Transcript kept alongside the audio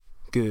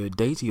Good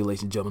day to you,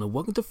 ladies and gentlemen, and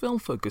welcome to Film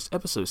Focus,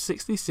 episode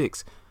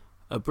 66,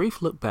 a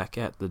brief look back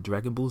at the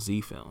Dragon Ball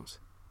Z films.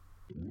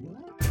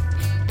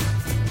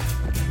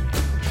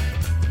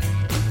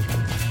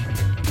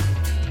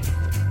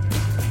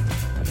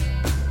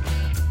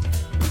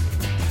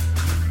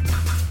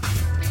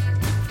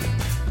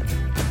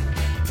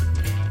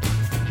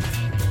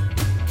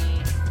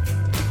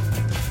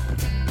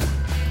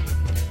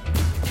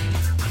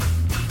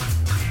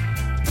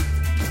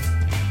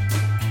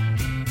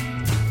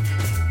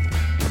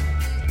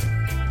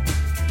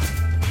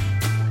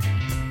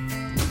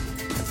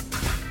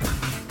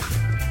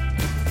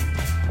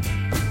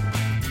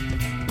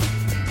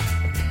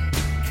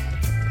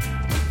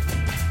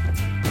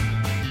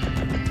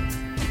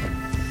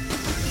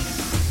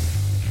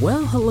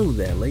 Well, hello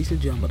there, ladies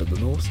and gentlemen of the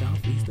North,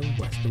 South, East and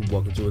West, and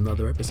welcome to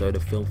another episode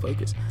of Film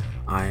Focus.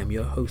 I am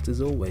your host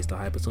as always, the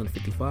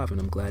Hyperson55, and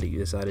I'm glad that you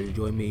decided to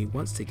join me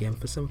once again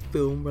for some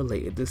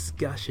film-related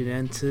discussion.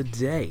 And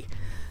today,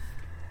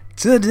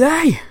 this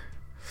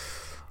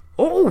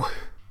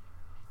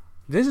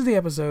is the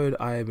episode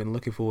I have been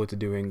looking forward to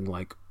doing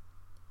like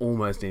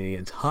almost the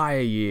entire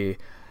year,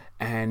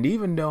 and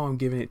even though I'm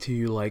giving it to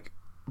you like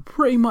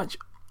pretty much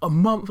a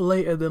month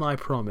later than I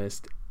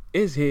promised,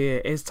 is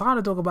here. It's time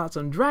to talk about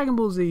some Dragon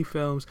Ball Z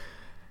films.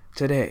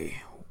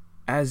 Today,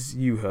 as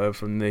you heard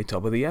from the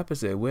top of the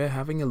episode, we're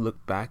having a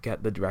look back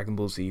at the Dragon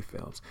Ball Z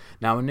films.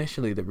 Now,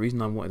 initially, the reason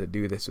I wanted to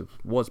do this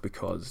was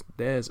because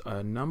there's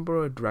a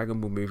number of Dragon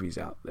Ball movies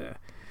out there,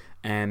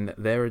 and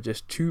there are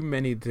just too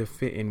many to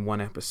fit in one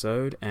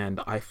episode,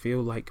 and I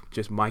feel like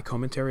just my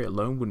commentary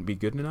alone wouldn't be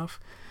good enough.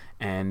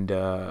 And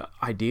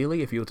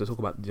ideally, if you were to talk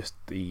about just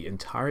the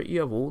entirety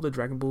of all the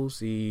Dragon Ball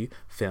Z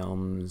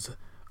films,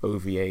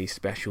 OVA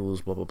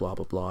specials, blah blah blah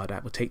blah blah,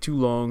 that would take too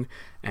long,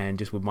 and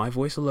just with my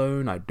voice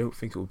alone, I don't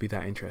think it would be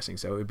that interesting.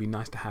 So it would be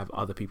nice to have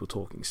other people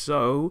talking.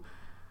 So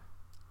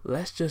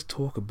let's just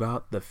talk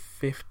about the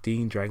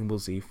 15 Dragon Ball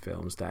Z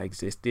films that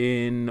exist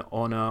in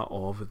honor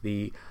of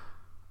the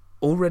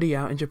already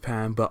out in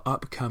Japan but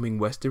upcoming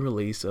Western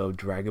release of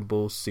Dragon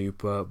Ball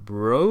Super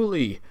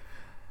Broly.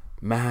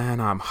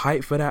 Man, I'm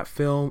hyped for that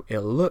film.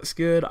 It looks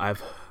good.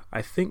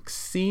 I think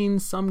seen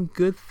some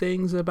good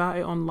things about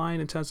it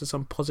online in terms of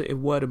some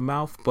positive word of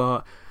mouth,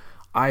 but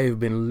I've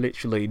been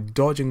literally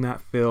dodging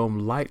that film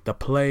like the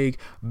plague.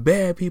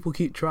 Bare people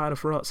keep trying to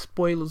throw out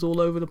spoilers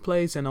all over the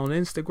place, and on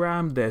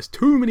Instagram there's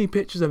too many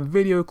pictures and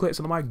video clips,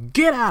 and I'm like,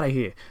 get out of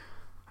here.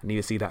 I need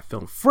to see that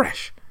film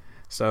fresh.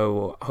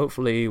 So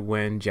hopefully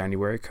when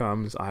January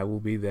comes, I will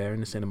be there in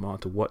the cinema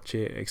to watch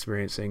it,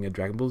 experiencing a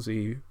Dragon Ball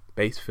Z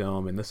based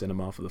film in the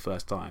cinema for the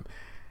first time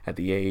at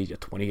the age of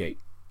 28.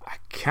 I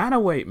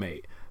cannot wait,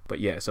 mate. But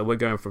yeah, so we're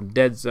going from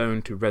Dead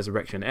Zone to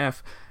Resurrection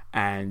F,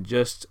 and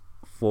just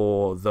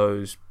for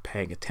those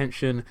paying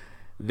attention,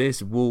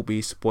 this will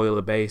be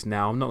spoiler based.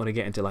 Now, I'm not going to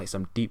get into like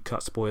some deep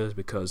cut spoilers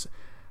because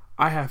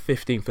I have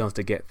 15 films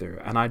to get through,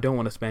 and I don't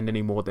want to spend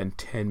any more than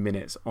 10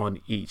 minutes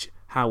on each.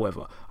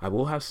 However, I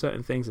will have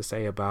certain things to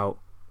say about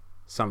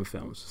some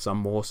films, some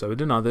more so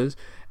than others,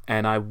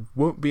 and I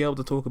won't be able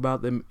to talk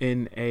about them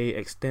in a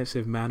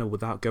extensive manner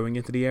without going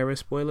into the area of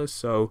spoilers.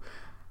 So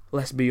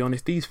let's be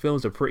honest, these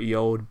films are pretty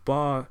old,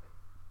 bar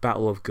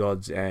Battle of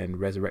Gods and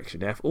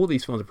Resurrection F. All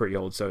these films are pretty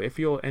old, so if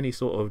you're any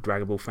sort of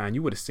Dragon Ball fan,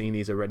 you would have seen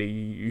these already.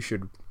 You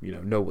should,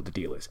 know what the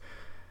deal is.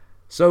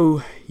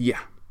 So, yeah,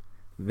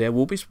 there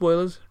will be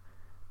spoilers,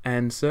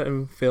 and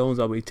certain films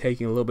I'll be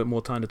taking a little bit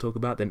more time to talk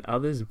about than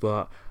others,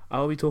 but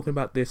I'll be talking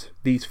about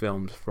these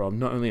films from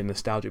not only a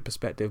nostalgic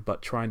perspective,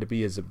 but trying to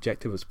be as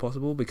objective as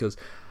possible, because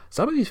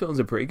some of these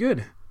films are pretty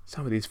good.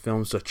 Some of these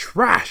films are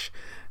trash.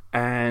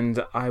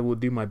 And I will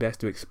do my best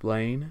to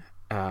explain,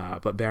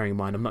 but bearing in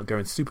mind I'm not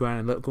going super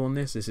analytical on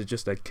this. This is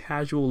just a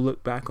casual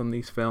look back on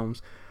these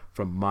films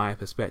from my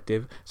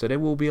perspective. So there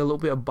will be a little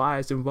bit of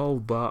bias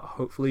involved, but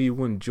hopefully you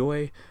will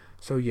enjoy.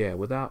 So yeah,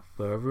 without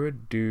further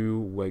ado,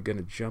 we're going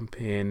to jump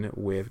in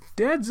with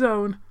Dead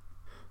Zone.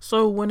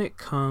 So when it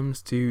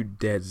comes to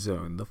Dead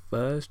Zone, the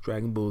first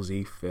Dragon Ball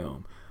Z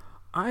film,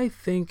 I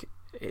think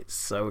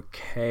it's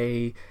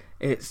okay.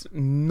 It's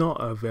not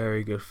a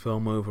very good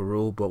film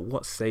overall, but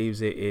what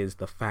saves it is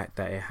the fact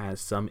that it has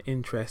some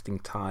interesting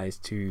ties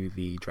to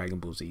the Dragon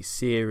Ball Z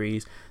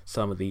series.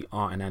 Some of the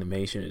art and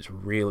animation is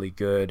really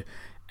good,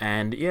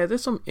 and yeah,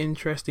 there's some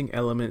interesting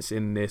elements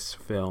in this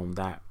film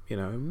that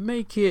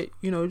make it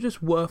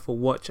just worth a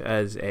watch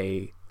as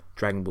a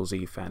Dragon Ball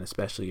Z fan,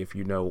 especially if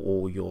you know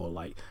all your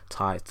like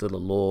ties to the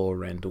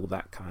lore and all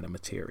that kind of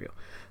material.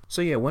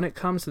 So yeah, when it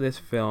comes to this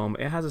film,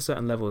 it has a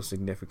certain level of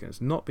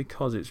significance, not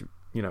because it's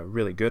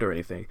really good or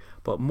anything,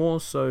 but more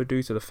so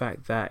due to the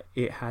fact that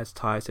it has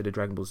ties to the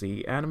Dragon Ball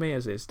Z anime,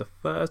 as it's the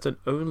first and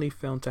only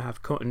film to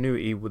have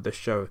continuity with the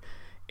show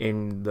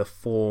in the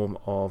form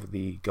of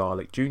the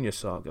Garlic Jr.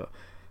 saga.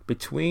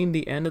 Between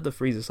the end of the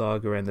Frieza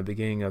saga and the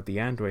beginning of the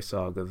Android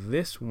saga,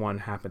 this one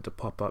happened to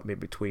pop up in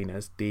between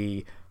as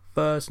the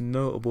first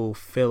notable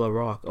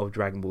filler arc of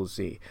Dragon Ball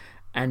Z.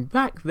 And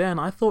back then,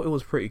 I thought it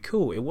was pretty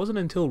cool. It wasn't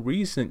until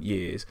recent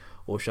years,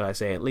 or should I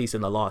say at least in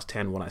the last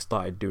 10, when I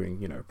started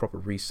doing, proper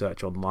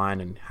research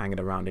online and hanging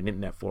around in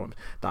internet forums,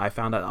 that I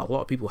found out a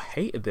lot of people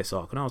hated this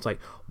arc. And I was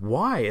like,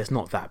 why? It's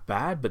not that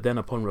bad. But then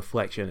upon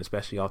reflection,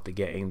 especially after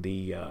getting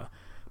the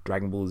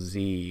Dragon Ball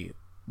Z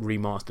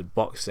remastered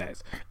box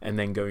sets and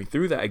then going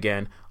through that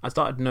again, I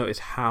started to notice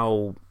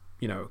how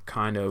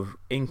kind of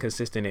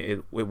inconsistent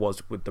it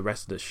was with the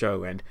rest of the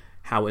show, and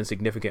how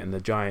insignificant in the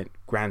giant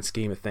grand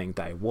scheme of things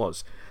that it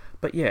was.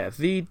 But yeah,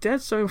 the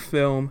Dead Zone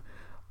film,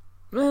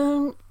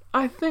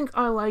 I think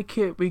I like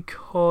it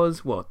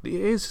because, well,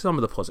 here's some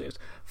of the positives.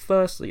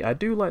 Firstly, I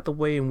do like the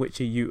way in which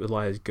he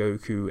utilized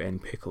Goku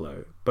and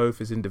Piccolo,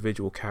 both as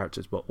individual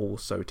characters but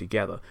also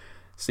together.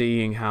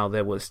 Seeing how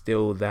there was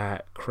still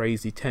that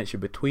crazy tension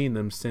between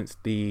them since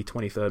the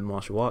 23rd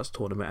Martial Arts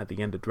Tournament at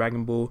the end of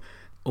Dragon Ball.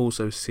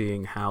 Also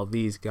seeing how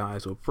these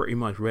guys were pretty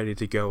much ready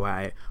to go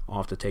at it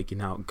after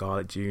taking out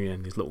Garlic Jr.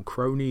 and his little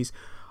cronies.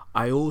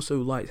 I also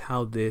liked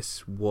how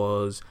this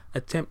was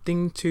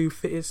attempting to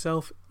fit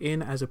itself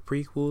in as a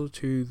prequel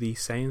to the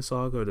Saiyan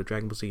saga or the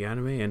Dragon Ball Z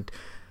anime, and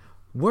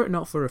were it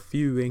not for a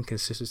few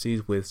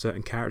inconsistencies with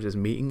certain characters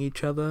meeting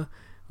each other,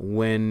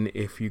 when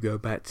if you go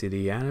back to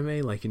the anime,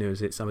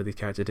 is it some of these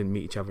characters didn't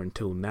meet each other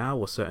until now,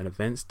 or certain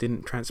events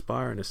didn't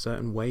transpire in a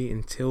certain way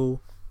until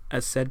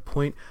at said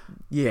point,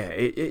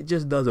 it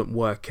just doesn't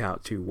work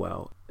out too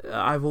well.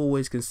 I've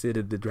always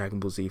considered the Dragon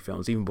Ball Z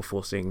films, even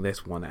before seeing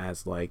this one,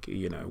 as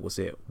was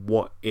it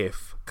what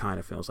if kind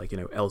of films,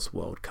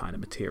 Elseworld kind of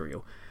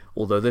material.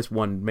 Although this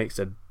one makes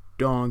a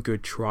darn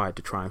good try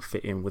and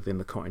fit in within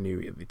the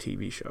continuity of the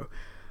TV show.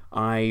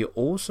 I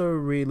also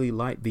really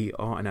like the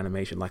art and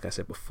animation, like I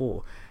said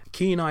before.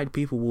 Keen-eyed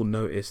people will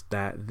notice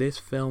that this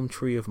film,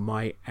 Tree of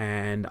Might,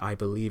 and I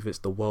believe it's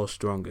The World's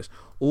Strongest,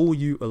 all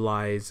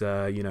utilize,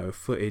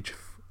 footage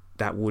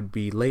that would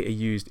be later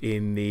used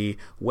in the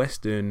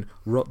Western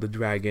Rot the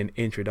Dragon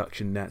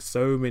introduction that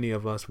so many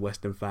of us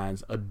Western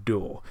fans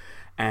adore.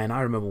 And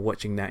I remember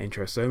watching that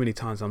intro so many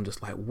times, I'm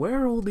just like,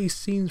 where are all these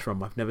scenes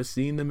from? I've never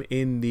seen them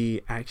in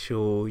the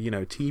actual,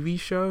 TV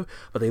show,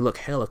 but they look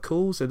hella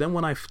cool. So then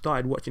when I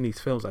started watching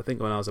these films, I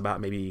think when I was about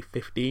maybe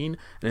 15, and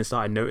then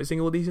started noticing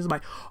all these things, I'm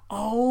like,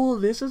 oh,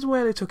 this is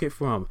where they took it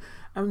from.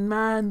 And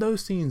man,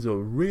 those scenes are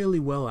really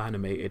well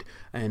animated.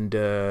 And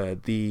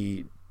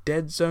the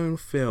Dead Zone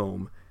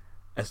film,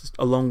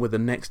 along with the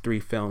next 3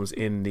 films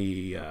in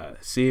the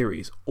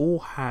series, all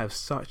have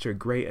such a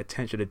great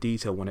attention to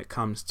detail when it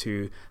comes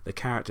to the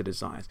character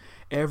designs.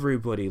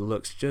 Everybody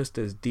looks just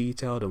as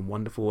detailed and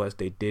wonderful as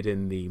they did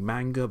in the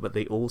manga, but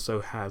they also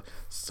have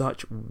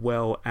such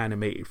well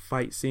animated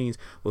fight scenes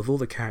with all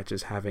the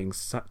characters having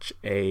such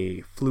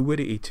a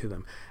fluidity to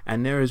them.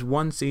 And there is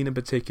one scene in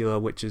particular,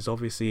 which is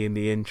obviously in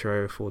the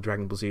intro for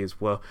Dragon Ball Z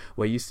as well,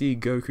 where you see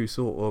Goku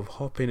sort of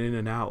hopping in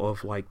and out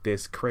of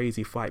this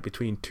crazy fight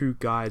between 2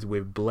 guys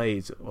with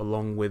blades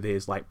along with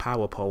his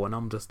power pole, and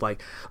I'm just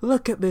like,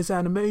 look at this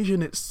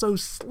animation, it's so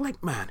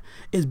slick, man,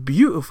 it's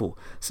beautiful.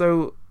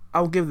 So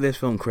I'll give this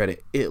film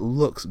credit, it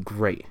looks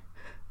great.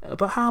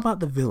 But how about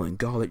the villain,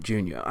 Garlic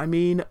Jr.? I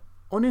mean,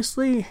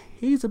 honestly,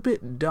 he's a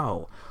bit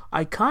dull.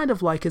 I kind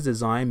of like his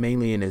design,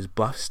 mainly in his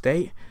buff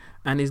state,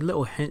 and his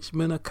little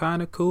henchmen are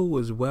kind of cool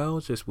as well,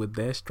 just with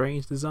their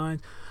strange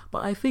designs.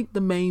 But I think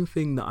the main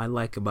thing that I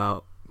like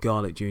about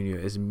Garlic Jr.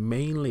 is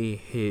mainly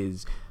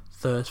his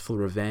thirst for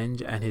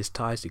revenge and his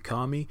ties to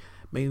Kami,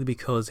 mainly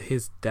because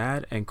his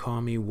dad and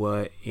Kami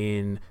were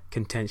in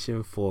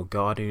contention for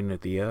Guardian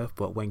of the Earth,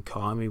 but when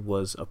Kami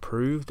was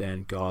approved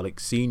and Garlic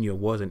Sr.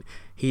 wasn't,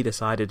 he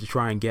decided to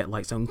try and get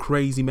some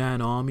crazy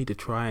man army to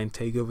try and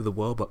take over the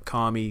world, but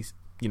Kami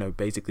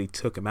basically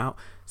took him out,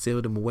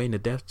 sealed him away in the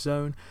Death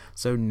Zone.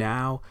 So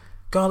now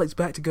Garlic's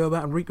back to go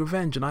about and wreak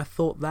revenge, and I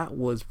thought that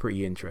was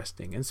pretty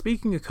interesting. And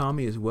speaking of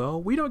Kami as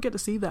well, we don't get to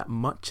see that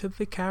much of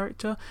the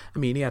character. I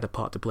mean, he had a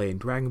part to play in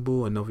Dragon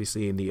Ball and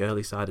obviously in the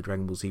early side of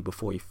Dragon Ball Z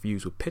before he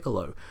fused with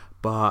Piccolo,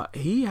 but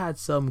he had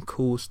some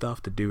cool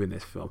stuff to do in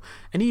this film,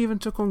 and he even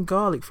took on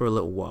Garlic for a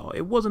little while.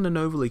 It wasn't an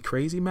overly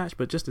crazy match,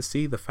 but just to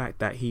see the fact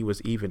that he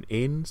was even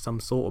in some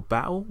sort of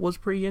battle was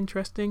pretty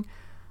interesting.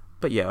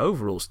 But yeah,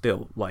 overall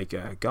still,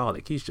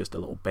 Garlic, he's just a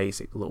little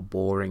basic, a little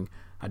boring.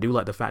 I do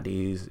like the fact that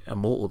he's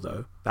immortal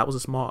though. That was a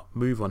smart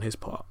move on his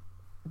part.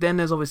 Then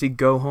there's obviously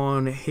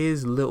Gohan,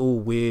 his little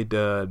weird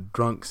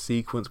drunk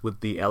sequence with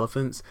the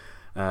elephants.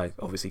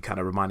 Obviously kind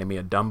of reminded me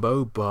of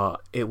Dumbo,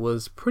 but it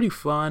was pretty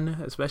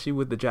fun, especially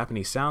with the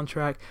Japanese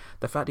soundtrack.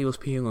 The fact that he was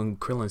peeing on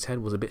Krillin's head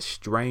was a bit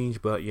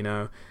strange, but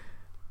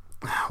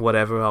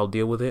whatever, I'll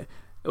deal with it.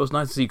 It was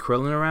nice to see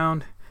Krillin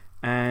around.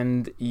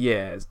 And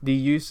yeah, the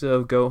use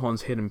of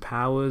Gohan's hidden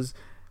powers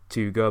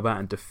to go about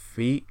and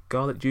defeat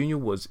Garlic Jr.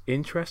 was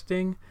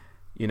interesting,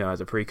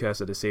 as a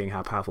precursor to seeing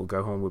how powerful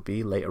Gohan would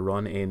be later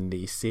on in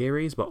the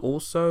series, but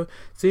also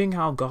seeing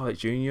how Garlic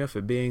Jr.,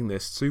 for being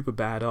this super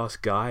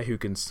badass guy who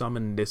can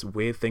summon this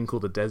weird thing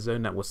called the Dead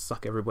Zone that will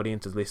suck everybody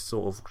into this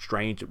sort of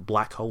strange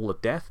black hole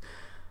of death,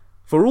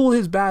 for all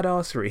his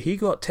badassery, he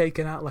got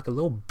taken out like a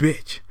little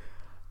bitch,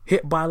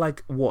 hit by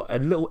a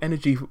little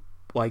energy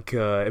like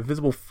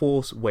invisible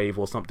force wave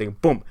or something,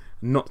 boom,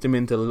 knocked him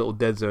into the little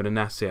dead zone, and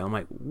that's it. I'm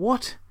like,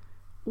 what?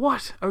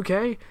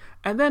 Okay.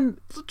 And then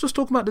just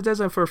talking about the dead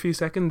zone for a few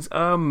seconds.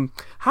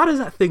 How does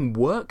that thing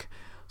work?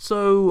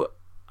 So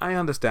I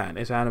understand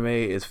it's anime,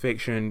 it's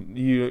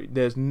fiction.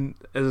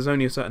 There's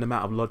only a certain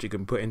amount of logic you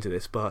can put into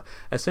this, but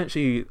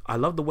essentially, I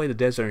love the way the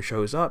dead zone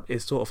shows up.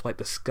 It's sort of like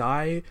the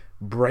sky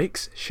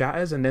breaks,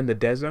 shatters, and then the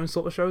dead zone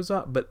sort of shows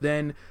up. But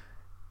then,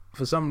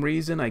 for some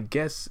reason, I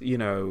guess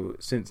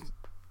since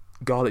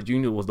Garlic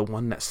Jr. was the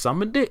one that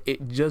summoned it,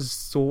 it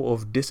just sort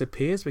of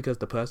disappears because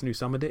the person who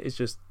summoned it is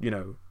just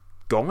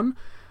gone.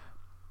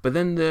 But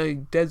then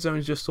the dead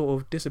zone just sort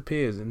of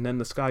disappears, and then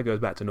the sky goes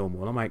back to normal.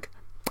 And I'm like,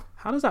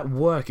 how does that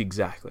work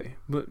exactly?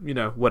 But,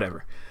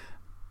 whatever.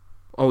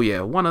 Oh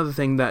yeah, one other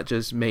thing that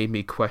just made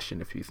me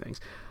question a few things.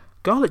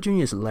 Garlic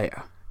Jr.'s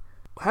lair,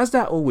 has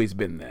that always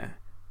been there?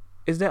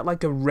 Is that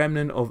like a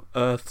remnant of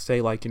Earth, say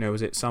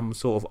is it some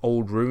sort of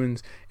old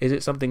ruins? Is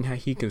it something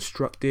he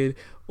constructed?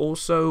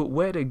 Also,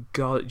 where did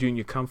Garlic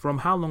Jr. come from?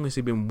 How long has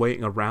he been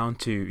waiting around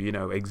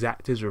to,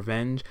 exact his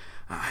revenge?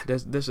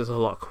 There's just a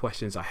lot of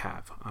questions I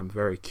have. I'm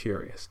very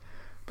curious.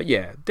 But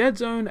yeah, Dead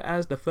Zone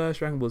as the first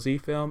Dragon Ball Z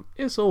film,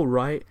 it's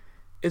alright.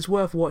 It's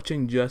worth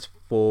watching just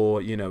for,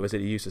 is it the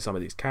use of some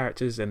of these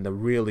characters and the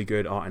really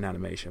good art and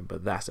animation,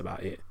 but that's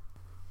about it.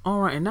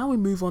 Alright, and now we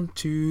move on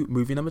to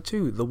movie number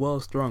 2, The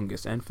World's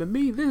Strongest. And for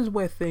me, this is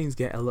where things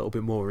get a little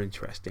bit more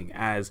interesting,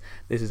 as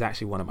this is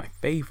actually one of my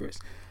favourites.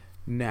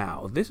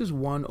 Now, this is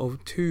one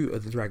of 2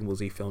 of the Dragon Ball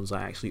Z films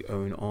I actually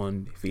own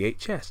on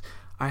VHS.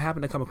 I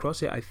happened to come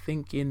across it, I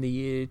think, in the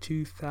year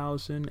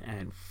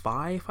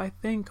 2005,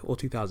 or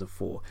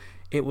 2004.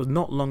 It was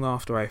not long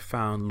after I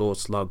found Lord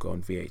Slug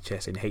on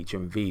VHS in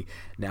HMV.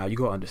 Now, you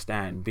gotta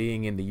understand,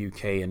 being in the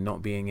UK and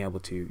not being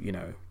able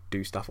to,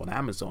 do stuff on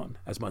Amazon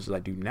as much as I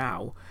do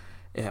now,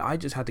 I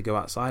just had to go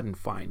outside and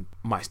find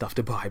my stuff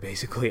to buy,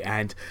 basically,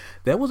 and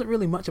there wasn't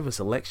really much of a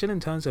selection in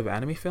terms of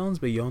anime films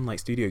beyond like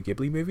Studio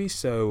Ghibli movies.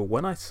 So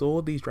when I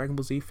saw these Dragon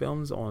Ball Z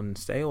films on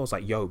sale, I was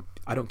like, yo,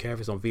 I don't care if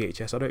it's on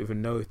VHS, I don't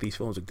even know if these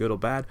films are good or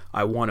bad,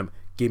 I want them,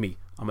 gimme.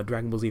 I'm a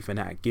Dragon Ball Z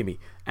fanatic, gimme.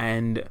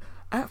 And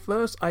at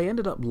first I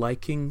ended up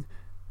liking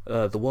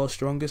The World's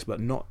Strongest, but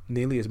not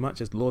nearly as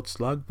much as Lord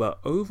Slug. But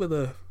over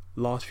the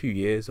last few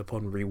years,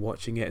 upon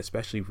rewatching it,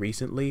 especially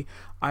recently,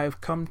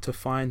 I've come to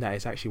find that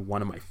it's actually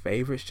one of my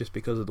favorites, just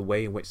because of the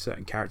way in which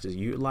certain characters are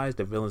utilized.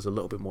 The villain's a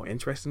little bit more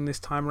interesting this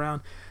time around.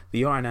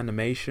 The art and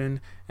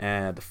animation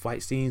and the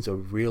fight scenes are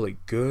really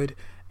good,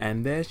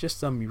 and there's just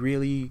some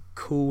really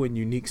cool and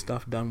unique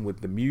stuff done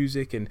with the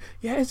music, and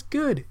yeah, it's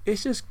good.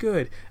 It's just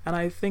good. And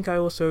I think I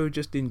also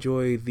just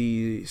enjoy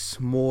the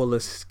smaller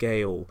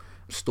scale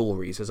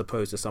stories as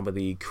opposed to some of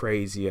the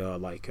crazier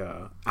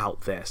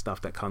out there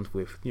stuff that comes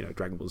with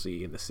Dragon Ball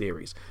Z in the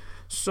series.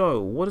 So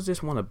what is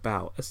this one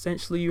about?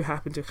 Essentially, you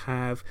happen to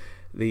have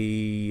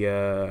the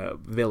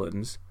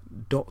villains.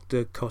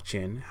 Dr.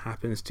 Kochin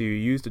happens to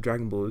use the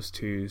Dragon Balls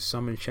to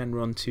summon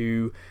Shenron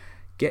to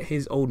get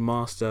his old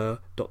master,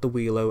 Dr.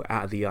 Wheelo,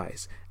 out of the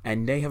ice,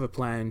 and they have a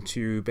plan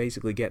to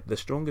basically get the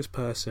strongest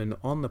person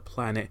on the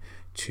planet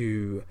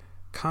to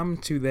come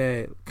to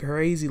their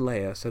crazy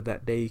lair so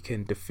that they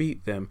can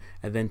defeat them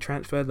and then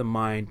transfer the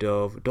mind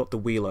of Dr.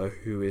 Wheelo,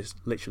 who is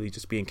literally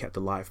just being kept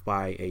alive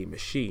by a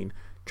machine,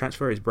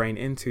 transfer his brain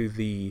into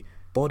the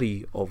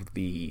body of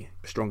the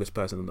strongest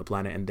person on the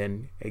planet, and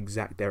then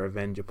exact their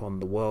revenge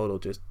upon the world, or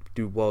just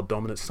do world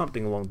dominance,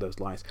 something along those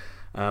lines.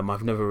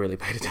 I've never really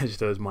paid attention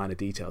to those minor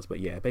details, but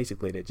yeah,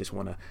 basically they just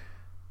want to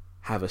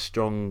have a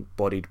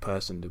strong-bodied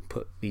person to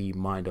put the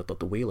mind of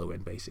Dr. Wheelo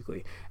in,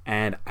 basically.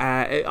 And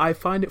I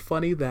find it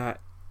funny that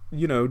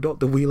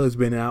Dr. Wheeler's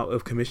been out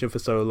of commission for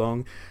so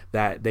long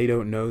that they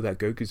don't know that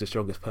Goku's the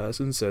strongest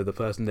person, so the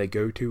person they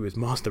go to is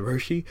Master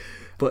Roshi.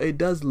 But it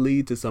does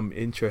lead to some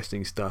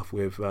interesting stuff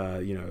with,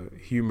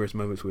 humorous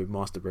moments with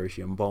Master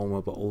Roshi and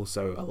Bulma, but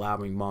also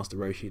allowing Master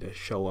Roshi to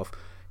show off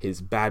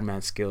his bad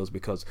man skills,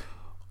 because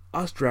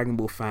us Dragon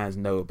Ball fans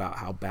know about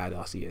how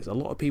badass he is. A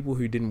lot of people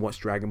who didn't watch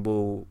Dragon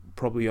Ball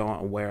probably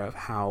aren't aware of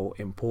how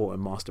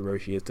important Master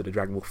Roshi is to the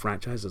Dragon Ball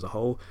franchise as a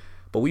whole.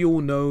 But we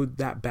all know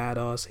that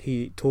badass.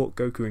 He taught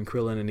Goku and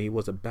Krillin, and he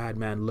was a bad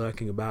man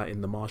lurking about in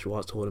the martial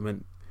arts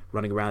tournament,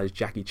 running around as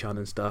Jackie Chan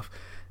and stuff.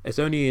 It's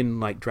only in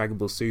Dragon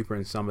Ball Super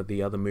and some of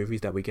the other movies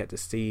that we get to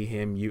see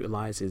him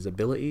utilize his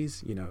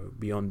abilities,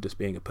 beyond just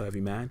being a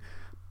pervy man.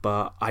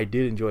 But I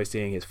did enjoy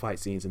seeing his fight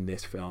scenes in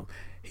this film.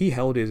 He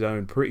held his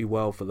own pretty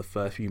well for the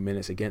first few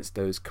minutes against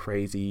those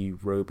crazy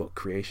robot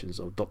creations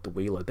of Dr.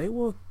 Wheeler. They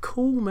were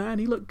cool, man.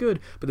 He looked good,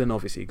 but then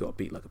obviously he got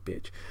beat like a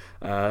bitch.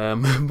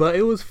 But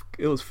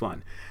it was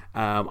fun.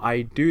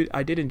 I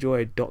did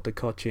enjoy Dr.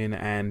 Kochin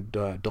and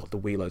Dr.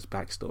 Wheeler's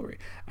backstory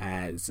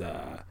as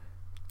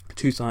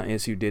two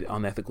scientists who did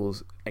unethical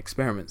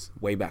experiments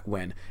way back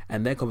when,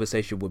 and their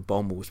conversation with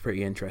Bulma was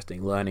pretty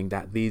interesting, learning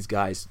that these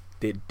guys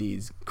did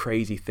these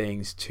crazy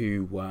things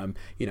to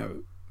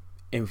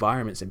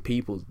environments and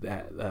people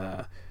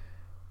that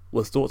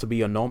was thought to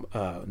be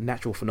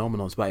natural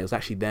phenomenons, but it was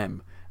actually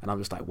them. And I'm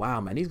just like, wow,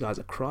 man, these guys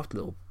are crafty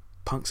little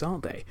punks,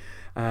 aren't they?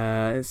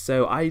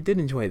 So I did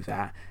enjoy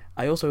that.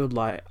 I also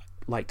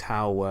liked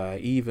how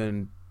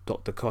even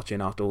Dr.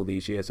 Cochin, after all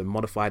these years, had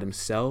modified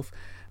himself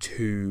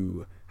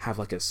to have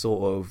like a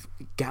sort of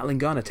Gatling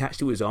gun attached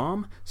to his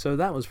arm. So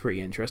that was pretty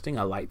interesting.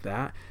 I liked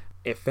that.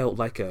 It felt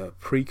like a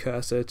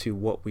precursor to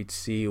what we'd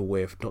see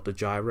with Dr.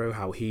 Gyro,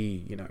 how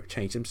he,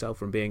 changed himself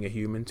from being a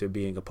human to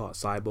being a part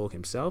cyborg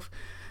himself.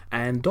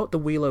 And Dr.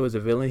 Wheelo as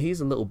a villain,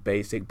 he's a little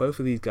basic. Both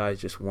of these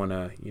guys just want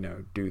to,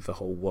 do the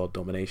whole world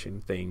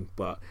domination thing.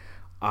 But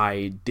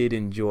I did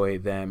enjoy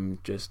them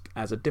just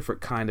as a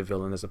different kind of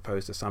villain as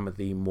opposed to some of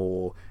the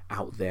more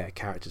out there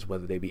characters,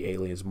 whether they be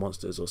aliens,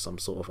 monsters, or some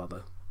sort of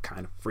other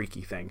kind of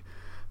freaky thing.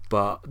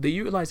 But the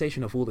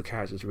utilization of all the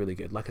characters was really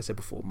good. Like I said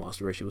before,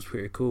 Master Roshi was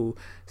pretty cool.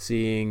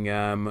 Seeing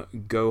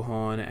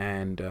Gohan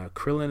and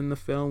Krillin in the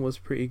film was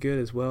pretty good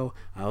as well.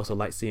 I also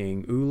like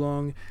seeing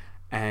Oolong.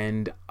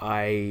 And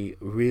I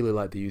really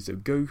like the use of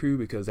Goku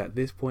because at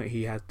this point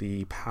he has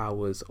the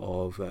powers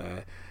of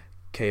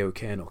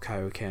Kaioken or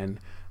Kaioken.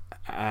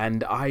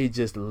 And I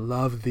just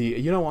love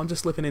I'm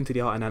just slipping into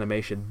the art and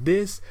animation.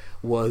 This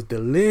was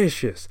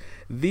delicious.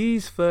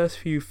 These first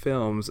few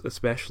films,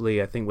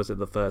 especially I think was it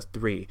the first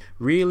 3,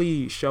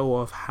 really show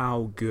off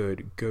how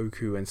good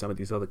Goku and some of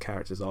these other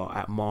characters are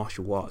at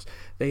martial arts.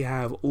 They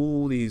have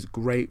all these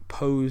great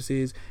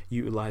poses,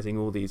 utilizing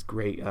all these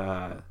great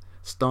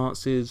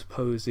stances,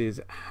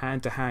 poses.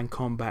 Hand-to-hand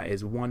combat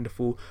is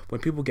wonderful.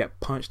 When people get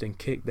punched and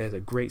kicked, there's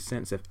a great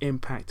sense of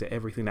impact to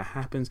everything that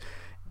happens.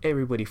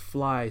 Everybody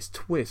flies,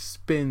 twists,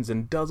 spins,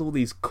 and does all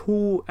these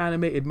cool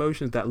animated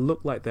motions that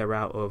look like they're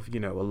out of, a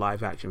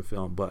live action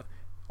film, but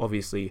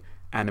obviously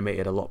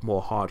animated a lot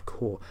more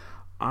hardcore.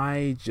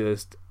 I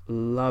just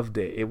loved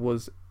it. It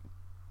was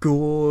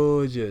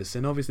gorgeous.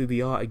 And obviously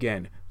the art,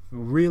 again,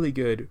 really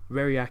good,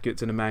 very accurate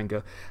to the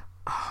manga.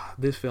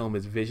 This film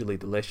is visually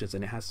delicious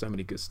and it has so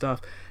many good stuff.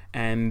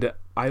 And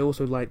I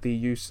also like the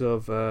use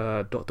of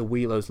Dr.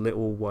 Wheelo's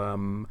little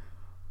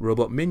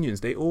robot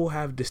minions. They all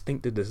have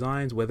distinctive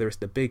designs, whether it's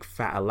the big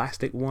fat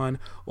elastic one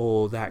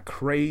or that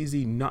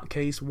crazy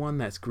nutcase one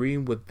that's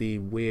green with the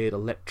weird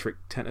electric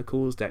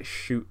tentacles that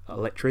shoot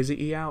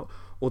electricity out,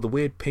 or the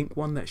weird pink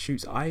one that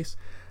shoots ice.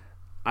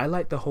 I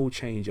like the whole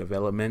change of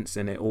elements,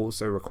 and it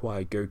also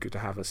required Goku to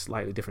have a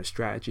slightly different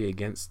strategy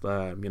against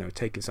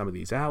taking some of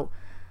these out.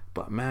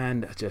 But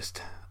man,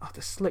 just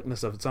the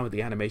slickness of some of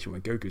the animation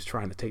when Goku's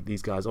trying to take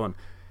these guys on,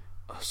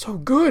 so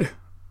good.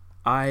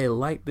 I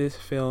like this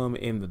film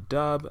in the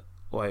dub.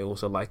 I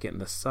also like it in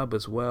the sub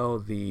as well.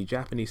 The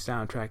Japanese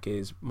soundtrack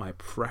is my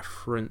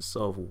preference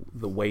of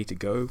the way to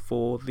go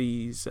for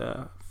these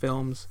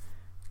films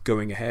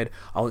going ahead.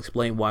 I'll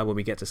explain why when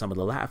we get to some of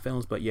the latter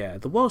films, but yeah,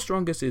 The World's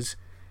Strongest is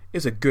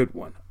a good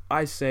one.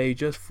 I say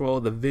just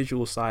for the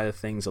visual side of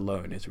things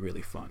alone, it's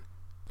really fun.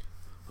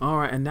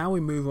 Alright, and now we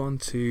move on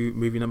to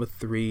movie number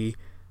 3,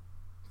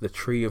 The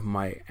Tree of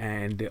Might,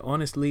 and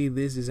honestly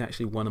this is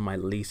actually one of my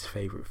least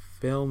favorite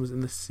films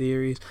in the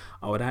series.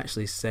 I would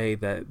actually say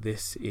that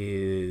this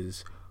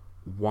is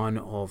one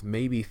of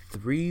maybe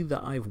 3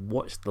 that I've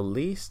watched the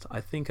least. I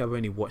think I've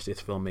only watched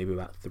this film maybe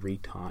about 3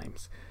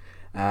 times.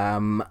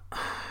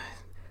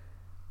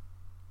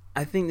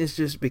 I think it's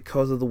just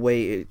because of the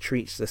way it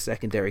treats the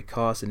secondary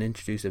cast and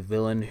introduces a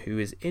villain who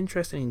is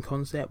interesting in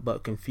concept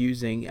but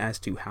confusing as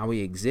to how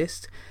he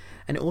exists.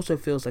 And it also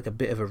feels like a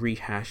bit of a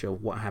rehash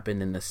of what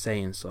happened in the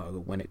Saiyan saga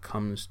when it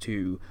comes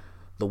to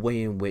the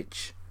way in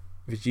which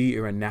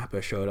Vegeta and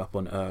Nappa showed up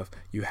on Earth.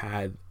 You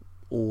had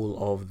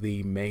all of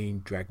the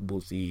main Dragon Ball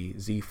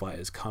Z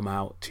fighters come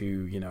out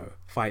to,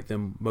 fight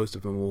them. Most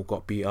of them all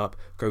got beat up.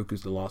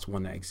 Goku's the last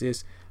one that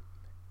exists.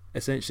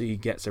 Essentially, he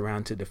gets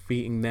around to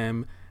defeating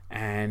them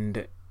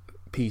and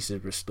peace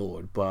is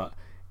restored. But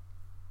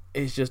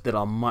it's just in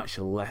a much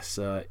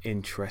lesser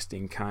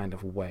interesting kind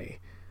of way.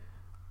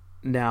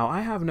 Now,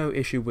 I have no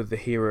issue with the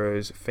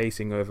heroes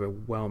facing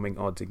overwhelming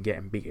odds and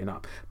getting beaten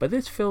up, but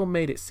this film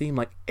made it seem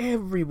like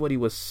everybody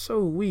was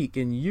so weak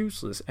and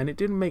useless, and it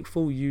didn't make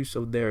full use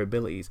of their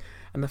abilities.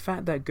 And the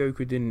fact that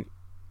Goku didn't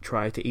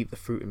try to eat the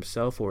fruit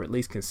himself, or at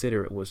least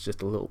consider it, was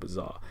just a little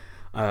bizarre.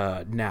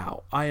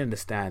 Now, I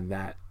understand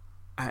that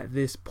at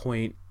this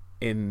point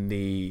in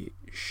the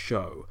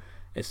show,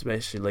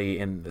 especially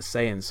in the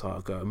Saiyan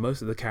saga,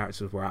 most of the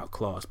characters were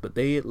outclassed, but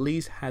they at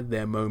least had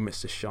their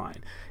moments to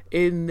shine.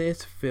 In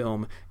this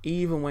film,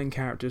 even when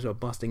characters are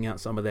busting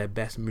out some of their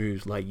best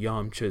moves like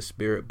Yamcha's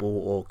Spirit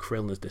Ball or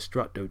Krillin's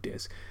Destructo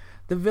Disc,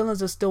 the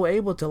villains are still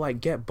able to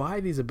get by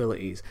these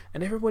abilities,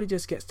 and everybody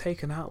just gets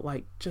taken out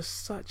like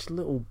just such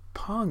little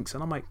punks.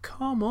 And I'm like,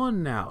 come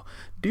on now,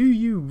 do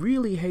you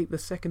really hate the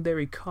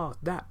secondary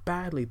cast that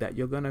badly that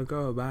you're gonna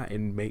go about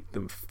and make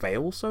them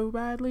fail so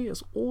badly?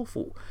 It's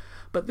awful.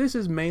 But this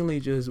is mainly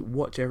just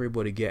watch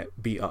everybody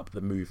get beat up the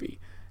movie,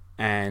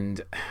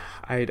 and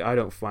I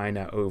don't find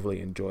that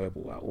overly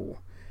enjoyable at all.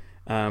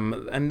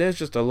 And there's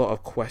just a lot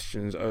of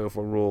questions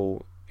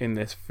overall in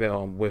this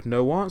film with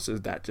no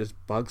answers that just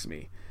bugs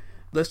me.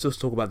 Let's just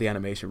talk about the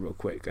animation real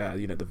quick,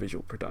 the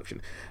visual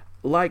production.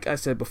 Like I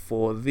said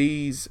before,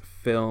 these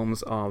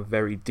films are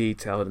very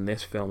detailed, and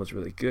this film is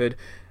really good.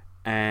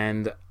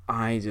 And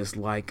I just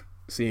like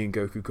seeing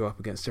Goku go up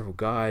against several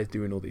guys,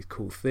 doing all these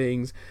cool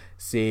things.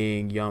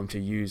 Seeing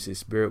Yamcha use his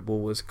Spirit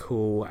Ball was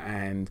cool.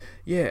 And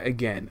yeah,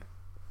 again,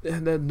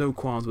 there's no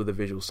qualms with the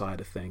visual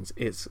side of things.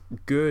 It's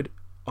good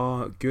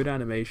art, good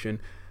animation,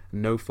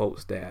 no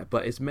faults there.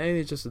 But it's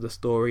mainly just the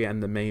story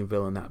and the main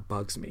villain that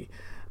bugs me.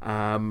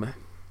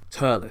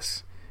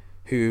 Turles,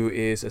 who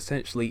is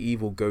essentially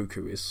evil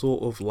Goku, is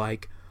sort of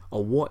like a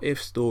what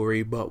if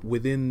story, but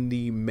within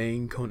the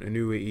main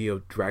continuity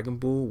of Dragon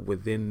Ball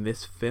within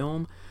this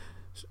film.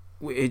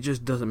 It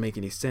just doesn't make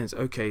any sense.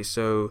 Okay,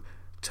 so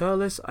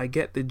Turles, I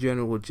get the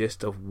general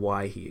gist of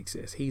why he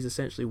exists. He's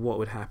essentially what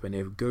would happen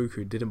if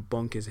Goku didn't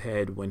bonk his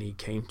head when he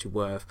came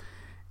to Earth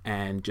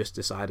and just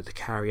decided to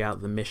carry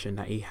out the mission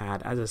that he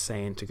had as a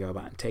Saiyan to go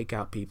about and take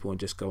out people and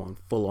just go on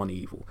full on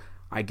evil.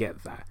 I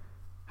get that.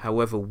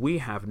 However, we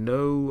have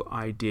no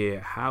idea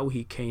how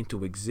he came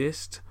to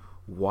exist,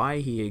 why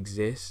he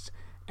exists,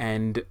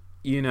 and,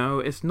 you know,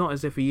 it's not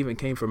as if he even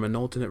came from an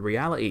alternate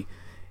reality.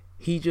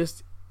 He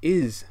just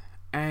is.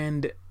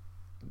 And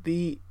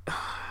it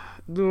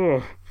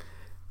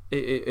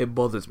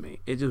bothers me.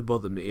 It just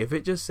bothered me. If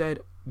it just said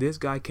this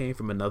guy came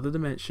from another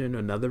dimension,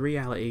 another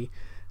reality,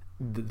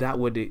 that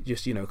would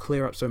just, you know,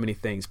 clear up so many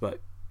things. But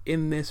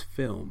in this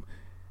film,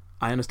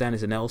 I understand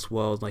it's an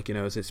Elseworlds, like, you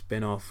know, it's a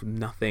spin-off,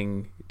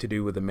 nothing to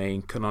do with the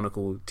main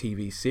canonical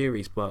TV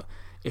series, but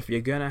if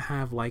you're gonna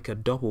have like a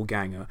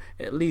doppelganger,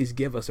 at least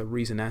give us a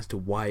reason as to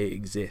why it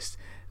exists.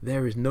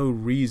 There is no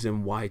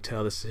reason why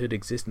Turles should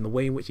exist in the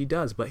way in which he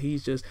does, but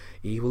he's just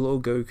evil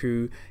little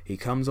Goku. He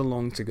comes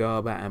along to go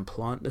about and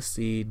plant the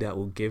seed that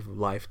will give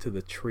life to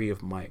the Tree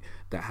of Might,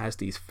 that has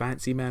these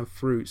fancy man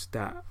fruits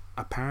that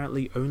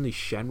apparently only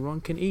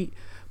Shenron can eat,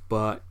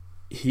 but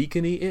he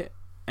can eat it.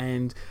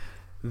 And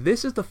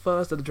this is the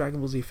first of the Dragon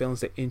Ball Z films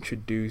that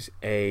introduce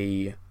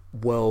a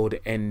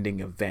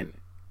world-ending event,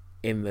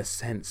 in the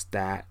sense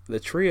that the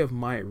Tree of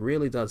Might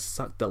really does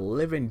suck the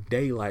living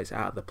daylights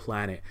out of the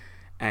planet.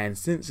 And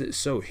since it's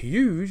so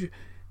huge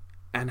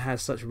and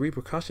has such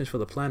repercussions for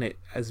the planet,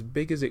 as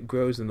big as it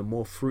grows and the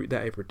more fruit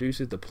that it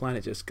produces, the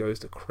planet just goes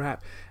to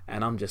crap.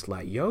 And I'm just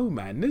like, yo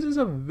man, this is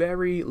a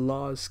very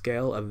large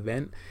scale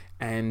event.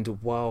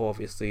 And while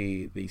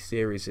obviously the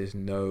series is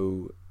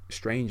no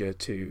stranger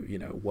to, you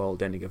know,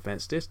 world ending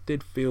events, this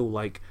did feel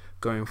like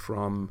going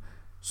from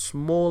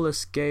smaller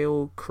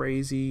scale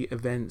crazy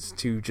events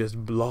to just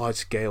large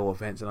scale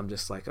events, and I'm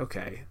just like,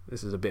 okay,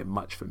 this is a bit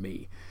much for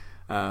me.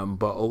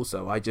 But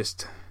also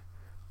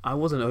I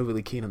wasn't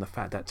overly keen on the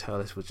fact that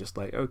Turles was just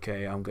like,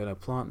 okay, I'm gonna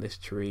plant this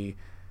tree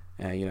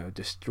and, you know,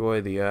 destroy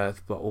the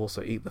earth, but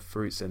also eat the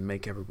fruits and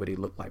make everybody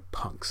look like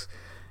punks.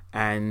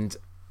 And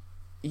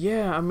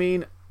yeah, I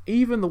mean,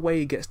 even the way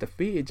he gets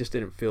defeated just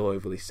didn't feel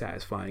overly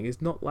satisfying.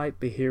 It's not like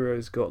the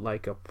heroes got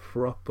like a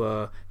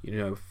proper, you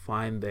know,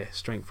 find their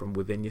strength from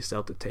within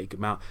yourself to take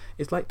him out.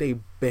 It's like they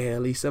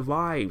barely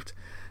survived.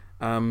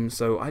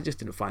 So I just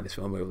didn't find this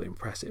film overly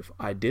impressive.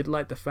 I did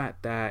like the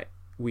fact that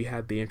we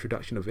had the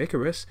introduction of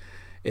Icarus.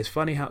 It's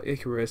funny how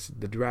Icarus,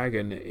 the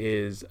dragon,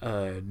 is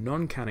a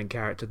non-canon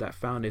character that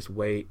found his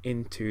way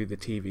into the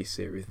TV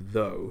series,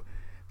 though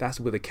that's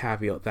with a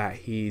caveat that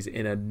he's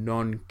in a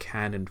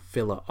non-canon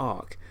filler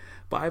arc.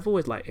 But I've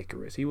always liked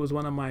Icarus. He was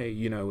one of my,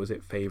 you know,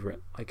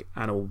 favorite like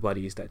animal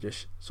buddies that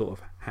just sort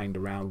of hanged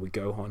around with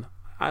Gohan.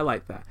 I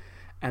like that.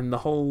 And the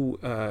whole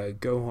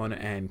Gohan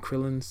and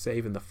Krillin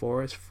saving the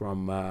forest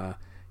from,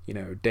 you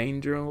know,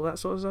 danger and all that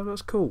sort of stuff,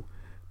 that's cool.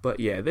 But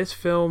yeah, this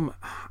film,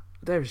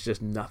 there's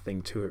just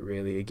nothing to it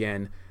really.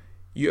 Again,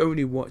 you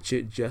only watch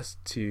it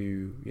just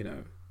to, you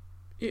know,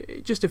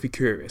 just if you're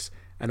curious,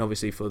 and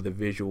obviously for the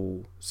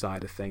visual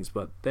side of things,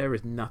 but there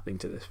is nothing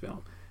to this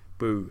film.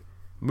 Boo.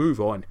 Move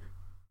on.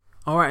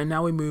 Alright, and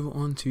now we move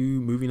on to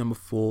movie number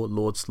 4,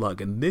 Lord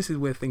Slug, and this is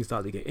where things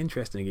start to get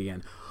interesting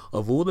again.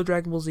 Of all the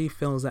Dragon Ball Z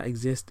films that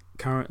exist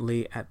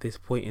currently at this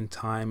point in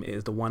time, it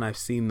is the one I've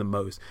seen the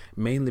most,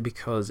 mainly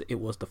because it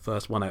was the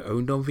first one I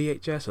owned on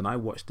VHS, and I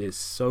watched this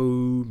so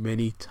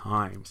many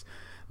times.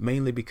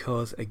 Mainly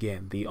because,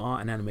 again, the art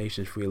and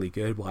animation is really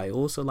good, but I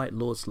also like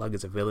Lord Slug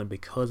as a villain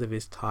because of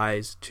his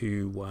ties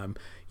to,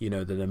 you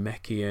know, the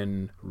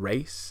Namekian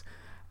race.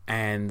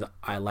 And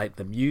I like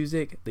the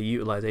music, the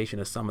utilization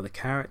of some of the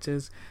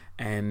characters,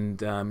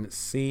 and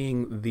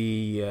seeing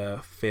the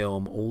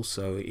film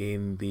also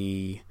in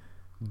the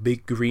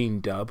big green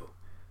dub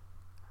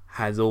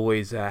has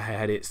always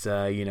had its,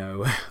 you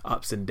know,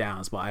 ups and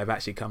downs, but I've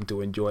actually come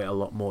to enjoy it a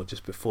lot more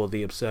just before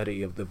the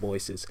absurdity of the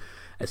voices,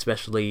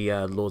 especially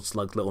Lord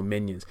Slug's little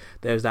minions.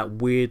 There's that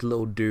weird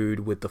little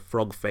dude with the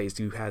frog face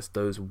who has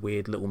those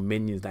weird little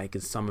minions that he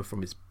can summon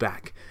from his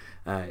back.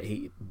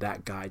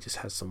 That guy just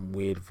has some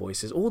weird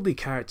voices. All the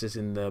characters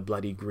in the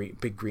bloody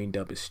big green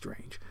dub is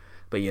strange.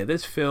 But yeah,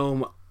 this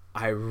film,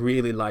 I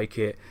really like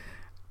it,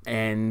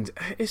 and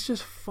it's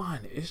just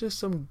fun. It's just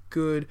some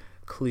good,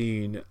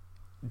 clean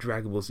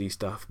Dragon Ball Z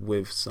stuff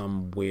with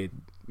some weird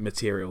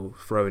material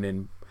thrown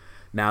in.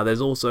 Now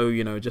there's also,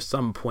 you know, just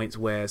some points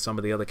where some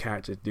of the other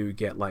characters do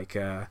get like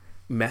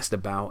messed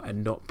about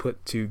and not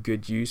put to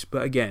good use,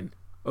 but again,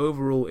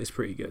 overall it's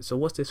pretty good. So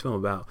what's this film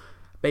about?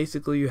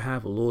 Basically, you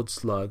have Lord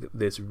Slug,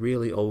 this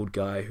really old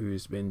guy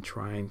who's been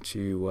trying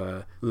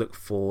to look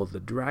for the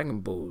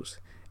Dragon Balls,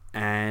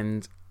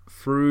 and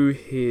through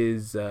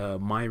his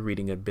mind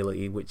reading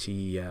ability, which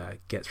he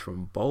gets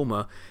from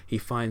Bulma, he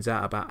finds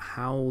out about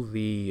how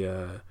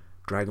the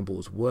Dragon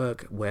Balls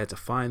work, where to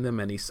find them,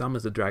 and he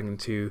summons the dragon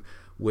to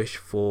wish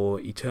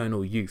for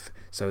eternal youth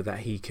so that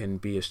he can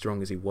be as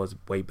strong as he was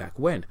way back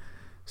when.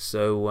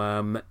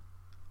 So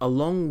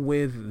along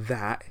with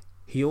that,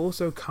 he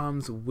also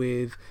comes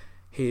with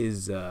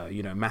his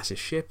massive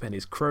ship and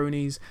his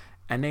cronies,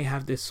 and they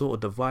have this sort of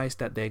device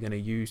that they're going to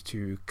use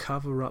to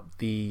cover up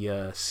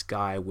the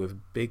sky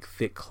with big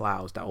thick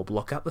clouds that will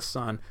block out the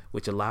sun,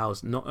 which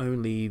allows not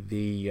only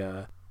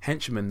the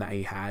henchmen that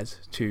he has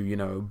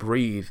to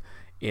breathe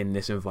in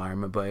this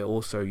environment, but it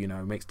also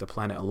makes the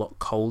planet a lot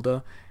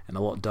colder and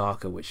a lot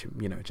darker, which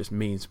just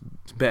means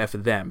it's better for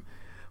them.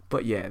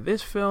 But yeah,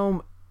 this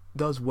film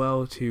does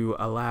well to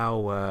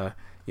allow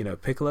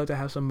Piccolo to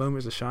have some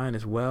moments of shine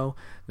as well.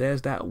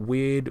 There's that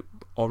weird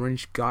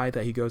orange guy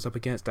that he goes up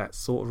against that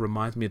sort of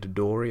reminds me of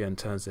Dodoria in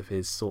terms of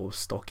his sort of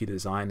stocky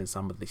design and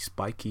some of the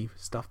spiky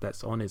stuff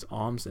that's on his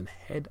arms and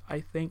head, I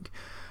think.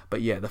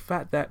 But yeah, the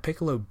fact that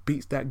Piccolo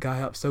beats that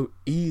guy up so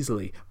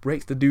easily,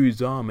 breaks the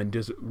dude's arm and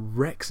just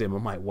wrecks him,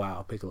 I'm like,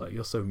 wow, Piccolo,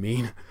 you're so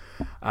mean.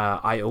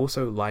 I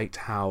also liked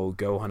how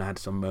Gohan had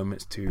some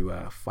moments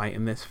to fight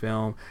in this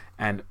film,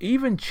 and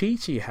even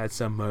Chi-Chi had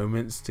some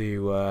moments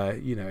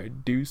to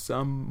do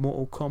some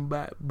Mortal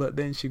Kombat, but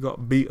then she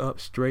got beat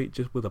up straight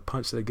just with a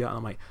punch to the gut, and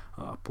I'm like,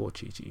 oh, poor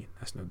Chi-Chi,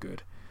 that's no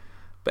good.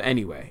 But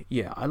anyway,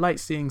 yeah, I like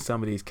seeing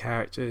some of these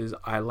characters.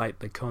 I like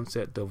the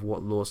concept of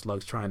what Lord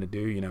Slug's trying to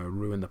do,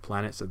 ruin the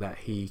planet so that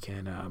he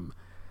can,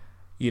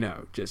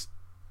 just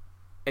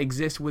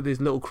exist with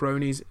his little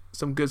cronies.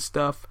 Some good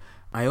stuff.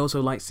 I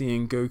also like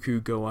seeing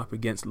Goku go up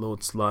against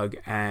Lord Slug,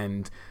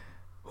 and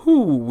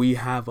we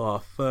have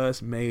our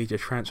first major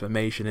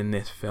transformation in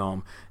this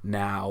film.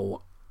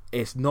 Now,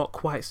 it's not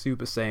quite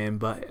Super Saiyan,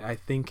 but I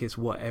think it's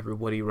what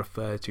everybody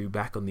referred to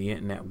back on the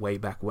internet way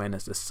back when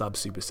as the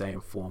sub-Super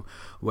Saiyan form,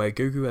 where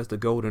Goku has the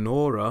golden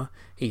aura.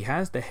 He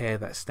has the hair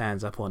that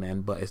stands up on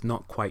end, but it's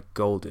not quite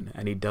golden,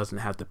 and he doesn't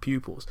have the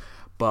pupils.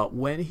 But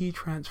when he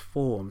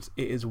transforms,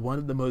 it is one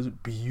of the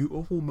most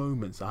beautiful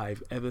moments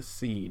I've ever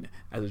seen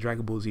as a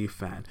Dragon Ball Z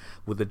fan,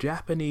 with the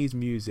Japanese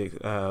music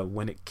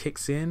when it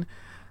kicks in.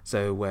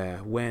 So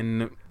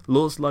when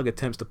Lord Slug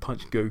attempts to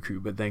punch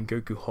Goku, but then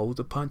Goku holds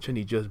a punch and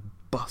he just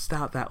busts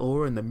out that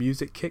aura and the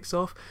music kicks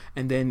off,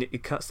 and then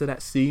it cuts to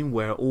that scene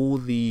where all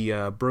the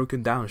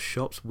broken down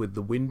shops with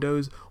the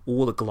windows,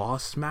 all the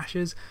glass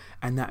smashes,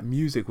 and that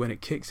music when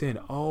it kicks in,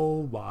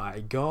 oh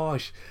my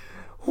gosh,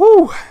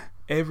 whoo!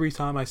 Every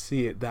time I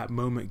see it, that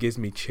moment gives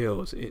me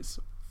chills. It's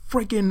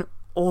freaking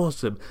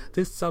awesome.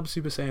 This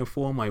sub-Super Saiyan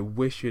form, I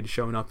wish had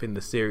shown up in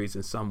the series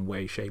in some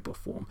way, shape or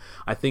form.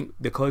 I think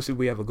the closest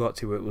we ever got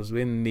to it was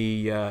in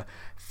the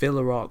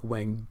filler arc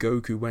when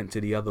Goku went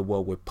to the other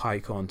world with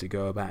Pikkon to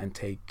go about and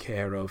take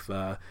care of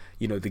the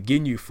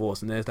Ginyu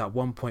Force, and there's that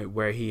one point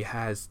where he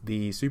has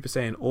the Super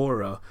Saiyan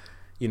aura,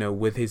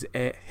 with his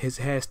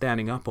hair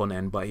standing up on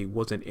end, but he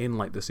wasn't in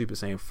like the Super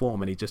Saiyan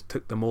form, and he just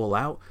took them all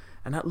out,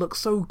 and that looks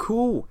so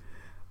cool.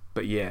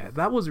 But yeah,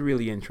 that was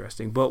really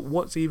interesting. But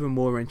what's even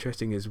more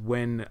interesting is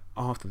when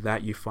after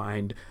that you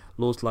find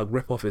Lord Slug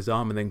rip off his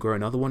arm and then grow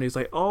another one. He's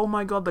like, oh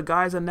my god, the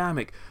guy's a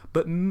Namek.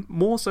 But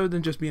more so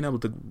than just being able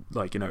to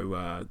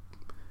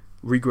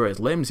regrow his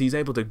limbs, he's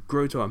able to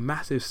grow to a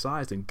massive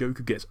size, and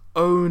Goku gets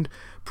owned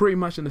pretty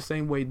much in the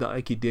same way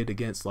that he did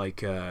against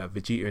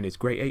Vegeta in his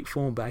Great Ape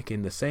form back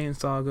in the Saiyan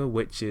Saga,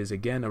 which is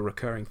again a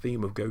recurring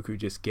theme of Goku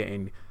just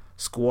getting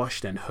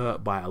squashed and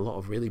hurt by a lot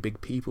of really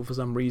big people for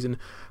some reason.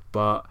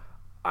 But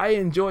I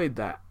enjoyed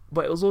that.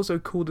 But it was also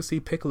cool to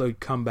see Piccolo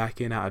come back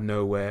in out of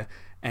nowhere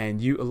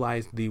and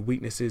utilize the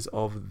weaknesses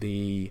of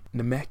the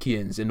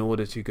Namekians in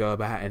order to go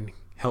about and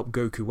help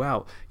Goku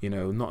out,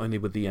 not only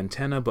with the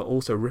antenna but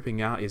also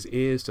ripping out his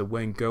ears, so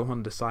when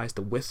Gohan decides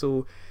to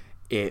whistle,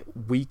 it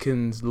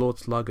weakens Lord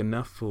Slug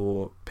enough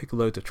for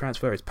Piccolo to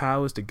transfer his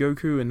powers to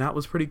Goku, and that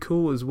was pretty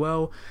cool as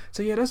well.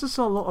 So yeah, there's just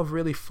a lot of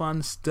really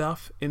fun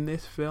stuff in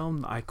this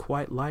film that I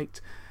quite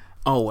liked.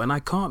 Oh, and I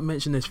can't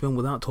mention this film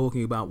without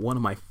talking about one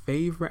of my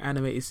favorite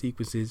animated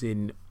sequences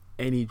in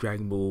any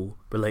Dragon Ball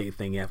related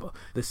thing ever.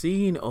 The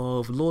scene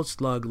of Lord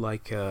Slug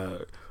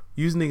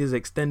using his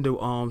extendo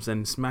arms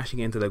and smashing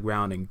it into the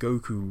ground, and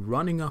Goku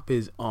running up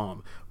his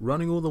arm,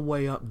 running all the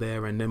way up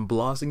there and then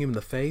blasting him in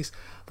the face.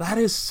 That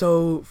is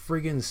so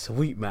friggin'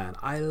 sweet, man.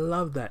 I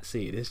love that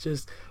scene. It's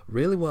just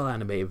really well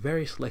animated,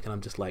 very slick, and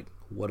I'm just like,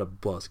 what a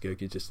boss.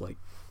 Goku just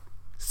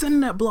sending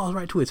that blast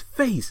right to his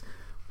face.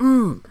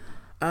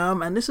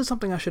 And this is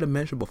something I should have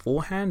mentioned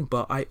beforehand,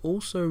 but I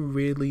also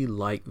really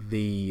like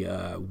the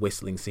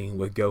whistling scene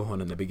with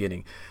Gohan in the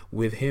beginning,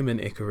 with him and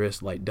Icarus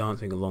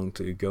dancing along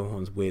to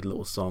Gohan's weird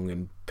little song,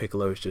 and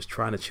Piccolo's just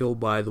trying to chill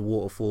by the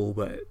waterfall,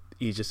 but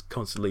he's just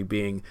constantly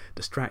being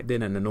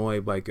distracted and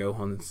annoyed by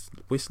Gohan's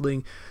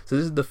whistling. So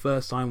this is the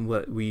first time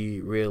that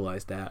we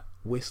realize that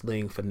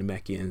whistling for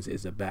Namekians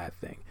is a bad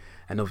thing.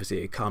 And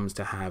obviously it comes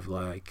to have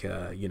like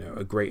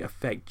a great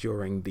effect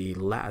during the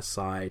latter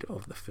side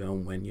of the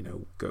film when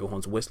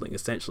Gohan's whistling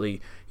essentially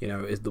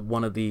is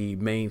one of the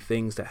main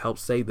things that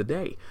helps save the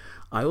day.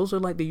 I also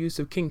like the use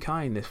of King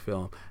Kai in this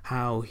film,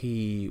 how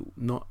he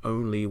not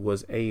only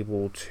was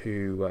able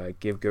to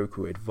give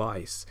Goku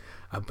advice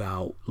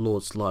about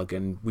Lord Slug,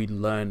 and we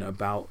learn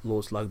about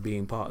Lord Slug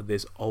being part of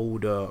this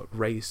older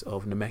race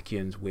of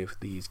Namekians with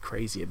these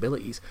crazy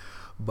abilities,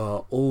 but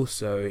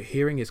also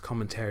hearing his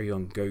commentary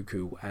on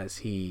Goku as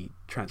he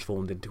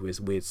transformed into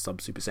his weird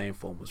Super Saiyan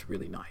form was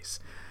really nice.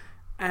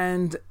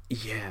 And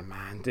yeah,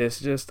 man, there's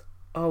just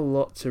a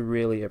lot to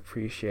really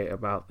appreciate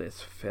about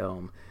this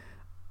film,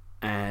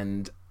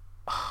 and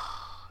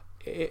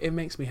it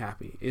makes me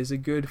happy. It's a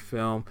good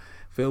film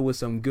filled with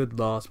some good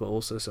laughs, but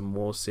also some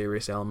more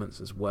serious elements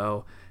as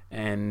well.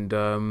 And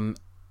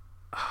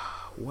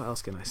what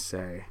else can I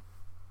say?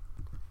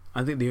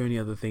 I think the only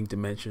other thing to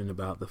mention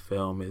about the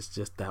film is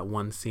just that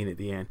one scene at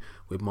the end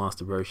with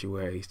Master Roshi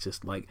where he's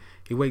just like,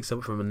 he wakes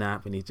up from a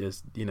nap and he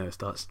just,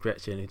 starts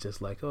stretching. It's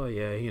just like, oh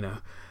yeah,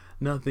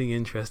 nothing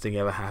interesting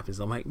ever happens.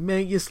 I'm like,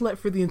 mate, you slept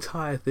through the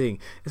entire thing.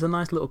 It's a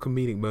nice little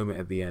comedic moment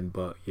at the end,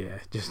 but yeah,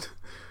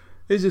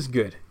 it's just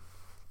good.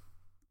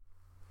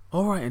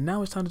 Alright, and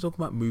now it's time to talk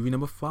about movie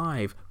number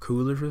 5,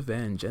 Cooler's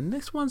Revenge, and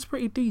this one's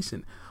pretty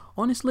decent.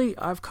 Honestly,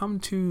 I've come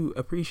to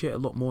appreciate a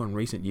lot more in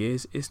recent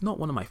years. It's not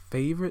one of my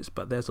favourites,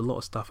 but there's a lot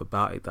of stuff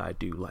about it that I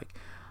do like.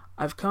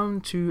 I've come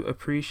to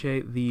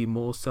appreciate the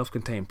more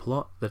self-contained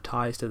plot, the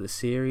ties to the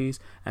series,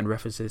 and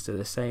references to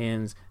the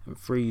Saiyans and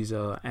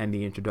Frieza, and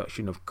the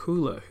introduction of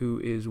Cooler, who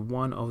is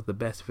one of the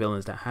best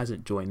villains that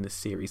hasn't joined the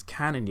series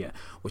canon yet,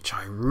 which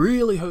I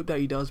really hope that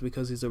he does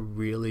because he's a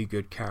really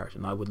good character,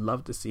 and I would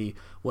love to see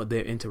what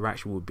their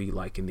interaction would be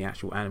like in the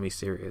actual anime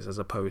series as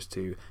opposed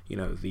to,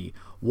 the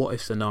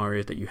what-if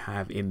scenarios that you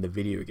have in the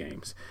video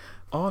games.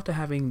 After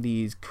having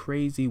these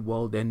crazy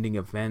world-ending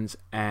events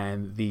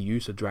and the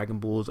use of Dragon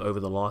Balls over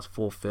the last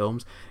 4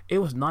 films, it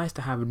was nice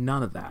to have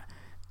none of that.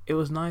 It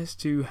was nice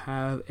to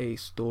have a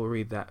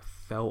story that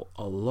felt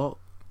a lot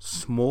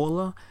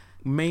smaller,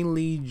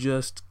 mainly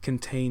just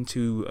contained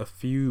to a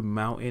few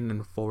mountain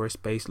and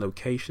forest-based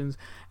locations,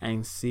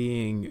 and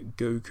seeing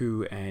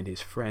Goku and his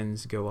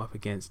friends go up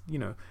against,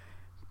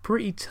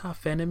 pretty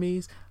tough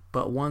enemies,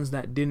 but ones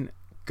that didn't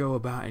go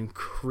about and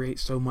create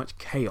so much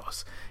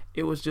chaos.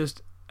 It was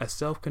just a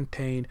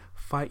self-contained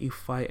fight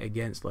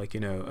against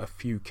a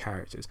few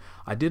characters.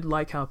 I did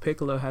like how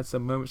Piccolo had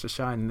some moments to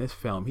shine in this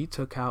film. He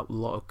took out a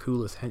lot of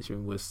Cooler's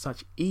henchmen with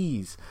such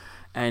ease,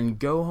 and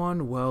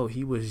Gohan, well,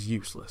 he was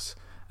useless,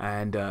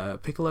 and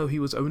Piccolo, he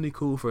was only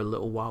cool for a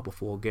little while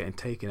before getting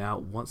taken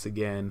out once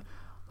again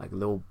like a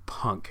little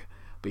punk,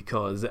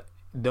 because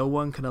no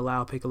one can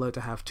allow Piccolo to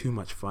have too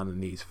much fun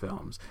in these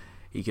films.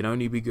 He can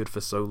only be good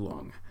for so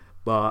long.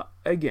 But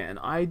again,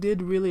 I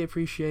did really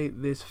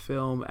appreciate this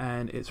film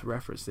and its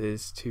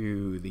references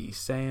to the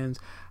Saiyans,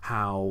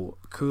 how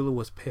Cooler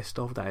was pissed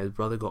off that his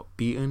brother got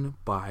beaten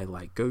by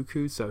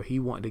Goku, so he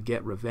wanted to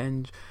get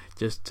revenge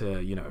just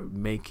to,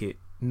 make it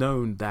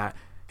known that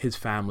his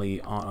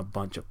family aren't a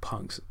bunch of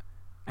punks.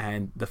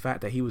 And the fact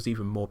that he was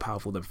even more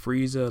powerful than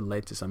Frieza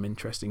led to some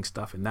interesting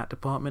stuff in that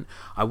department.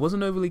 I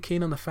wasn't overly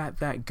keen on the fact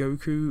that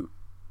Goku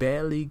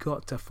barely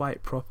got to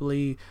fight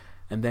properly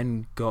and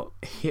then got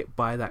hit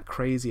by that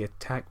crazy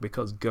attack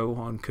because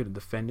Gohan couldn't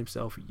defend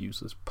himself,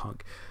 useless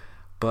punk.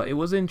 But it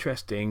was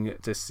interesting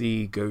to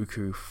see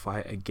Goku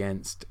fight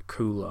against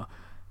Cooler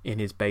in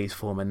his base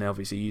form, and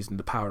obviously using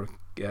the power of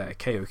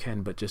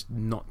Kaioken, but just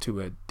not to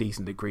a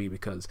decent degree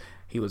because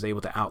he was able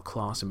to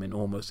outclass him in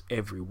almost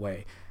every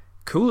way.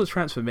 Cooler's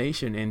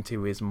transformation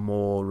into his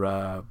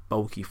more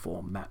bulky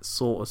form, that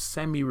sort of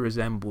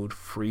semi-resembled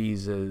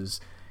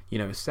Frieza's,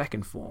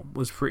 second form,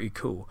 was pretty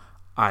cool.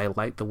 I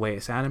like the way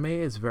it's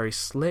animated. It's very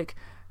slick,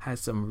 has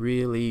some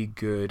really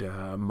good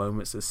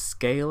moments of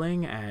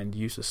scaling and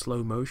use of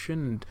slow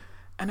motion,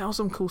 and that was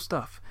some cool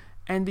stuff.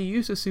 And the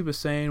use of Super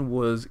Saiyan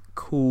was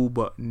cool,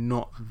 but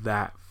not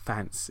that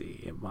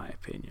fancy in my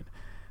opinion.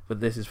 But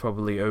this is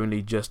probably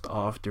only just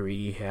after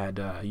he had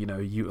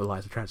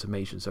utilized the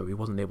transformation, so he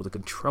wasn't able to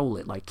control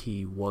it like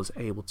he was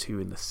able to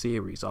in the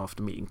series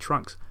after meeting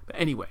Trunks. But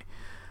anyway,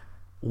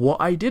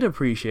 what I did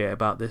appreciate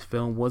about this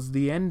film was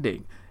the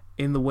ending,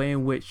 in the way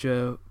in which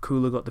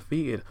Cooler got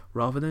defeated.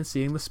 Rather than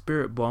seeing the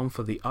Spirit Bomb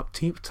for the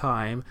upteenth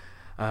time,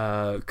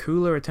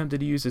 Cooler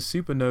attempted to use a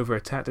supernova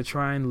attack to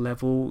try and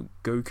level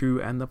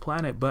Goku and the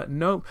planet, but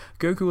nope,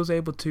 Goku was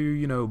able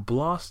to,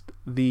 blast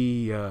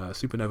the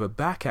supernova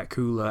back at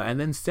Cooler and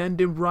then send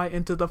him right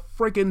into the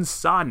friggin'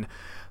 sun.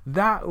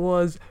 That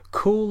was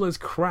cool as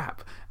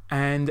crap.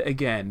 And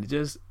again,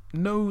 just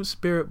no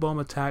Spirit Bomb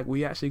attack.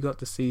 We actually got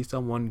to see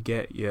someone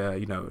get,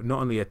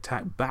 not only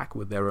attacked back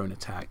with their own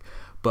attack,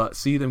 but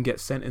see them get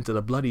sent into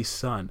the bloody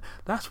sun.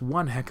 That's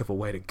one heck of a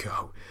way to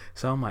go.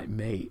 So I'm like,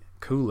 mate,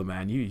 Cooler,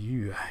 man,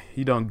 you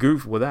done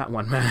goofed with that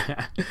one,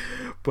 man.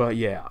 But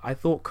yeah, I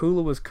thought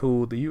Cooler was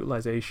cool. The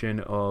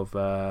utilization of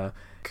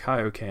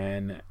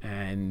Kaioken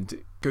and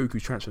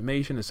Goku's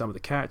transformation and some of the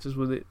characters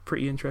with it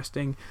pretty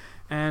interesting.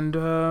 And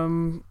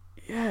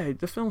yeah,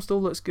 the film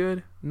still looks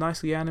good,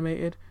 nicely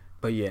animated.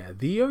 But yeah,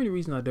 the only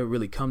reason I don't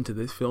really come to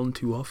this film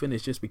too often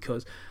is just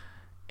because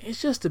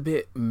it's just a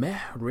bit meh,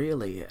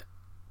 really.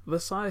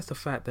 Besides the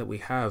fact that we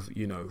have,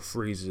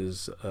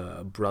 Frieza's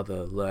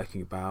brother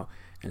lurking about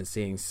and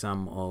seeing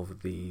some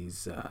of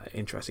these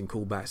interesting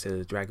callbacks to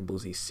the Dragon Ball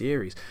Z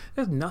series,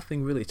 there's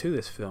nothing really to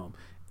this film.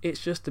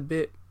 It's just a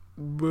bit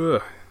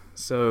bruh.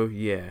 So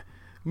yeah,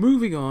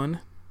 moving on.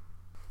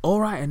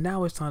 Alright, and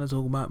now it's time to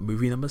talk about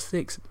movie number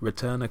 6,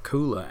 Return of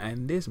Cooler,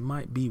 and this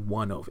might be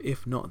one of,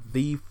 if not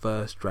the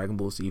first Dragon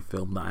Ball Z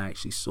film that I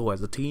actually saw as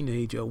a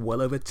teenager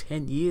well over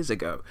 10 years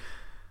ago.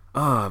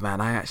 Oh man,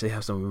 I actually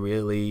have some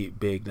really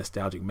big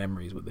nostalgic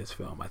memories with this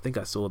film. I think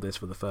I saw this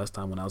for the first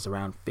time when I was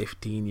around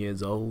 15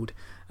 years old,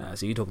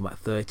 so you're talking about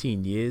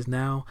 13 years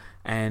now,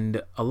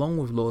 and along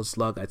with Lord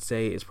Slug, I'd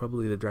say it's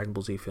probably the Dragon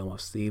Ball Z film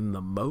I've seen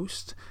the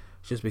most,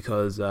 just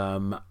because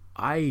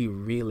I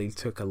really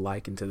took a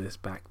liking to this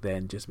back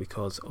then, just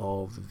because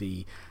of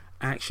the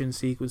action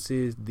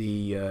sequences,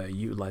 the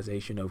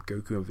utilization of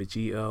Goku and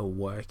Vegeta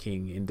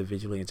working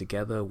individually and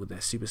together with their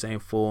Super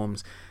Saiyan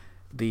forms,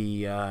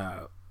 the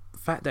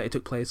fact that it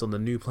took place on the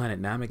new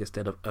planet Namek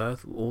instead of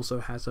Earth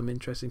also has some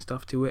interesting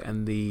stuff to it,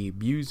 and the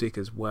music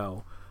as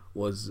well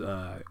was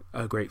a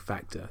great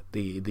factor.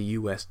 The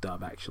US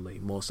dub, actually,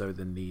 more so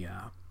than the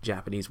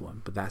Japanese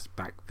one, but that's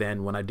back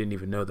then when I didn't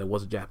even know there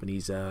was a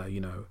Japanese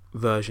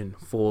version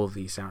for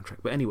the soundtrack.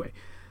 But anyway,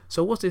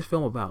 so what's this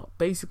film about?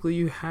 Basically,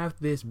 you have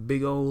this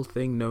big old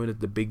thing known as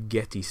the Big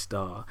Getty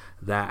Star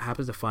that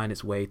happens to find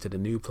its way to the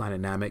new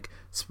planet Namek,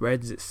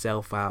 spreads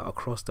itself out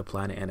across the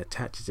planet and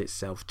attaches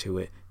itself to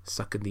it,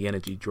 sucking the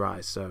energy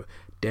dry. So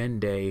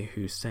Dende,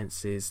 who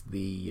senses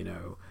the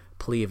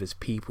plea of his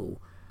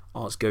people,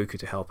 asks Goku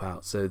to help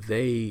out. So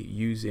they,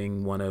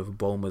 using one of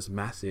Bulma's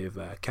massive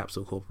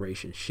Capsule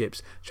Corporation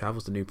ships,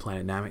 travels to new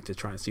planet Namek to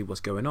try and see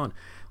what's going on.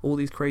 All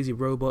these crazy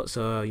robots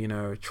are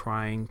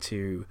trying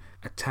to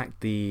attack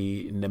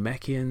the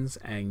Namekians,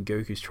 and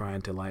Goku's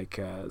trying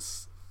to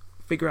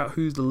figure out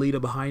who's the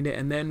leader behind it.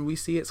 And then we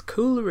see it's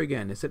Cooler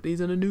again, except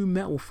he's in a new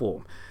metal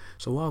form.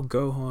 So while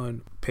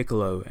Gohan,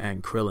 Piccolo,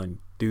 and Krillin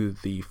do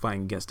the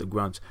fighting against the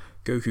grunts,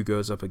 Goku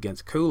goes up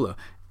against Cooler,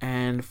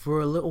 and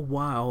for a little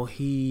while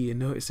he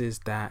notices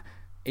that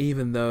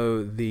even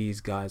though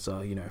these guys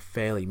are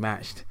fairly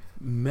matched,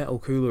 Metal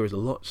Cooler is a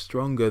lot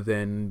stronger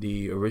than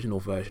the original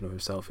version of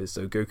himself is.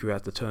 So Goku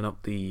has to turn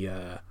up the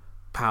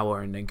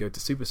power and then go to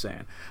Super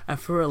Saiyan, and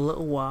for a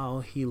little while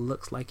he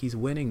looks like he's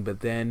winning, but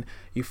then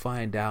you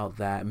find out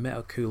that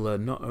Metal Cooler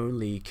not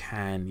only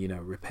can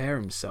repair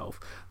himself,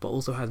 but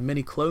also has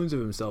many clones of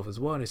himself as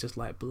well, and it's just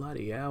like,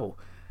 bloody hell.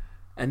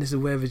 And this is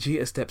where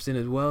Vegeta steps in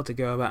as well to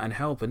go about and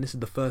help, and this is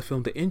the first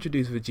film to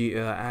introduce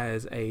Vegeta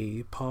as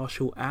a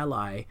partial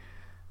ally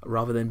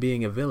rather than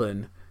being a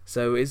villain.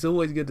 So it's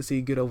always good to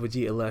see good old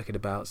Vegeta lurking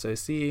about. So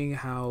seeing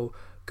how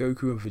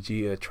Goku and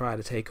Vegeta try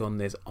to take on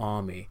this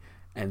army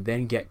and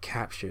then get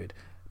captured,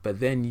 but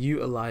then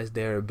utilize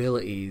their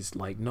abilities,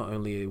 like not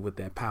only with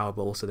their power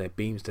but also their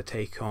beams, to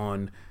take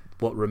on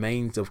what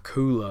remains of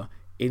Cooler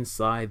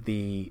inside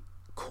the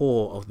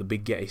core of the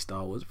Big Getty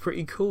Star, was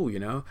pretty cool,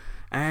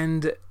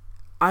 And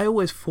I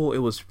always thought it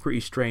was pretty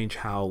strange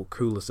how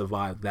Cooler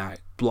survived that,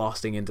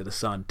 blasting into the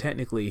sun.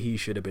 Technically he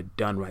should have been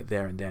done right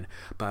there and then,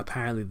 but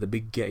apparently the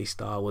Big Getty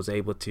Star was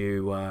able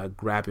to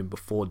grab him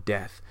before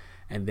death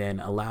and then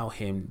allow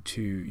him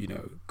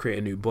to create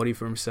a new body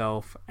for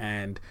himself.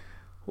 And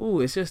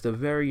it's just a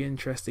very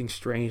interesting,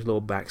 strange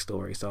little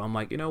backstory. So I'm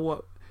like, you know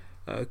what,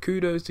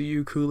 kudos to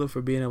you, Cooler,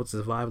 for being able to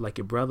survive like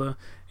your brother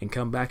and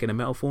come back in a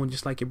metal form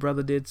just like your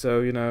brother did.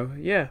 So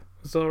yeah,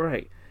 it's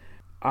alright.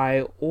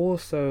 I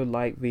also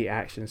like the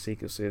action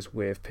sequences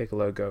with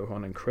Piccolo,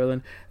 Gohan, and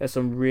Krillin. There's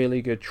some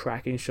really good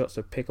tracking shots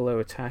of Piccolo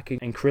attacking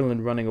and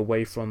Krillin running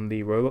away from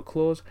the robot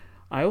claws.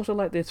 I also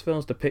like this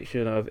film's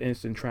depiction of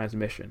instant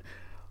transmission.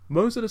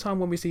 Most of the time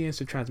when we see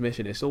instant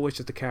transmission, it's always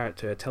just a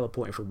character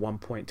teleporting from one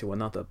point to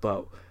another,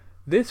 but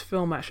this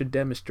film actually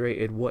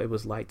demonstrated what it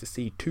was like to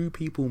see two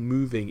people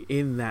moving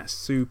in that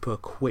super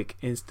quick,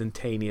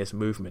 instantaneous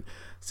movement.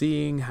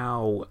 Seeing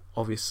how,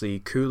 obviously,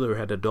 Cooler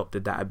had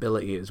adopted that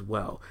ability as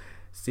well.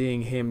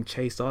 Seeing him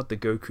chase after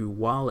Goku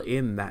while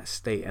in that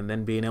state and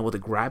then being able to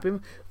grab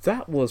him,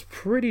 that was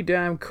pretty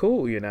damn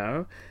cool,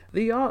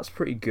 The art's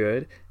pretty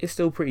good, it's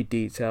still pretty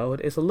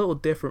detailed, it's a little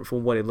different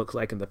from what it looks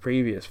like in the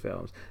previous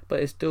films, but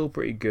it's still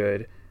pretty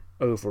good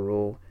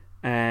overall.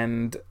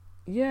 And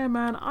yeah,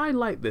 man, I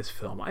like this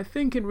film. I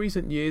think in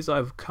recent years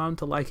I've come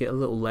to like it a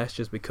little less,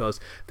 just because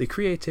the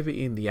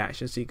creativity in the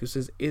action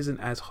sequences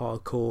isn't as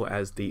hardcore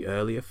as the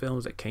earlier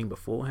films that came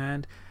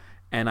beforehand.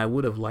 And I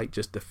would have liked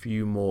just a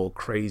few more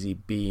crazy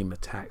beam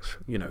attacks,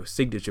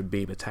 signature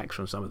beam attacks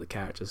from some of the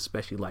characters,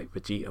 especially like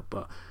Vegeta.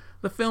 But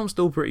the film's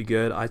still pretty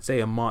good. I'd say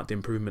a marked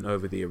improvement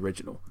over the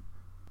original.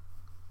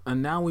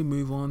 And now we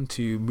move on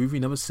to movie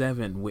number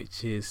 7,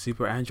 which is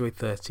Super Android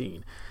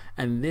 13.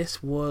 And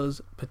this was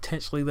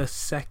potentially the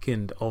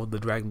second of the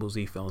Dragon Ball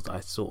Z films that I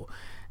saw.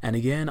 And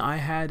again, I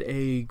had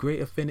a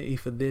great affinity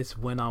for this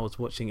when I was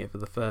watching it for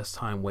the first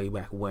time way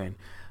back when,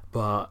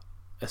 but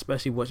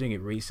especially watching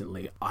it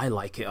recently, I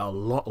like it a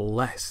lot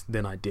less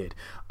than I did.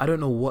 I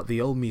don't know what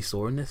the old me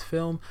saw in this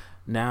film.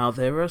 Now,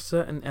 there are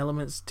certain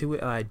elements to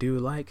it I do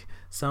like.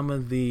 Some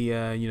of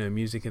the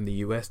music in the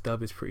US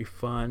dub is pretty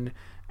fun,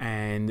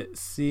 and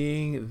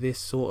seeing this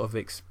sort of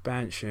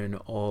expansion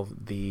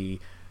of the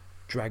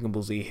Dragon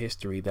Ball Z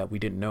history that we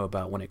didn't know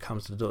about when it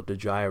comes to Dr.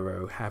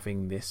 Gyro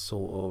having this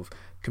sort of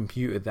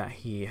computer that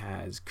he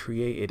has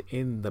created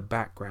in the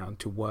background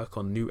to work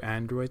on new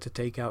androids to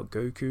take out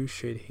Goku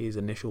should his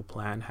initial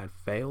plan have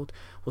failed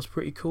was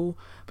pretty cool,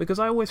 because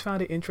I always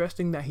found it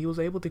interesting that he was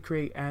able to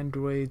create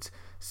androids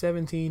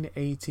 17,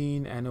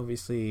 18, and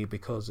obviously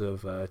because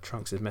of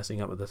Trunks is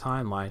messing up with the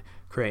timeline,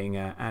 creating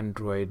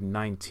android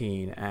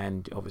 19,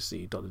 and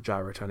obviously Dr.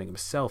 Gyro turning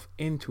himself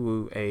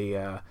into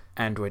a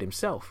android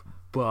himself.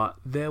 But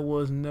there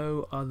was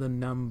no other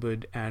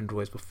numbered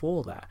androids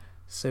before that.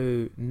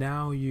 So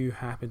now you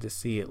happen to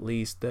see at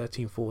least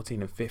 13,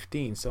 14, and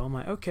 15. So I'm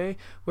like, okay,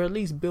 we're at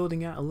least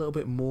building out a little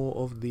bit more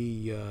of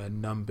the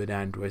numbered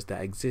androids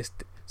that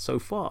exist so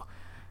far.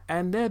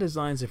 And their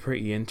designs are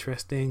pretty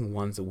interesting.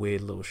 One's a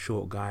weird little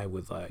short guy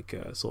with like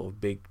a sort of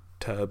big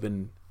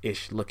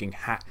turban-ish looking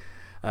hat.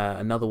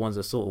 Another one's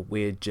a sort of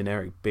weird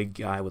generic big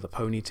guy with a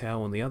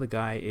ponytail, and the other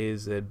guy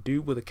is a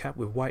dude with a cap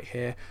with white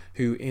hair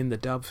who in the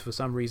dubs for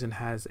some reason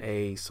has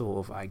a sort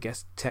of, I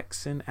guess,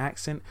 Texan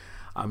accent.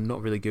 I'm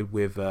not really good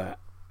with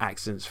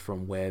accents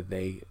from where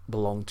they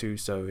belong to,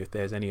 so if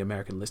there's any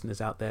American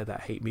listeners out there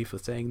that hate me for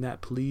saying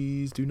that,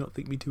 please do not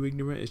think me too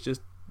ignorant. It's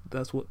just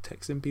that's what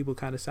Texan people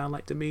kind of sound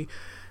like to me,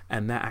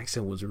 and that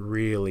accent was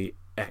really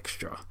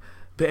extra.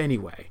 But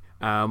anyway,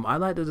 I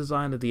like the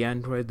design of the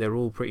android. They're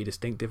all pretty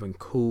distinctive and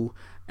cool.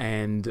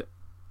 And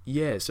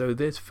yeah, so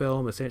this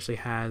film essentially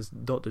has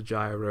Dr.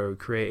 Gyro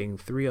creating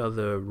 3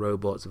 other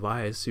robots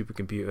via his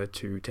supercomputer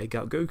to take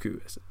out Goku.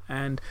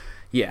 And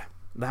yeah,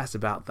 that's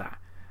about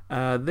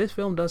that. This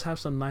film does have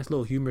some nice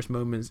little humorous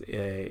moments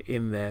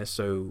in there.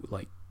 So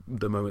like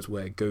the moments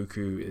where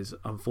Goku is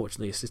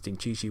unfortunately assisting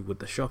Chi-Chi with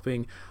the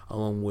shopping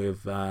along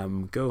with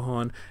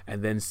Gohan,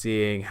 and then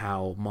seeing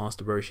how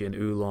Master Roshi and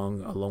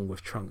Oolong along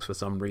with Trunks for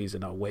some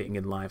reason are waiting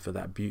in line for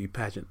that beauty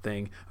pageant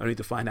thing, only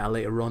to find out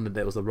later on that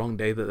it was the wrong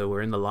day that they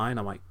were in the line.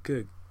 I'm like,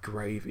 good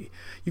gravy,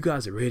 you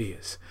guys are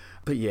idiots.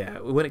 But yeah,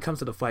 when it comes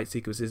to the fight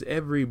sequences,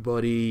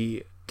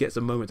 everybody gets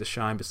a moment to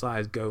shine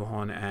besides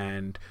Gohan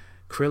and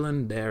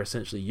Krillin. They're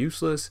essentially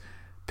useless.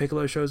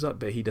 Piccolo shows up,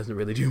 but he doesn't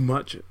really do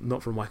much,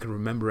 not from what I can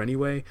remember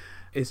anyway.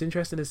 It's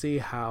interesting to see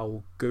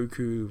how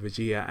Goku,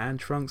 Vegeta, and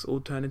Trunks all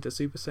turn into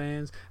Super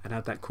Saiyans and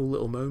have that cool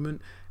little moment,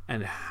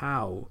 and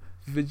how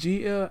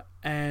Vegeta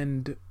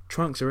and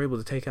Trunks are able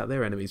to take out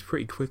their enemies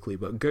pretty quickly,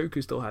 but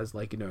Goku still has,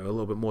 like, a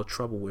little bit more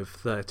trouble with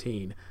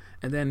 13.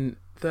 And then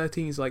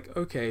 13's like,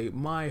 okay,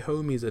 my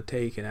homies are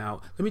taken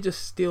out, let me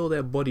just steal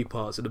their body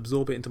parts and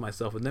absorb it into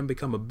myself and then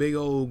become a big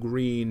old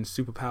green,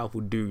 super powerful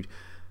dude.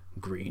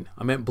 Green.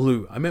 I meant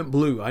blue.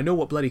 I know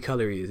what bloody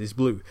color he is. It's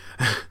blue.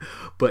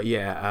 But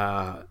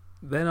yeah,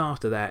 then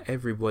after that,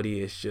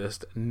 everybody is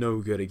just no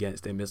good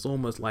against him. It's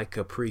almost like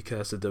a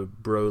precursor to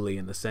Broly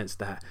in the sense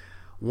that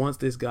once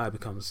this guy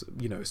becomes,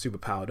 super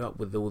powered up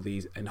with all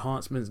these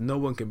enhancements, no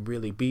one can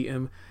really beat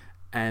him.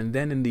 And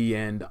then in the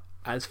end,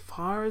 as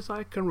far as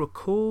I can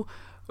recall,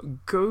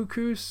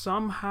 Goku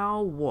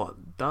somehow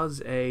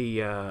does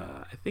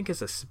I think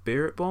it's a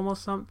spirit bomb or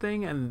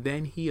something, and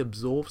then he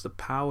absorbs the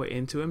power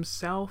into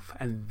himself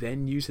and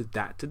then uses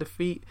that to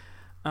defeat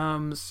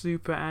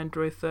Super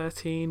Android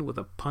 13 with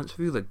a punch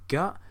through the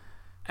gut.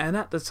 And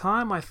at the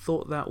time I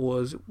thought that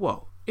was,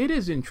 it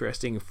is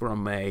interesting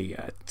from a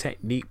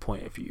technique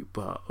point of view,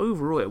 but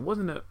overall it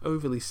wasn't an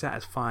overly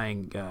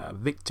satisfying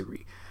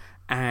victory.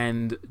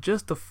 And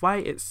just the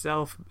fight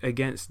itself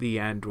against the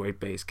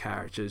android-based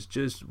characters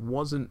just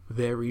wasn't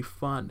very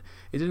fun.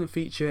 It didn't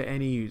feature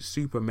any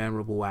super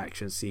memorable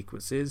action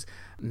sequences.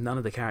 None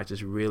of the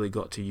characters really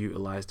got to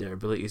utilize their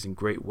abilities in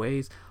great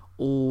ways.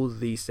 All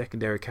the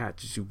secondary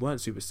characters who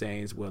weren't Super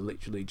Saiyans were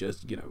literally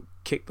just,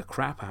 kicked the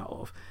crap out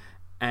of.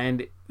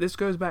 And this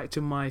goes back to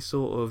my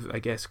sort of, I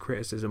guess,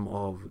 criticism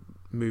of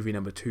movie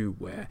number 2,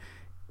 where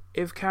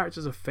if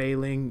characters are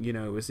failing,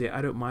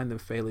 I don't mind them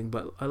failing,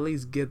 but at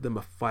least give them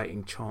a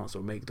fighting chance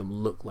or make them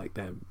look like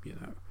they're,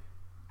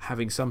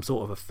 having some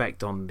sort of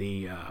effect on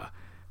the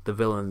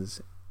villains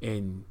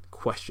in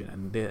question.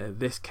 And in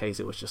this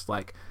case, it was just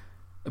like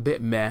a bit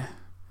meh.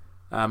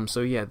 So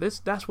yeah,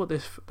 that's what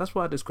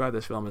I describe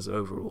this film as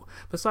overall.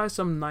 Besides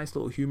some nice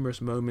little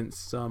humorous moments,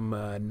 some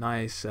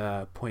nice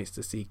points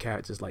to see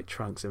characters like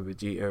Trunks and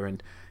Vegeta,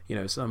 and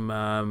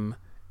some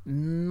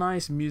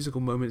nice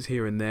musical moments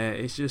here and there.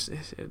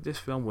 This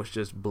film was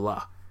just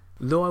blah.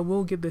 Though I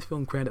will give this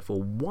film credit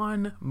for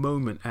one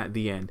moment at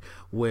the end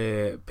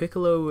where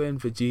Piccolo and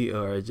Vegeta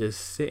are just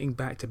sitting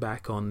back to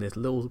back on this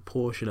little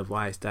portion of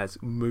ice that's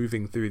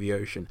moving through the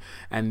ocean,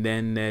 and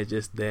then they're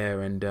just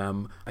there, and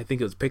I think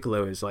it was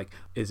Piccolo is like,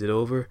 "Is it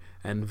over?"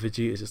 And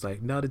Vegeta's just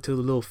like, "Not until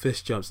the little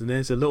fish jumps," and then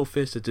there's a little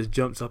fish that just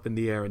jumps up in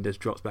the air and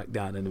just drops back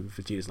down, and then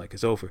Vegeta's like,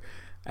 "It's over."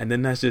 And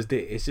then that's just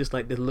it. It's just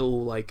like this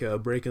little like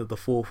breaking of the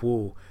fourth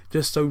wall,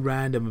 just so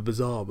random and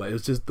bizarre, but it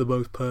was just the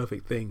most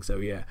perfect thing. So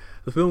yeah,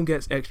 the film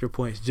gets extra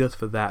points just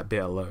for that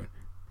bit alone.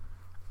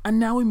 And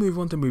now we move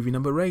on to movie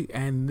number 8,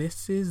 and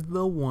this is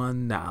the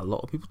one that a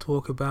lot of people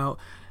talk about,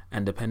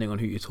 and depending on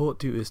who you talk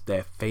to, is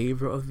their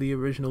favorite of the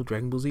original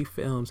Dragon Ball Z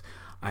films.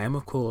 I am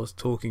of course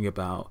talking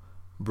about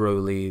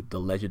Broly, the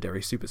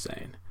legendary Super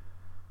Saiyan.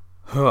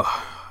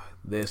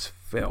 This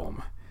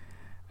film.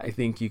 I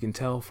think you can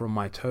tell from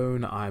my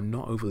tone I'm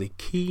not overly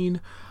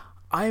keen.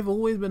 I've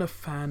always been a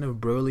fan of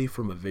Broly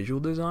from a visual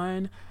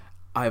design.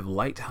 I've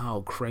liked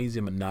how crazy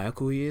and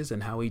maniacal he is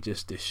and how he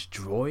just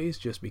destroys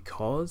just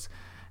because.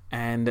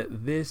 And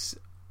this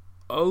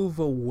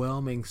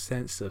overwhelming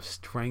sense of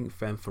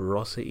strength and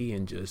ferocity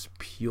and just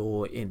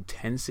pure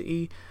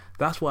intensity,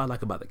 that's what I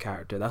like about the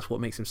character. That's what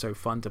makes him so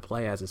fun to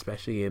play as,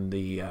 especially in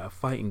the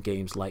fighting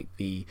games like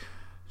the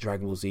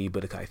Dragon Ball Z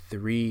Budokai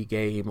 3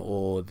 game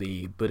or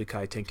the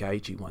Budokai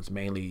Tenkaichi ones,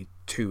 mainly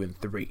 2 and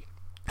 3.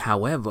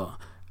 However,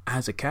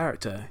 as a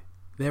character,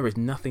 there is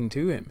nothing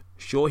to him.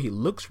 Sure, he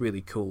looks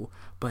really cool,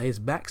 but his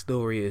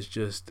backstory is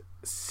just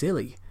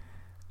silly.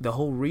 The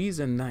whole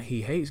reason that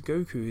he hates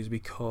Goku is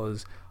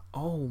because,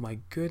 oh my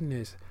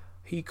goodness,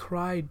 he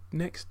cried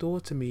next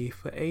door to me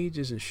for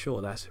ages, and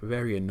sure, that's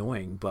very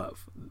annoying, but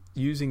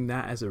using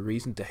that as a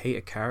reason to hate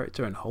a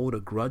character and hold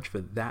a grudge for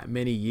that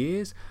many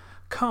years,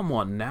 come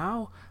on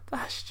now,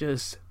 that's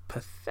just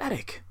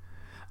pathetic.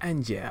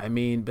 And yeah, I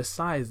mean,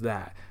 besides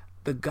that,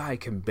 the guy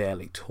can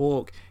barely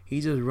talk.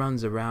 He just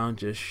runs around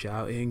just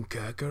shouting,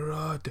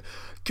 "Kakarot,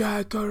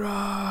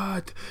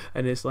 Kakarot!"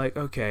 And it's like,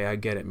 okay, I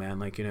get it, man.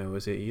 Like, you know,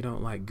 you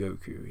don't like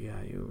Goku?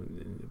 Yeah,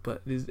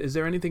 but is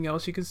there anything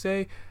else you can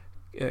say?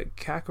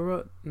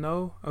 Kakarot?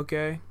 No?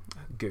 Okay.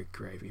 Good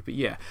gravy. But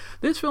yeah,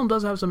 this film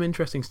does have some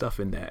interesting stuff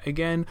in there.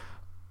 Again,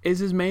 this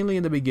is mainly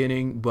in the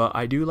beginning, but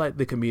I do like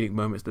the comedic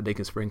moments that they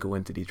can sprinkle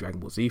into these Dragon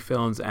Ball Z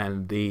films,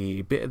 and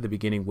the bit at the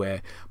beginning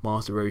where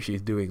Master Roshi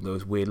is doing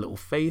those weird little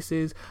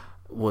faces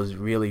was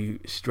really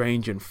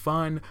strange and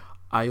fun.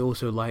 I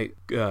also like,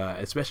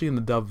 especially in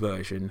the dub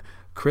version,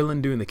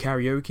 Krillin doing the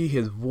karaoke.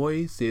 His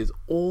voice is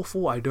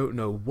awful. I don't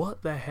know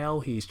what the hell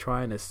he's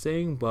trying to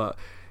sing, but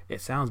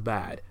it sounds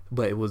bad,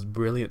 but it was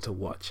brilliant to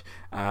watch.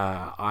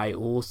 I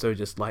also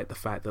just like the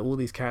fact that all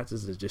these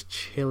characters are just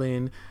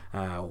chilling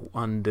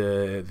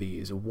under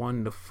these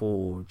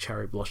wonderful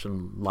cherry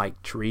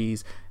blossom-like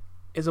trees.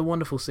 It's a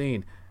wonderful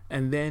scene.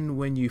 And then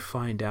when you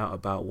find out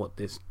about what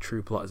this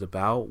true plot is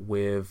about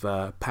with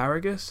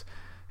Paragus,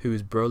 who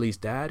is Broly's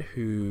dad,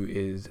 who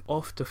is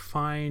off to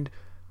find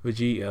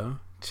Vegeta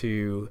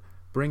to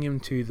bring him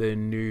to the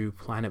new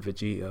planet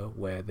Vegeta,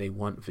 where they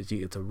want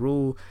Vegeta to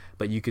rule,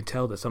 but you could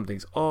tell that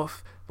something's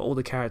off, but all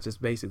the characters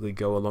basically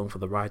go along for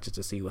the ride just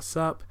to see what's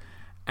up.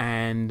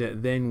 And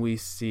then we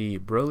see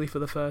Broly for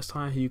the first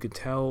time, who you can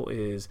tell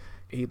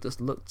he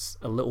just looks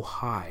a little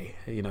high.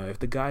 You know, if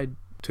the guy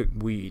took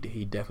weed,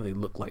 he definitely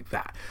looked like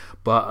that.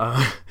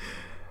 But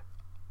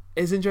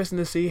it's interesting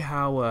to see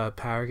how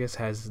Paragus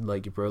has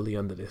like Broly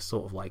under this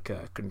sort of like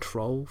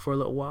control for a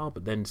little while,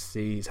 but then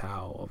sees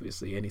how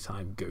obviously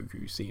anytime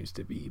Goku seems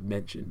to be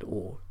mentioned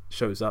or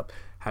shows up,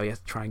 how he has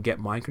to try and get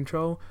mind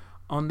control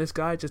on this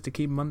guy just to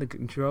keep him under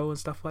control and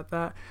stuff like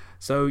that.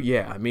 So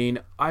yeah, I mean,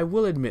 I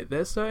will admit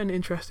there's certain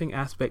interesting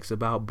aspects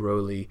about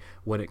Broly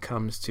when it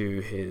comes to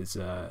his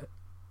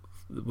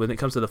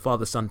the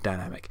father-son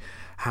dynamic,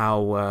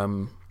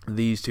 how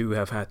these two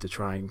have had to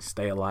try and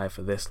stay alive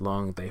for this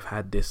long. They've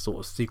had this sort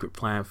of secret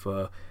plan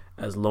for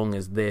as long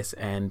as this,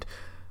 and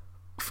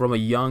from a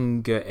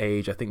younger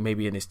age, I think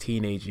maybe in his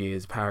teenage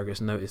years,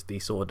 Paragus noticed the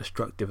sort of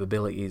destructive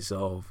abilities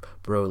of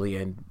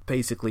Broly and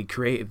basically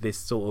created this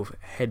sort of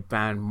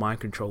headband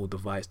mind control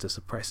device to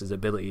suppress his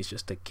abilities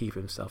just to keep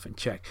himself in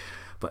check.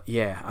 But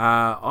yeah,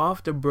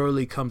 after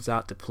Broly comes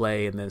out to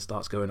play and then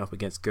starts going up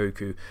against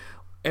Goku,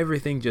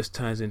 everything just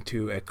turns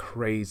into a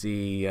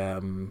crazy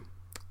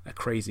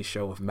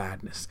show of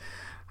madness.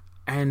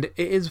 And it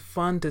is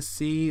fun to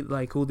see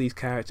like all these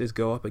characters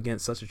go up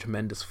against such a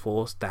tremendous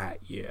force that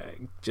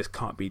just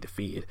can't be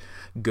defeated.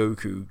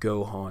 Goku,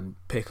 Gohan,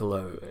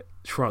 Piccolo,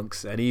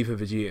 Trunks, and even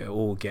Vegeta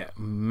all get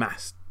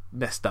messed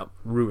up,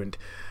 ruined.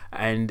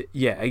 And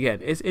yeah, again,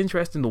 it's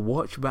interesting to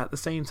watch, but at the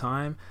same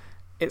time,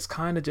 it's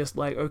kind of just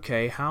like,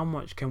 okay, how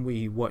much can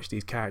we watch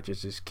these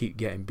characters just keep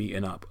getting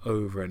beaten up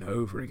over and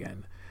over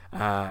again?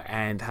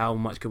 And how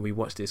much can we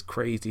watch this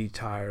crazy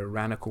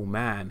tyrannical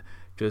man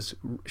just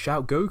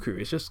shout Goku?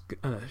 It's just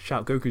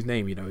shout Goku's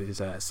name, his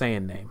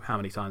Saiyan name, how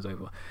many times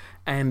over?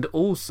 And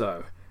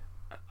also,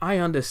 I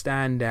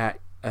understand that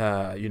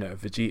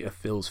Vegeta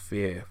feels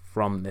fear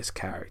from this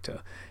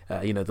character.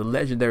 The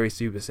legendary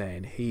Super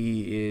Saiyan,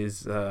 he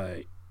is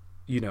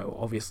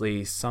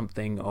obviously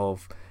something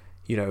of,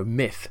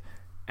 myth.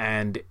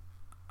 And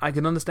I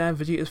can understand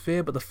Vegeta's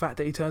fear, but the fact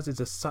that he turns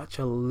into such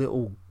a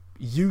little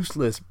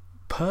useless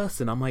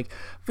person, I'm like,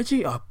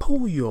 Vegeta,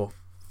 pull your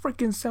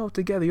freaking self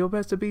together. You're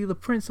supposed to be the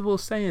principal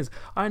Saiyans.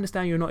 I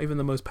understand you're not even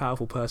the most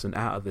powerful person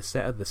out of the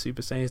set of the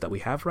Super Saiyans that we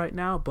have right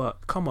now,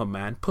 but come on,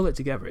 man, pull it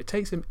together. It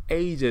takes him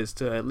ages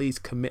to at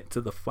least commit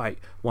to the fight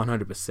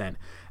 100%,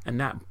 and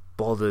that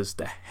bothers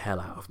the hell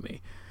out of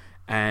me.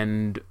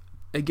 And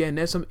again,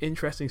 there's some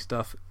interesting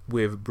stuff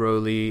with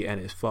Broly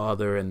and his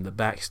father and the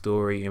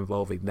backstory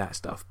involving that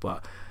stuff,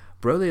 but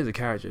Broly as a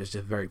character is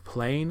just very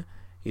plain.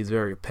 He's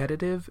very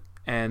repetitive,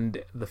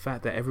 and the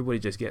fact that everybody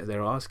just gets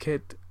their ass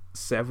kicked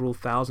several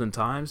thousand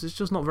times, it's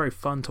just not very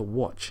fun to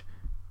watch.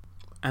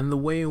 And the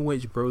way in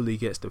which Broly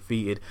gets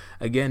defeated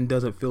again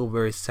doesn't feel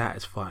very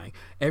satisfying.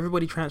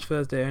 Everybody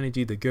transfers their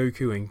energy to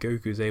Goku, and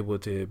Goku's able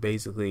to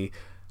basically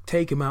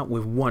take him out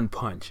with one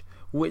punch,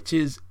 which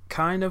is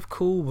kind of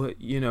cool, but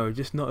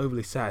just not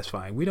overly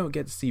satisfying. We don't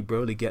get to see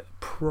Broly get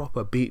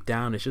proper beat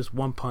down. It's just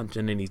one punch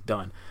and then he's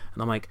done,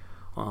 and I'm like,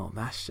 oh,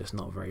 that's just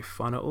not very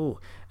fun at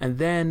all. And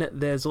then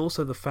there's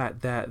also the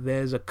fact that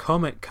there's a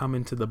comet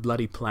coming to the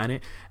bloody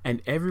planet,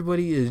 and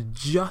everybody is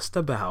just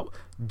about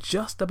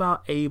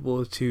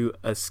able to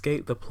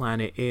escape the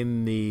planet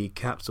in the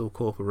Capsule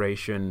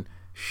Corporation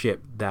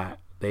ship that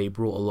they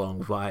brought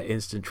along via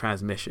instant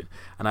transmission.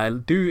 And I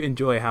do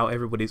enjoy how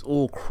everybody's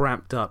all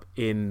cramped up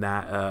in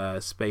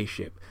that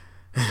spaceship.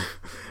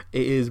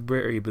 It is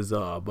pretty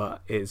bizarre,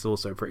 but it's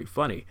also pretty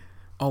funny.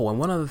 Oh, and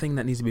one other thing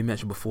that needs to be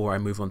mentioned before I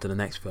move on to the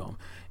next film.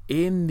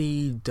 In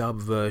the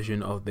dub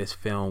version of this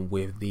film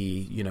with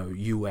the,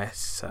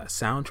 US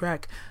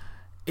soundtrack,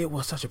 it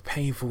was such a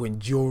painful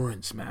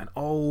endurance, man.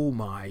 Oh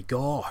my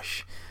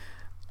gosh.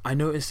 I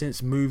noticed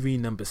since movie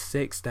number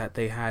 6 that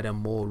they had a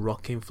more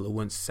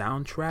rock-influenced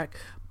soundtrack,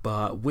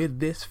 but with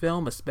this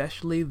film,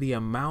 especially the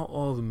amount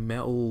of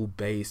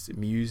metal-based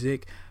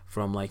music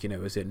from,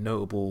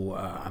 notable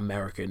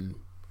American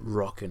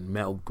rock and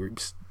metal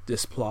groups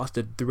just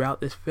plastered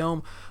throughout this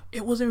film,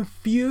 it was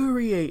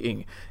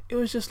infuriating. It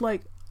was just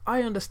like,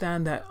 I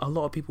understand that a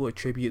lot of people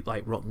attribute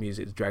rock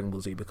music to Dragon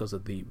Ball Z because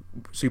of the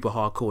super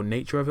hardcore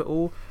nature of it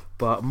all,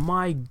 but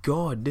my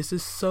god, this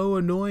is so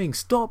annoying.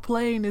 Stop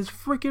playing this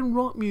freaking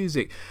rock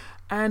music.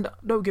 And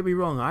don't get me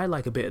wrong, I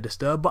like a bit of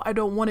Disturbed, but I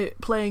don't want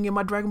it playing in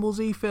my Dragon Ball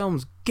Z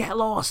films. Get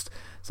lost.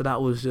 So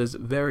that was just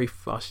very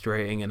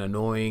frustrating and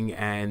annoying,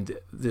 and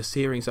just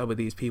hearing some of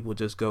these people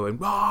just going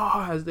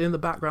 "Rah!" in the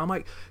background, I'm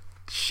like,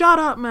 shut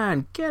up,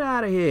 man, get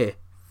out of here,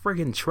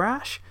 friggin'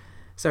 trash.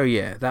 So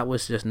yeah, that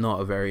was just not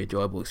a very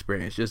enjoyable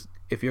experience. Just,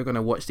 if you're going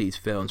to watch these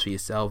films for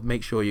yourself,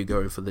 make sure you're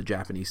going for the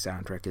Japanese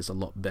soundtrack. It's a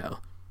lot better.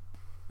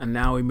 And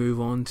now we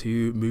move on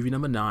to movie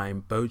number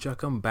 9,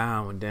 BoJack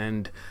Unbound,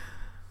 and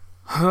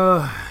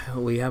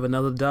we have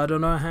another dud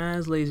on our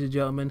hands, ladies and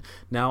gentlemen.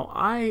 Now,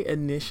 I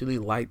initially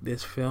liked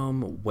this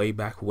film way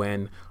back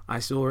when. I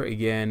saw it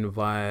again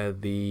via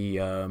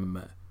the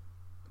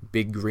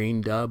Big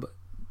Green dub,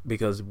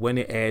 because when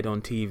it aired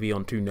on TV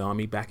on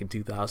Toonami back in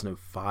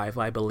 2005,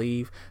 I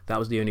believe, that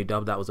was the only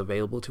dub that was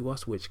available to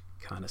us, which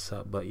kind of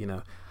sucked, but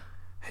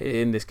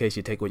in this case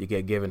you take what you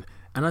get given.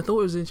 And I thought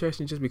it was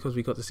interesting just because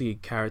we got to see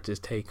characters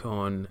take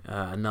on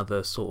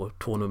another sort of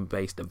tournament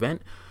based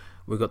event.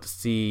 We got to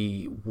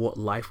see what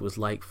life was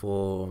like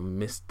for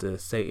Mr.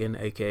 Satan,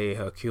 aka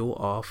Hercule,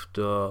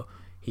 after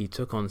he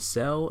took on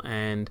Cell,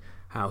 and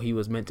how he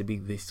was meant to be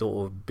the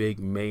sort of big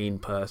main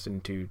person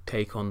to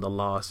take on the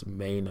last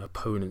main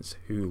opponents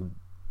who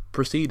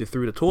proceeded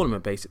through the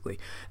tournament, basically.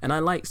 And I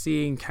like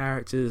seeing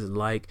characters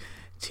like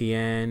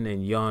Tien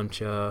and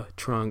Yamcha,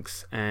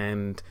 Trunks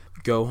and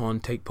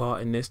Gohan take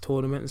part in this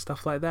tournament and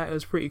stuff like that. It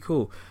was pretty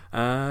cool.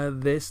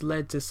 This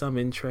led to some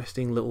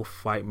interesting little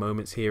fight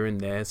moments here and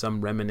there,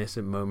 some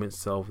reminiscent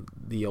moments of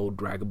the old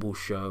Dragon Ball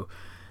show.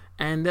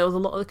 And there was a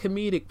lot of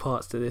comedic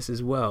parts to this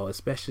as well,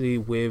 especially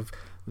with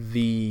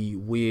the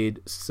weird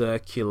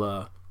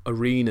circular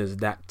arenas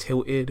that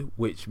tilted,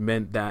 which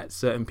meant that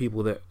certain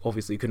people that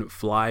obviously couldn't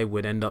fly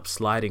would end up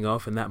sliding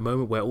off, and that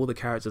moment where all the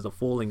characters are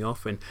falling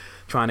off and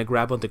trying to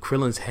grab onto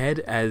Krillin's head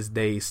as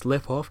they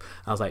slip off,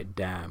 I was like,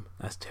 damn,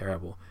 that's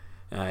terrible.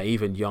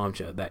 Even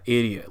Yamcha, that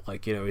idiot,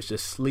 is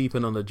just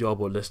sleeping on the job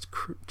or just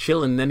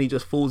chilling, and then he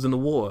just falls in the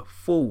water.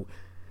 Fool.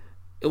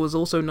 It was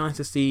also nice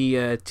to see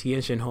Tien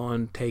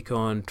Shinhan take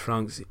on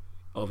Trunks.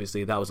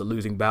 Obviously, that was a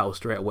losing battle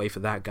straight away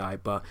for that guy,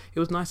 but it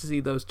was nice to see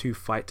those two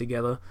fight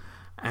together.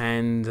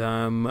 And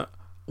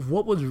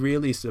what was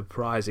really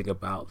surprising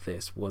about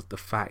this was the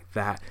fact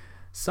that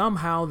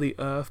somehow the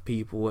Earth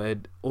people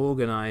had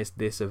organized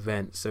this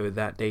event so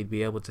that they'd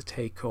be able to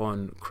take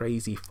on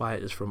crazy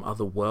fighters from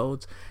other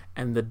worlds,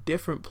 and the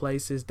different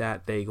places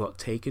that they got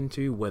taken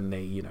to when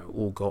they,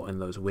 all got in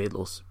those weird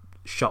little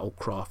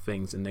shuttlecraft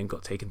things and then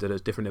got taken to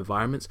those different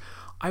environments.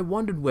 I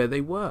wondered where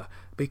they were,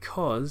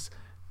 because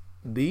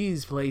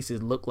these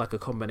places look like a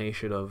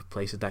combination of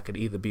places that could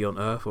either be on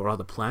Earth or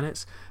other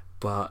planets,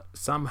 but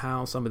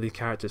somehow some of these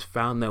characters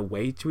found their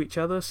way to each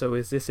other. So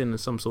is this in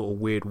some sort of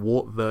weird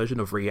warped version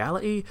of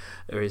reality,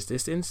 or is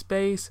this in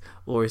space,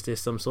 or is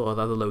this some sort of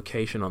other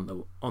location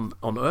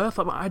on Earth?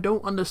 I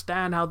don't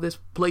understand how this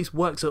place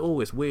works at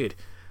all. It's weird.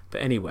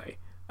 But anyway,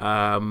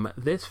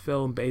 this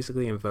film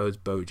basically involves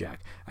Bojack,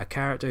 a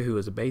character who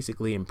was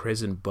basically in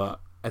prison but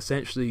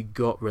essentially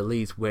got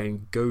released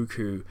when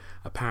Goku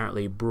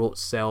apparently brought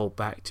Cell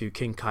back to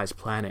King Kai's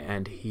planet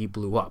and he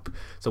blew up.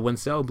 So when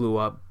Cell blew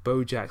up,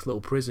 Bojack's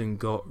little prison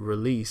got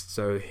released,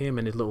 so him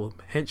and his little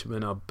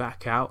henchmen are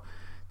back out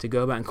to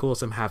go back and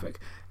cause some havoc.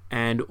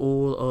 And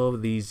all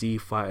of these Z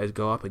fighters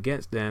go up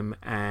against them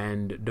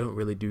and don't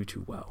really do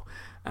too well.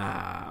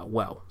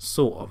 Well,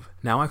 sort of.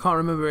 Now I can't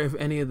remember if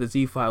any of the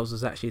Z fighters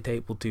was actually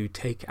able to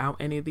take out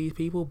any of these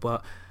people,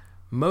 but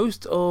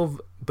most of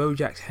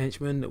Bojack's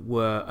henchmen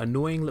were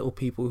annoying little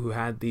people who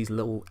had these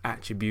little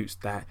attributes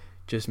that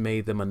just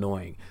made them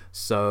annoying.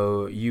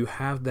 So you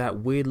have that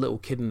weird little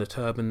kid in the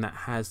turban that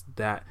has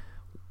that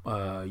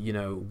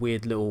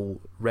weird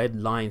little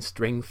red line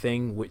string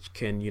thing which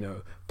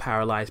can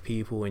paralyze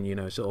people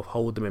and sort of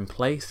hold them in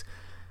place,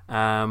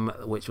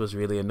 which was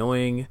really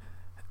annoying.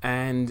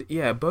 And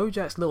yeah,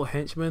 Bojack's little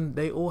henchmen,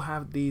 they all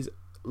have these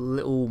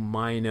little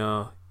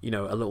minor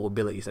little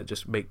abilities that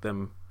just make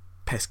them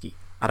pesky.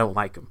 I don't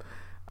like him.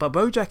 But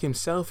Bojack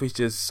himself is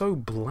just so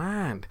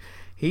bland.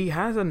 He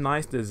has a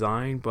nice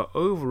design, but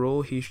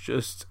overall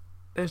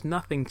there's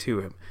nothing to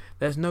him.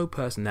 There's no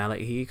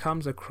personality. He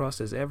comes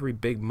across as every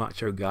big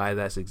macho guy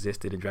that's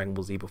existed in Dragon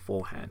Ball Z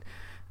beforehand.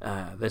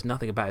 There's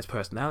nothing about his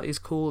personality is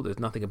cool. There's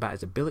nothing about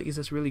his abilities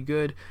that's really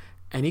good.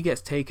 And he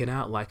gets taken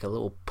out like a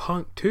little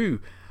punk too.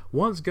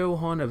 Once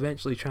Gohan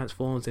eventually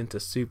transforms into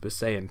Super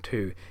Saiyan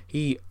 2,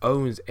 he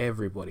owns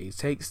everybody. He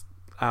takes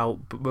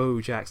out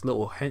Bojack's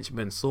little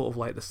henchmen sort of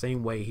like the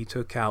same way he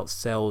took out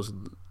Cell's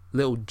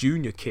little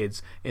junior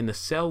kids in the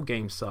Cell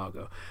game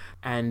saga.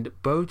 And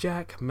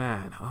Bojack,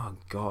 man, oh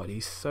god,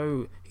 he's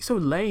so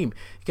lame.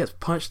 He gets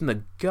punched in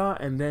the gut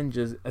and then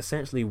just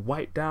essentially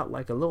wiped out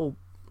like a little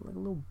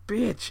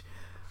bitch.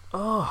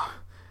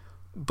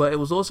 But it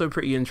was also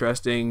pretty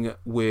interesting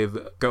with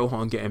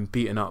Gohan getting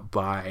beaten up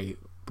by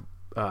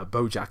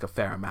Bojack a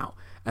fair amount,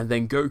 and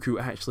then Goku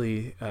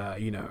actually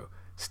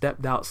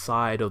stepped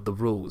outside of the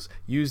rules,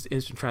 used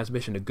instant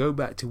transmission to go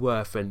back to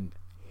Earth and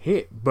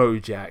hit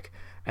Bojack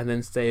and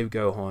then save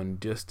Gohan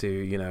just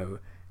to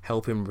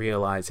help him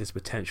realize his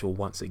potential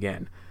once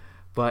again.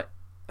 But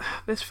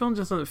this film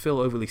just doesn't feel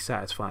overly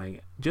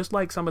satisfying. Just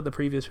like some of the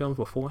previous films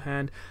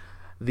beforehand,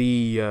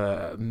 the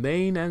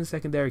main and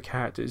secondary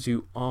characters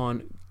who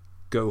aren't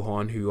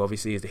Gohan, who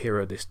obviously is the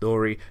hero of this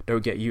story,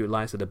 don't get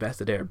utilized to the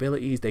best of their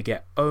abilities. They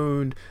get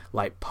owned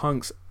like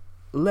punks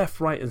left,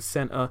 right, and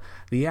center.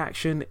 The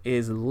action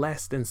is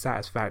less than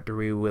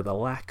satisfactory, with a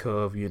lack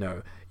of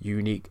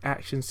unique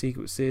action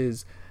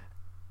sequences.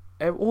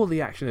 All the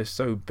action is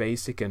so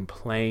basic and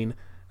plain,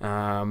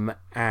 and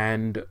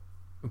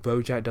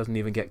Bojack doesn't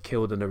even get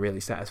killed in a really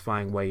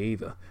satisfying way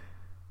either.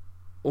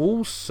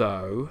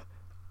 Also,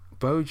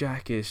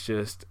 Bojack is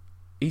just,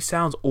 he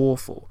sounds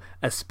awful,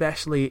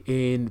 especially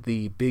in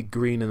the Big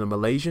Green and the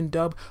Malaysian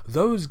dub.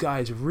 Those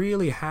guys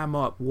really ham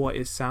up what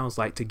it sounds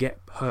like to get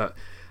hurt.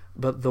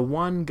 But the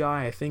one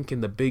guy, I think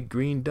in the Big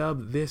Green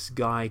dub, this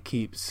guy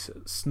keeps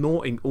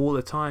snorting all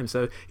the time.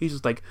 So he's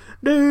just like,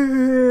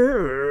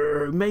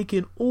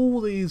 making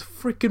all these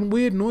freaking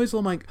weird noises.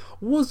 I'm like,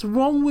 what's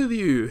wrong with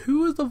you?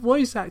 Who was the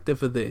voice actor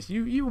for this?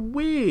 You're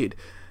weird.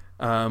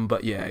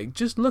 But yeah,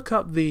 just look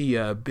up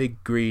the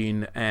Big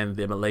Green and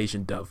the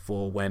Malaysian dub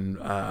for when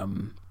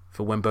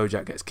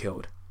Bojack gets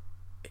killed.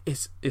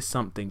 It's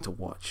something to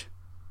watch.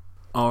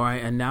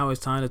 Alright, and now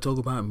it's time to talk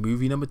about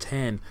movie number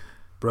 10.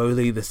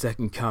 Broly, the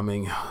Second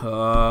Coming.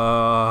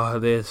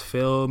 This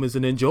film is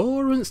an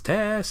endurance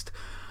test.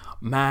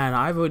 Man,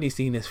 I've only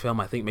seen this film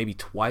I think maybe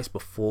twice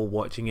before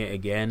watching it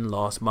again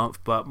last month,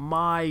 but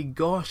my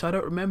gosh, I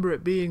don't remember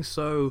it being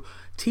so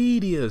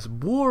tedious,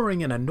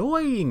 boring, and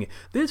annoying.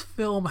 This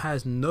film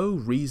has no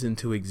reason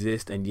to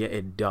exist, and yet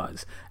it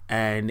does,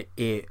 and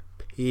it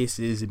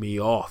pisses me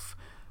off.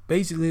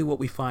 Basically, what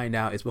we find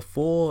out is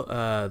before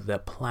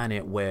the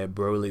planet where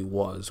Broly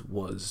was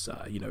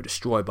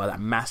destroyed by that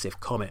massive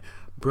comet,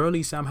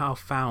 Broly somehow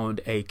found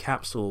a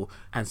capsule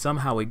and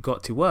somehow it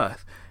got to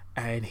Earth,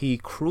 and he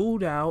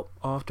crawled out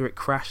after it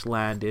crash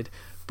landed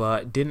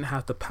but didn't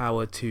have the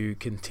power to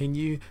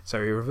continue,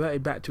 so he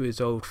reverted back to his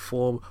old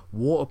form.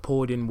 Water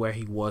poured in where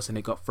he was and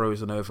it got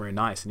frozen over in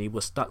ice, and he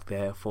was stuck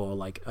there for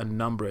like a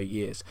number of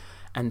years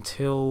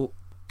until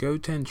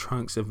Goten,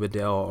 Trunks, and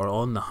Videl are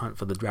on the hunt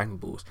for the Dragon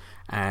Balls,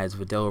 as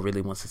Videl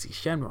really wants to see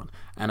Shenron.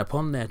 And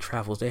upon their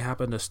travels, they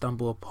happen to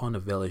stumble upon a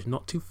village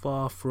not too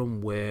far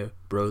from where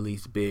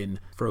Broly's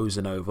been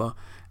frozen over,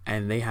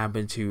 and they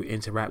happen to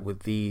interact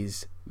with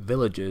these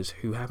villagers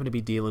who happen to be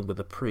dealing with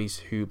a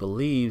priest who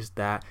believes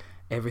that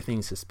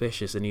everything's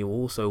suspicious, and he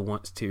also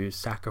wants to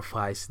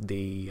sacrifice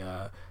the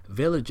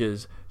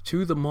villagers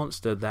to the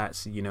monster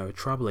that's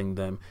troubling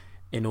them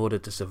in order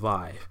to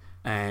survive.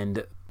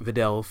 And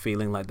Videl,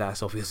 feeling like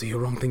that's obviously a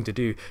wrong thing to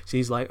do,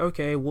 she's like,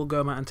 okay, we'll go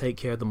out and take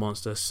care of the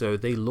monster. So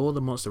they lure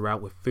the monster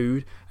out with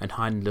food and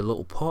hide in the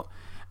little pot.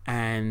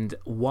 And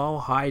while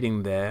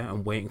hiding there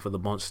and waiting for the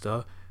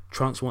monster,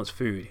 Trunks wants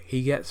food.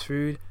 He gets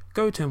food.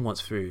 Goten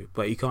wants food,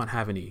 but he can't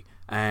have any.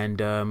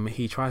 And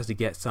he tries to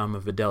get some,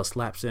 and Videl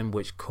slaps him,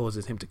 which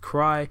causes him to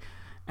cry.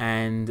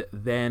 And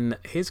then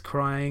his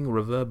crying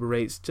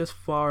reverberates just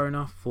far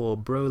enough for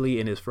Broly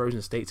in his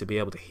frozen state to be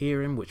able to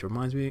hear him, which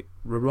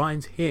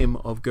reminds him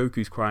of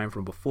Goku's crying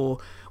from before,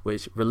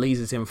 which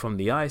releases him from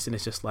the ice. And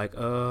it's just like,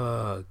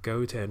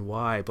 Goten,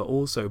 why? But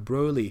also,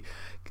 Broly,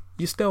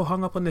 you still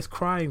hung up on this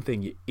crying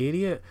thing, you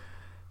idiot.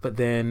 But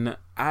then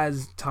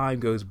as time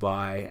goes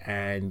by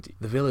and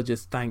the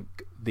villagers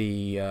thank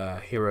the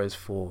heroes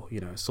for,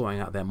 sorting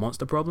out their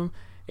monster problem,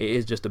 it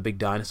is just a big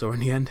dinosaur in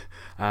the end.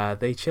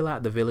 They chill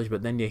out the village,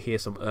 but then you hear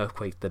some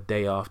earthquakes the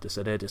day after,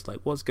 so they're just like,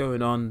 what's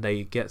going on?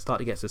 They start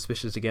to get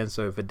suspicious again,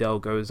 so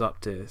Videl goes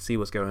up to see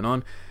what's going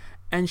on,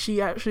 and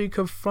she actually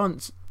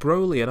confronts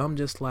Broly, and I'm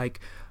just like,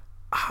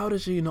 how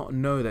does she not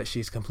know that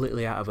she's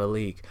completely out of her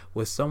league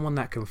with someone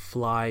that can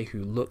fly,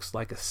 who looks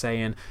like a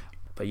Saiyan?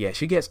 But yeah,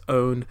 she gets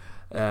owned.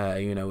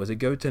 As a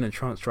Goten and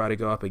Trunks try to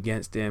go up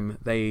against him,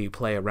 they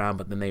play around,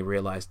 but then they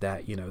realize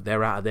that,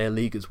 they're out of their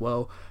league as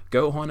well.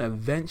 Gohan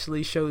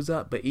eventually shows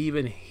up, but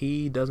even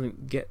he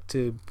doesn't get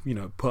to,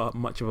 put up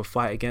much of a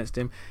fight against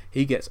him.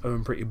 He gets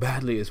owned pretty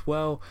badly as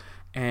well.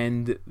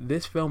 And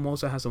this film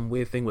also has some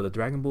weird thing with the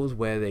Dragon Balls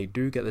where they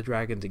do get the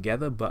dragon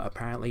together, but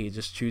apparently he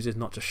just chooses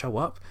not to show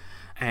up.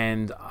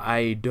 And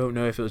I don't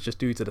know if it was just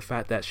due to the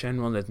fact that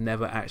Shenron has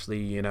never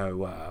actually,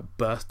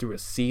 burst through a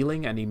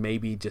ceiling, and he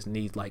maybe just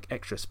needs like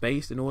extra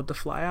space in order to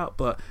fly out.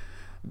 But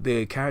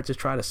the characters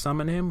try to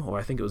summon him, or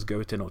I think it was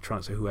Goten or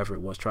Trunks or whoever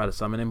it was, try to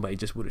summon him, but he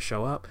just wouldn't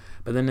show up.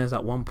 But then there's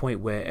that one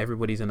point where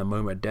everybody's in a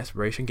moment of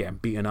desperation, getting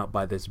beaten up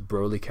by this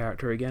Broly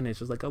character again. It's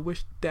just like, I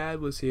wish Dad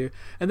was here.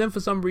 And then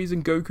for some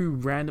reason,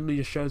 Goku randomly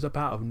just shows up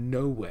out of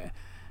nowhere.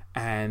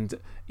 And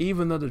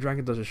even though the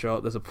dragon doesn't show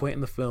up, there's a point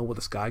in the film where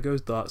the sky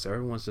goes dark, so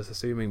everyone's just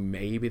assuming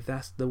maybe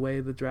that's the way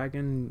the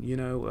dragon,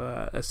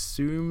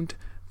 assumed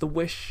the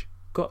wish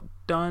got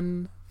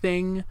done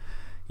thing.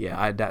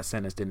 Yeah, that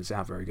sentence didn't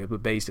sound very good,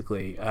 but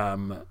basically,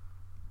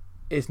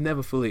 it's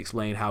never fully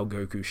explained how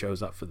Goku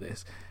shows up for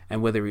this,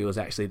 and whether he was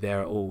actually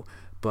there at all,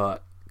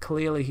 but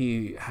clearly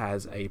he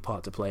has a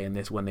part to play in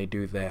this when they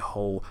do their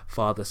whole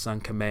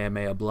father-son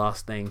Kamehameha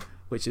blast thing,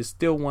 which is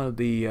still one of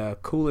the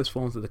coolest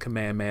forms of the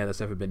Kamehameha that's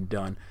ever been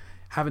done.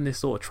 Having this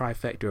sort of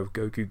trifecta of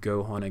Goku,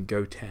 Gohan, and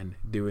Goten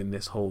doing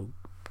this whole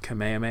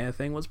Kamehameha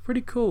thing was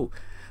pretty cool.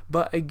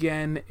 But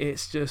again,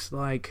 it's just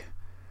like,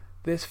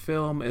 this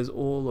film is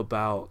all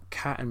about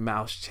cat and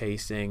mouse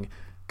chasing,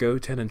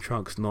 Goten and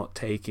Trunks not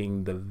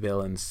taking the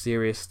villain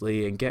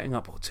seriously and getting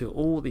up to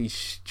all these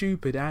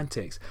stupid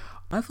antics.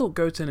 I thought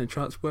Goten and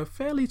Trunks were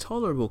fairly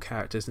tolerable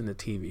characters in the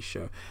TV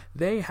show.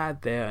 They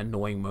had their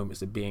annoying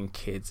moments of being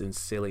kids and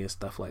silly and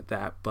stuff like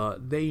that,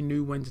 but they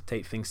knew when to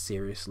take things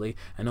seriously,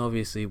 and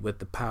obviously with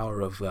the power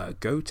of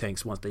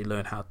Gotenks, once they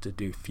learned how to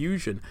do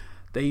fusion,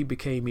 they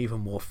became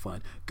even more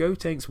fun.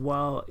 Gotenks,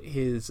 while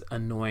his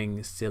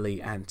annoying,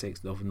 silly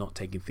antics of not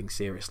taking things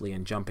seriously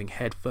and jumping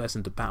headfirst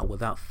into battle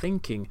without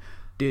thinking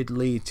did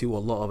lead to a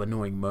lot of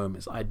annoying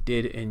moments. I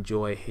did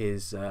enjoy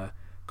his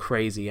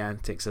crazy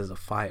antics as a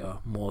fighter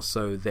more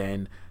so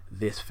than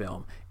this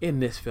film. In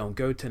this film,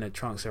 Goten and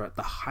Trunks are at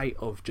the height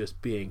of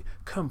just being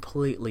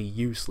completely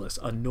useless,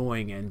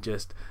 annoying, and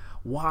just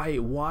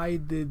why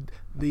did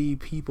the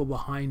people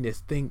behind this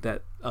think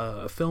that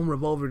a film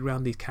revolving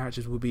around these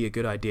characters would be a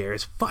good idea?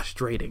 It's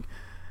frustrating.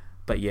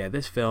 But yeah,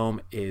 this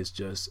film is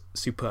just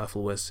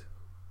superfluous,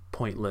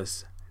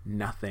 pointless,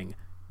 nothing.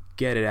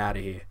 Get it out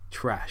of here.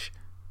 Trash.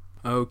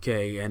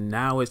 Okay, and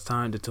now it's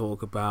time to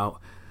talk about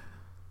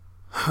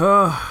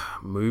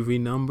movie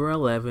number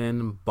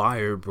 11,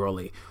 Bio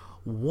Broly.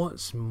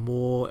 What's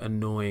more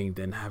annoying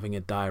than having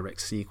a direct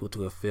sequel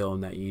to a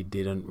film that you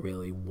didn't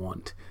really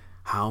want?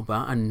 How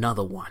about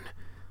another one?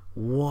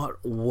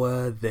 What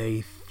were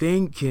they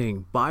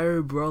thinking?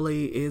 Bio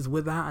Broly is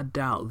without a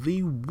doubt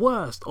the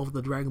worst of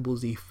the Dragon Ball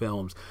Z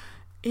films.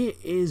 It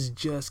is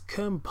just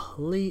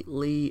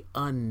completely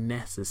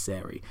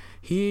unnecessary.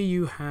 Here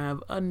you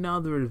have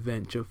another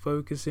adventure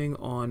focusing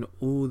on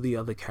all the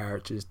other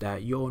characters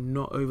that you're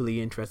not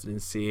overly interested in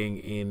seeing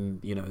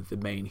in, the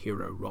main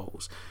hero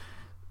roles.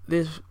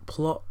 This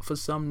plot, for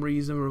some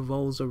reason,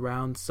 revolves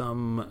around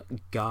some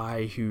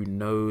guy who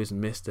knows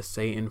Mr.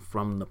 Satan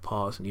from the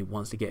past, and he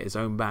wants to get his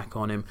own back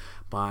on him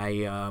by,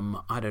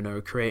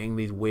 creating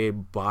these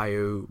weird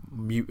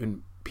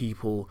bio-mutant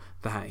people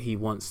that he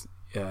wants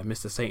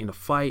Mr. Satan to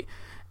fight.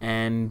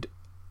 And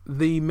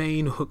the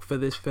main hook for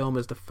this film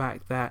is the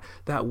fact that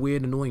that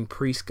weird annoying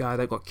priest guy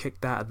that got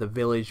kicked out of the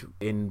village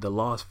in the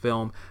last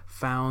film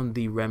found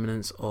the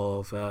remnants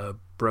of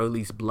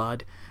Broly's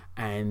blood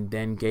and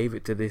then gave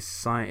it to this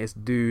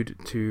scientist dude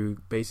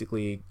to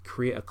basically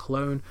create a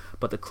clone,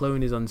 but the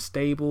clone is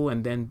unstable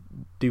and then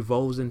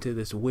devolves into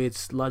this weird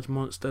sludge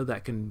monster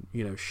that can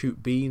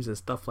shoot beams and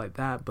stuff like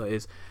that, but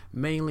is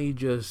mainly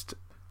just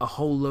a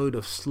whole load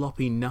of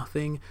sloppy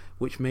nothing,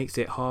 which makes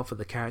it hard for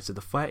the character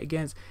to fight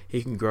against.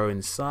 He can grow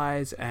in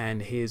size,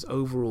 and his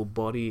overall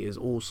body is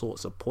all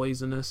sorts of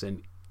poisonous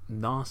and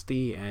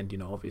nasty, and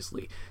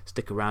obviously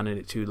stick around in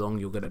it too long,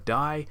 you're gonna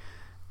die.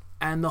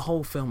 And the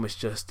whole film is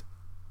just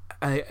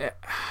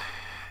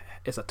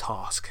it's a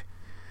task.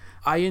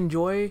 I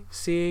enjoy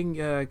seeing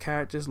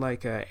characters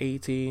like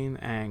 18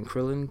 and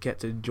Krillin get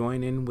to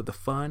join in with the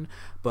fun,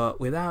 but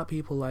without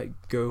people like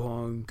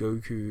Gohan,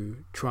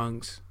 Goku,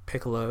 Trunks,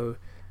 Piccolo,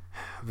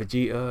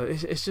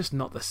 Vegeta, it's just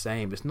not the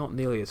same. It's not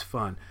nearly as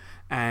fun.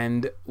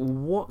 And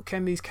what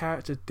can these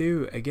characters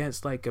do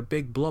against like a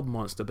big blob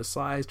monster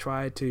besides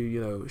try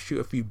to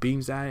shoot a few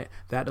beams at it?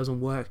 That doesn't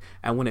work.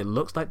 And when it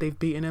looks like they've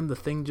beaten him, the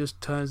thing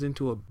just turns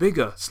into a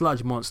bigger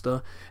sludge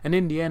monster. And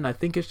in the end, I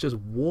think it's just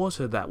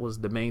water that was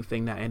the main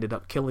thing that ended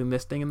up killing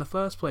this thing in the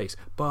first place.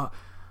 But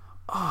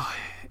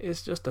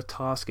it's just a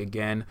task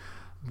again.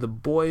 The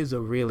boys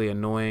are really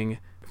annoying.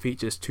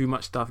 Features too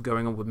much stuff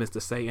going on with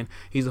Mr. Satan.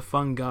 He's a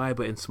fun guy,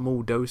 but in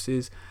small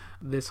doses.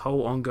 This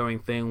whole ongoing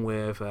thing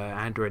with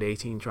Android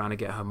 18 trying to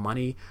get her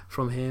money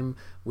from him,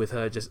 with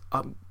her just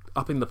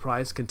upping the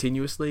price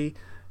continuously.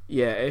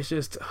 Yeah, it's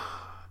just...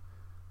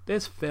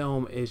 This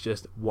film is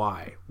just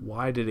why?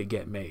 Why did it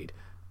get made?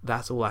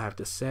 That's all I have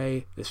to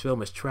say. This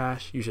film is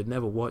trash. You should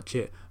never watch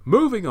it.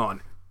 Moving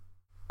on!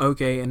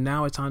 Okay, and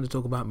now it's time to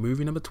talk about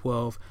movie number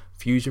 12,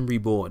 Fusion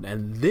Reborn.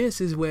 And this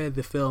is where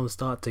the films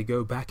start to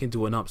go back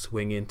into an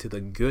upswing into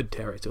the good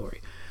territory.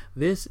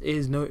 This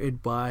is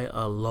noted by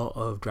a lot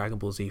of Dragon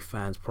Ball Z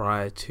fans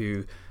prior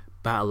to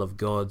Battle of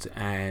Gods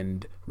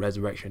and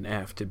Resurrection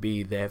F to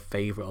be their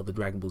favorite of the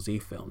Dragon Ball Z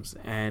films,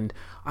 and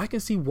I can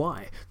see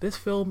why. This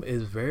film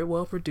is very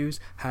well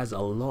produced, has a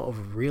lot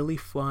of really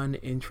fun,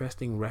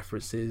 interesting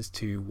references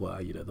to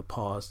the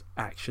past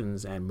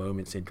actions and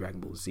moments in Dragon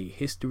Ball Z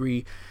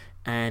history,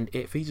 and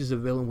it features a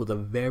villain with a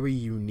very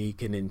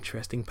unique and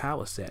interesting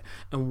power set.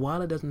 And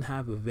while it doesn't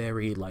have a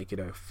very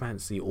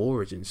fancy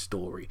origin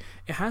story,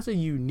 it has a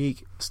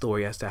unique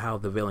story as to how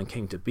the villain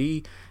came to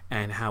be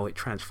and how it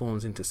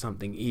transforms into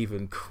something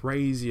even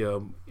crazier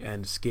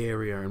and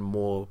scarier and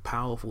more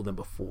powerful than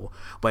before.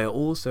 But it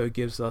also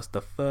gives us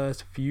the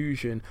first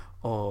fusion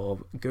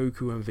of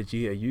Goku and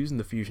Vegeta using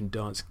the fusion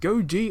dance,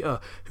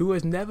 Gogeta, who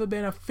has never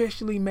been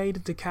officially made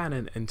into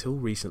canon until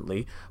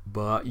recently.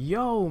 But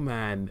yo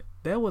man,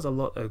 there was a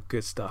lot of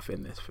good stuff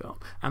in this film,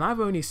 and I've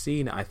only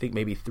seen it I think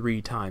maybe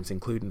 3 times,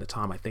 including the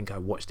time I think I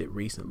watched it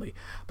recently,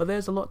 but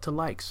there's a lot to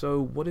like.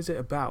 So what is it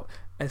about?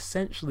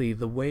 Essentially,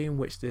 the way in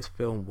which this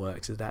film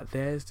works is that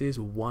there's this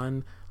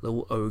one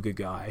little ogre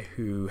guy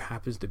who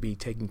happens to be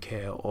taking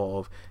care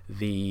of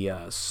the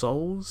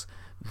souls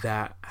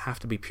that have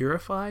to be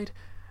purified,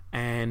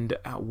 and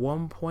at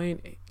one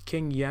point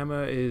King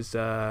Yama is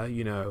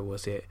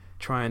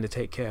trying to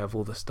take care of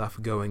all the stuff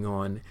going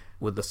on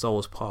with the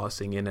souls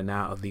passing in and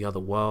out of the other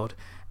world.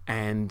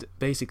 And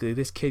basically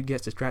this kid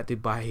gets distracted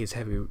by his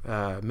heavy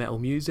metal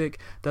music,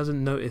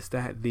 doesn't notice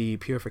that the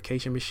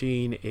purification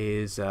machine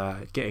is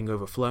getting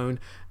overflown,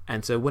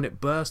 and so when it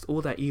bursts,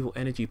 all that evil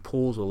energy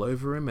pours all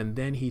over him, and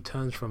then he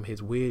turns from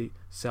his weird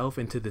self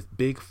into this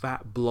big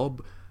fat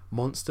blob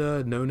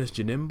monster known as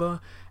Janemba.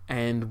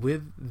 And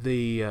with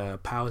the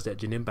powers that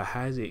Janemba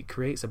has, it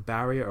creates a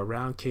barrier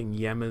around King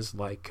Yama's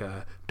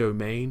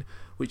domain,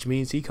 which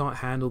means he can't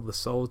handle the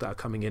souls that are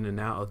coming in and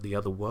out of the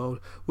other world,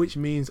 which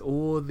means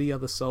all the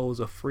other souls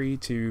are free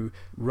to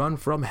run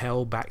from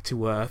hell back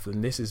to Earth.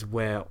 And this is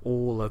where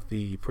all of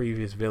the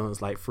previous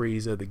villains like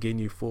Frieza, the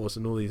Ginyu Force,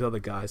 and all these other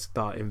guys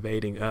start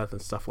invading Earth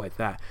and stuff like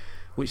that,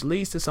 which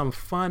leads to some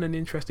fun and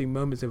interesting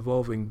moments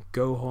involving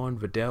Gohan,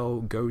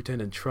 Videl,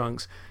 Goten, and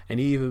Trunks, and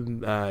even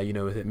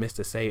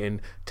Mr.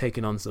 Satan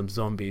taking on some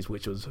zombies,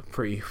 which was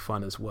pretty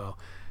fun as well.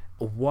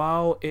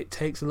 While it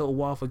takes a little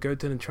while for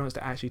Goten and Trunks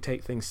to actually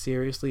take things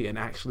seriously and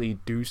actually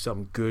do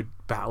some good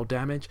battle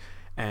damage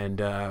and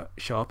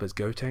show up as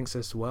Gotenks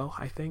as well,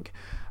 I think,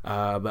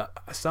 but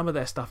some of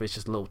their stuff is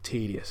just a little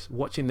tedious.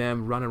 Watching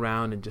them run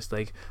around and just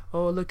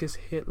oh look, it's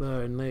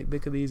Hitler, and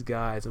look at these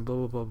guys and blah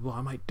blah blah blah.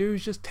 I'm like,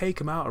 dudes, just take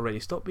them out already,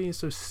 stop being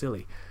so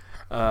silly.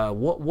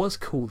 What was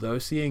cool though,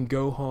 seeing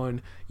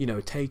Gohan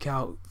take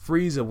out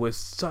Frieza with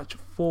such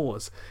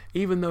force,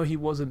 even though he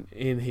wasn't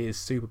in his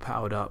super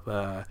powered up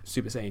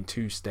Super Saiyan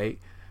 2 state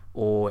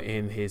or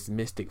in his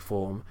mystic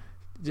form.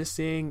 Just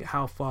seeing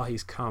how far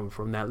he's come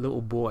from that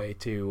little boy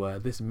to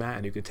this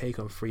man who can take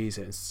on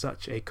Frieza in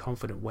such a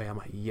confident way, I'm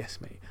like, yes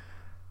mate,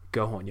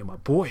 Gohan, you're my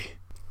boy.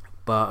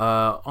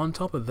 But on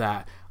top of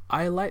that,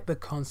 I like the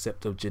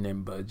concept of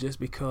Janemba just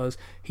because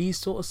he's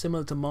sort of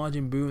similar to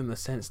Majin Buu in the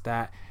sense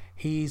that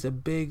he's a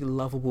big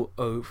lovable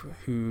oaf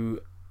who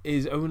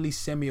is only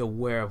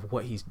semi-aware of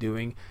what he's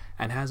doing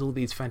and has all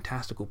these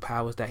fantastical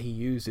powers that he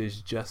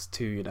uses just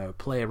to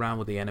play around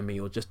with the enemy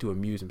or just to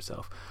amuse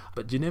himself.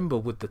 But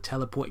Janemba, with the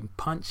teleporting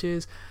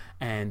punches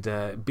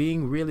and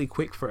being really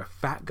quick for a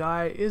fat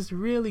guy, is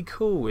really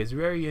cool. It's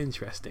very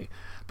interesting.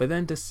 But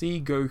then to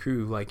see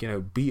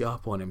Goku beat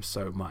up on him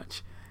so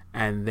much,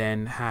 and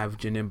then have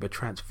Janemba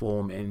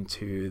transform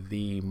into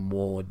the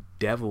more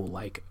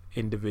devil-like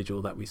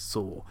individual that we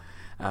saw.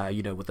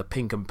 With the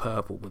pink and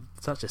purple, with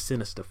such a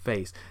sinister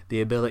face, the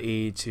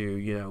ability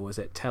to,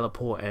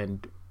 teleport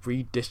and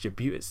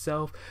redistribute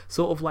itself,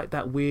 sort of like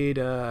that weird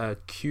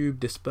cube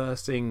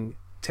dispersing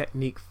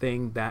technique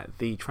thing that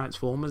the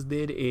Transformers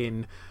did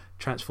in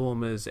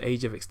Transformers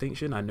Age of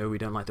Extinction. I know we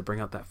don't like to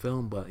bring up that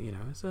film, but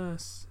it's a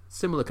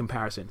similar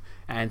comparison.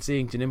 And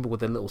seeing Janemba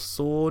with a little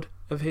sword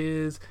of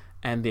his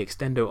and the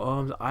extendo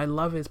arms, I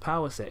love his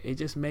power set. It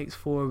just makes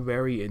for a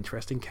very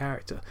interesting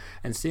character.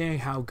 And seeing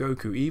how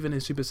Goku, even in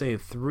Super Saiyan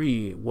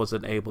 3,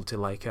 wasn't able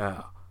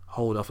to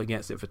hold off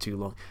against it for too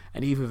long,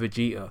 and even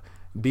Vegeta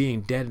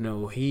being dead and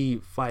all,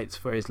 he fights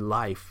for his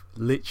life,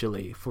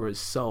 literally for his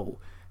soul,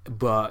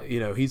 but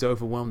he's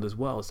overwhelmed as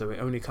well. So it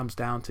only comes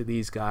down to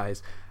these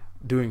guys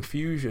doing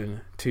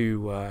fusion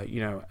to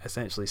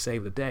essentially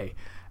save the day.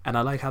 And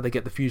I like how they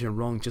get the fusion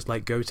wrong, just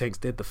like Gotenks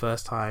did the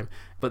first time,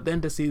 but then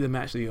to see them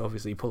actually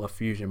obviously pull a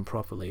fusion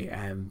properly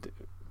and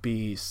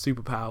be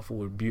super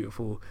powerful and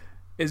beautiful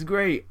is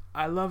great.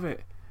 I love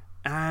it.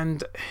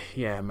 And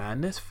yeah,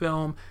 man, this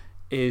film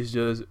is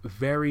just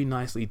very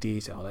nicely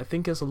detailed. I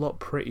think it's a lot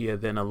prettier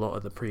than a lot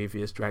of the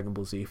previous Dragon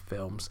Ball Z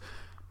films,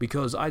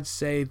 because I'd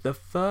say the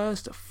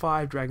first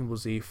 5 Dragon Ball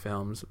Z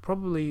films,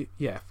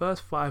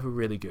 first 5 are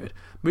really good.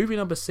 Movie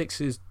number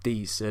 6 is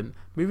decent.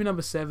 Movie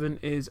number 7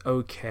 is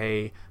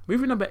okay.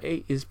 Movie number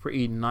 8 is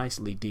pretty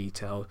nicely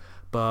detailed.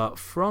 But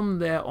from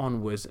there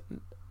onwards,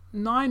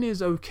 9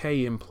 is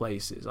okay in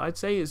places. I'd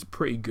say it's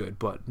pretty good,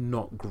 but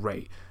not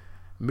great.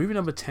 Movie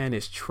number 10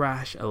 is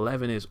trash.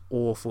 11 is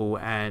awful.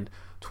 And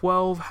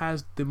 12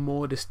 has the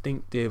more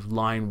distinctive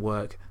line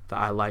work that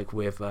I like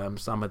with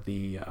some of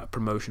the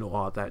promotional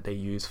art that they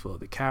use for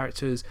the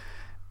characters.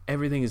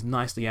 Everything is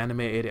nicely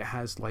animated. It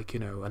has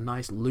a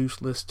nice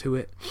looseness to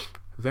it.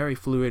 Very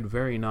fluid,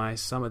 very nice.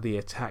 Some of the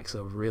attacks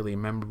are really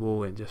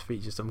memorable and just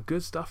features some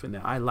good stuff in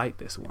there. I like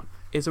this one.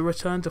 It's a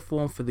return to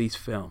form for these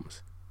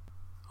films.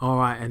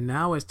 Alright, and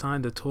now it's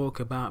time to talk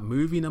about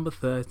movie number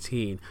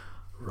 13,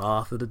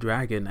 Wrath of the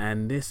Dragon,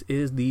 and this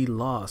is the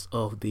last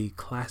of the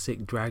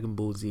classic Dragon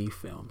Ball Z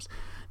films.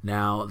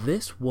 Now,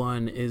 this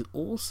one is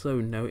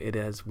also noted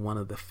as one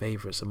of the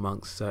favorites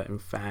amongst certain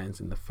fans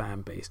in the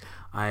fan base.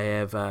 I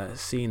have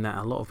seen that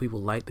a lot of people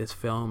like this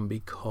film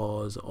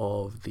because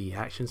of the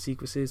action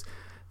sequences,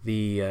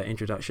 the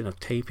introduction of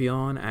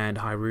Tapion and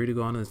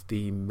Hirudegarn as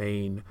the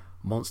main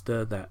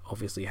monster that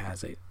obviously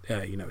has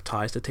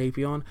ties to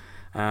Tapion.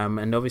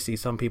 And obviously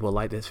some people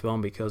like this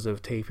film because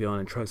of Tapion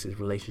and Trunks'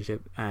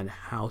 relationship and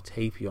how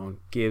Tapion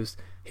gives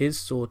his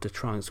sword to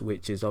Trunks,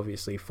 which is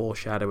obviously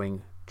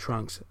foreshadowing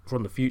Trunks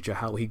from the future,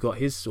 how he got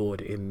his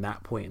sword in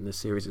that point in the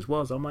series as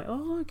well. So I'm like,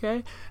 oh,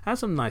 okay, has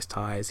some nice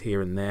ties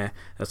here and there.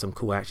 There's some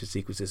cool action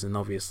sequences, and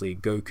obviously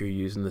Goku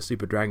using the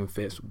Super Dragon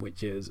Fist,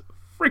 which is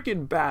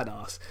freaking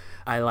badass.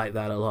 I like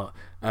that a lot.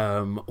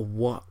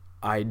 What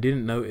I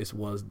didn't notice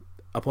was,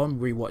 upon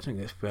rewatching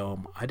this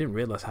film, I didn't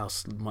realize how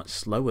much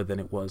slower than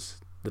it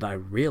was than I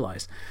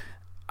realized.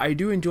 I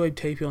do enjoy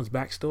Tapion's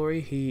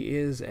backstory. He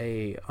is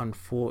a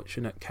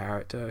unfortunate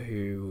character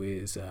who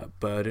is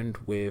burdened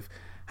with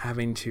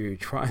having to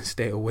try and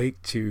stay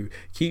awake to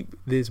keep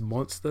this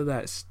monster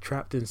that's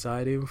trapped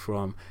inside him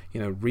from,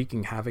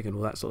 wreaking havoc and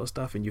all that sort of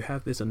stuff. And you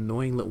have this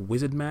annoying little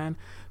wizard man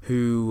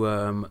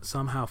who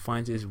somehow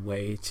finds his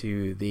way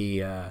to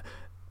the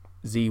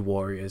Z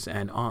Warriors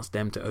and asks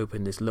them to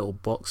open this little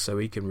box so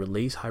he can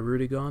release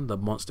Hirudegarn, the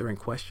monster in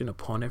question,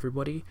 upon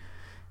everybody.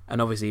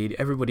 And obviously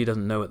everybody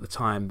doesn't know at the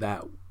time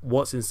that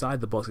what's inside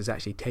the box is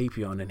actually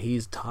Tapion, and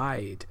he's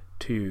tied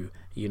to,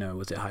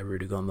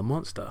 Hirudegarn the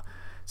monster.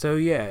 So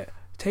yeah,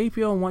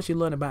 Tapion, once you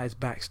learn about his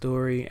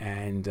backstory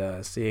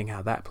and seeing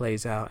how that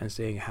plays out and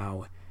seeing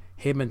how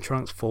him and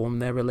Trunks form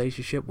their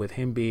relationship, with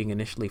him being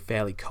initially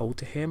fairly cold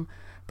to him,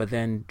 but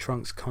then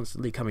Trunks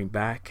constantly coming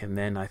back, and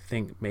then I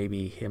think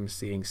maybe him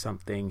seeing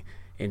something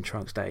in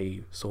Trunks that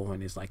he saw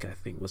in his,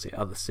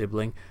 other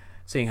sibling,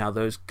 seeing how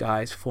those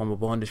guys form a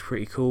bond is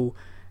pretty cool.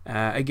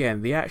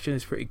 Again, the action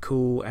is pretty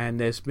cool, and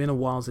there's been a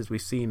while since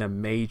we've seen a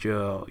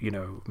major,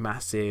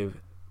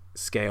 massive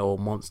scale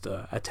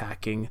monster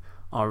attacking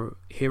our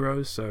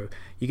heroes, so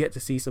you get to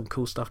see some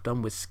cool stuff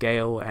done with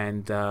scale,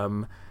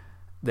 and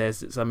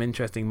there's some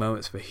interesting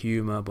moments for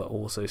humor but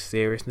also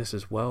seriousness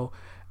as well.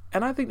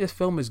 And I think this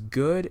film is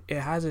good. It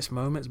has its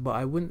moments, but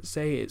I wouldn't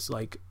say it's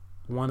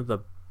one of the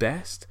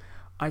best.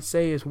 I'd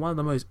say it's one of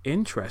the most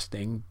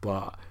interesting,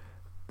 but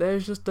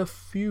there's just a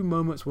few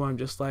moments where I'm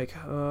just like,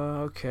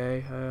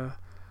 okay,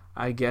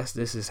 I guess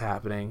this is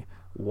happening.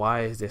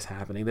 Why is this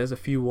happening? There's a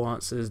few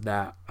answers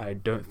that I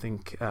don't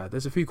think,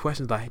 there's a few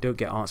questions that I don't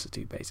get answered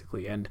to,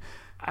 basically. And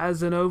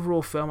as an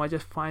overall film, I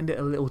just find it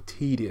a little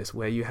tedious,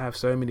 where you have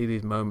so many of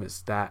these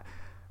moments that,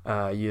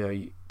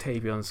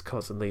 Tapion's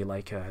constantly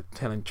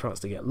telling Trunks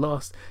to get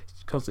lost,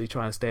 constantly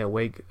trying to stay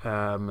awake,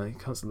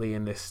 constantly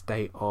in this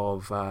state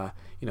of,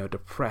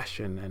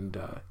 depression and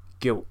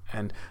guilt.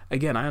 And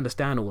again, I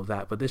understand all of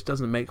that, but this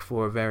doesn't make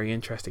for a very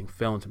interesting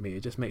film to me. It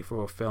just makes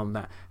for a film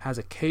that has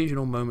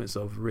occasional moments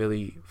of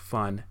really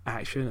fun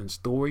action and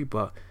story,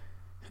 but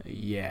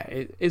yeah,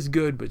 it's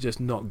good, but just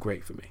not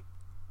great for me.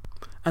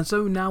 And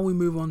so now we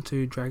move on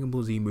to Dragon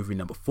Ball Z movie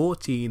number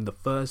 14, the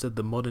first of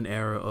the modern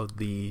era of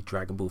the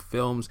Dragon Ball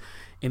films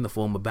in the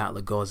form of Battle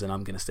of Gods. And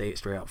I'm going to say it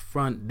straight up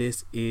front,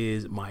 this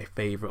is my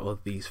favorite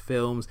of these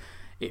films.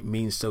 It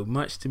means so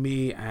much to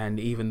me, and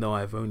even though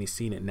I've only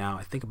seen it now,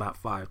 I think about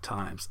 5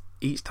 times,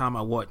 each time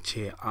I watch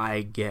it,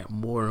 I get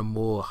more and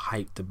more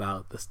hyped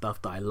about the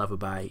stuff that I love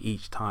about it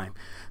each time.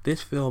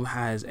 This film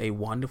has a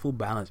wonderful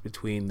balance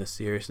between the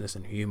seriousness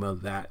and humor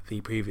that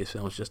the previous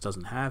films just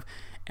doesn't have.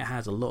 It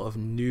has a lot of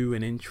new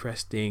and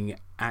interesting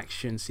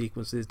action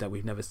sequences that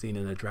we've never seen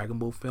in a Dragon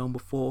Ball film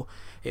before.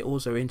 It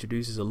also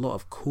introduces a lot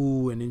of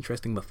cool and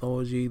interesting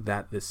mythology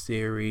that the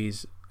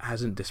series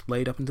hasn't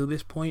displayed up until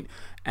this point,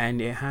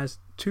 and it has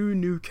 2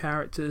 new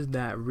characters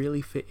that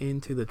really fit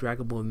into the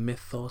Dragon Ball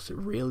mythos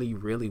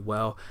really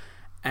well.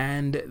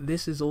 And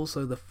this is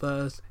also the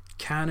first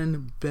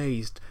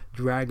canon-based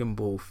Dragon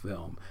Ball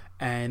film,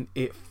 and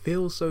it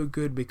feels so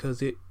good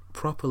because it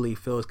properly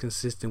feels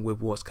consistent with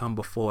what's come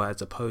before,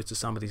 as opposed to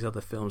some of these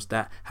other films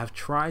that have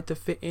tried to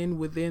fit in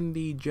within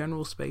the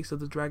general space of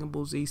the Dragon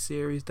Ball Z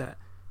series that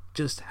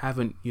just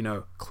haven't,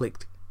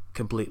 clicked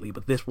completely.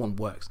 But this one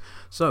works.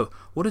 So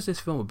what is this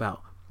film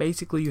about?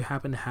 Basically, you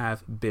happen to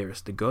have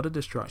Beerus, the god of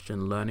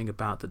destruction, learning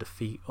about the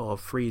defeat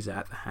of Frieza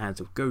at the hands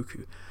of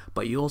Goku,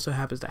 but he also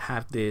happens to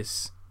have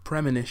this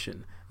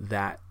premonition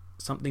that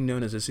something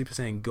known as a Super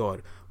Saiyan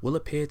God will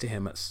appear to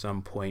him at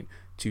some point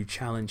to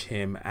challenge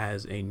him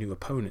as a new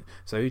opponent.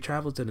 So he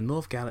travels to the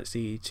North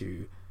Galaxy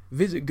to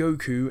visit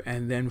Goku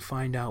and then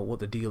find out what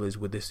the deal is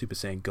with this Super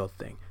Saiyan God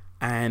thing.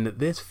 And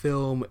this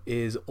film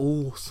is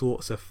all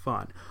sorts of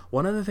fun.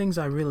 One of the things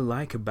I really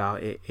like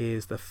about it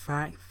is the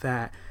fact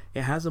that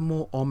it has a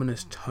more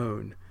ominous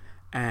tone,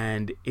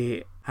 and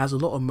it has a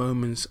lot of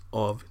moments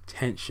of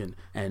tension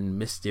and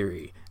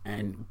mystery,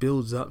 and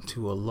builds up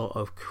to a lot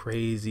of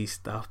crazy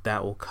stuff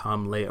that will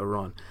come later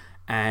on.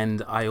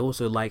 And I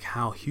also like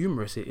how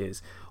humorous it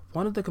is.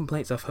 One of the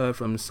complaints I've heard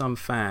from some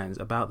fans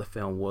about the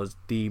film was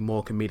the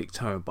more comedic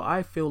tone, but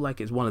I feel like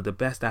it's one of the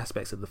best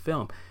aspects of the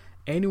film.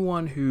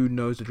 Anyone who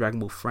knows the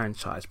Dragon Ball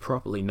franchise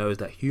properly knows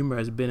that humor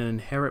has been an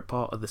inherent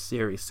part of the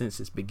series since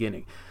its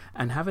beginning,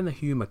 and having the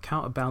humor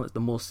counterbalance the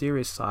more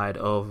serious side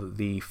of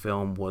the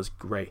film was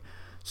great.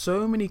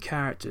 So many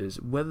characters,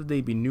 whether they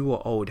be new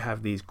or old,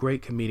 have these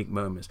great comedic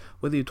moments.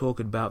 Whether you're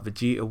talking about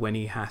Vegeta when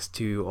he has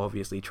to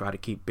obviously try to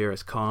keep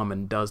Beerus calm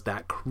and does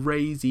that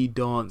crazy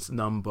dance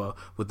number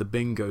with the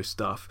bingo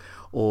stuff,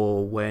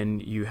 or when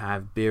you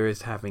have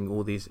Beerus having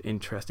all these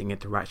interesting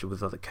interactions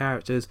with other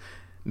characters.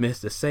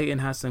 Mr. Satan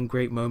has some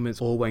great moments,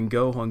 or when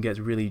Gohan gets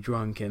really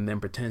drunk and then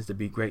pretends to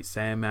be Great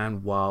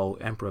Saiyaman while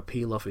Emperor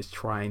Pilaf is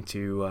trying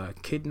to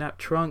kidnap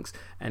Trunks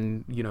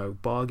and,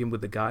 bargain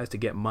with the guys to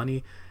get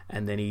money,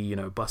 and then he,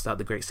 busts out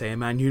the Great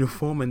Saiyaman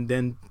uniform and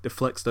then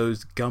deflects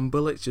those gun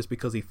bullets just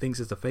because he thinks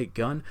it's a fake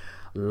gun.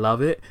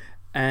 Love it.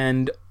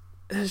 And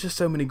there's just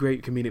so many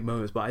great comedic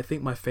moments, but I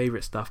think my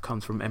favorite stuff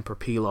comes from Emperor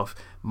Pilaf,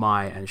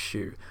 Mai, and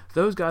Shu.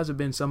 Those guys have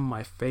been some of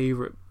my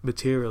favorite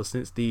material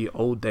since the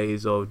old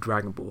days of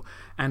Dragon Ball,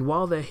 and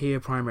while they're here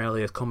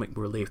primarily as comic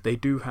relief, they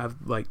do have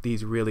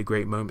these really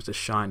great moments to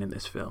shine in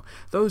this film.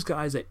 Those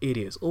guys are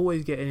idiots,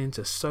 always getting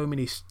into so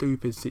many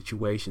stupid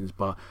situations,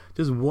 but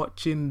just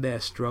watching their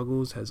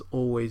struggles has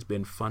always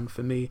been fun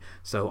for me.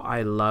 So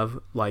I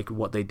love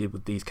what they did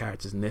with these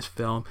characters in this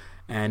film,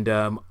 and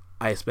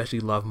I especially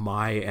love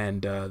Mai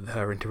and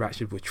her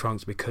interaction with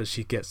Trunks, because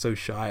she gets so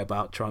shy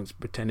about Trunks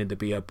pretending to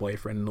be her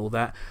boyfriend and all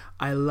that.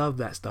 I love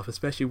that stuff,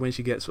 especially when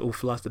she gets all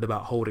flustered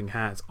about holding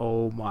hands.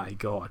 Oh my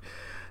god.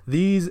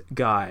 These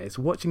guys,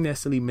 watching their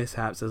silly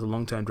mishaps as a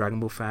long-term Dragon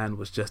Ball fan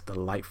was just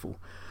delightful.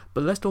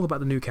 But let's talk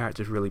about the new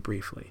characters really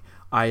briefly.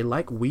 I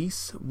like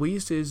Whis.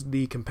 Whis is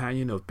the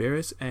companion of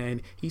Beerus,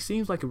 and he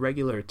seems like a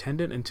regular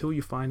attendant until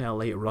you find out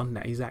later on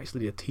that he's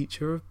actually a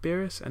teacher of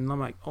Beerus, and I'm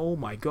like, oh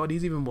my god,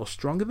 he's even more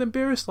stronger than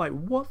Beerus?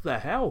 What the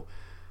hell?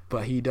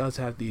 But he does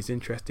have these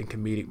interesting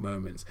comedic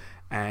moments,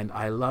 and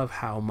I love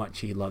how much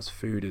he loves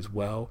food as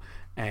well.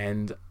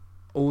 And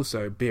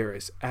also,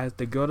 Beerus, as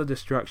the god of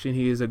destruction,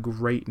 he is a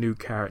great new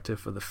character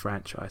for the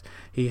franchise.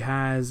 He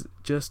has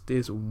just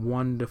this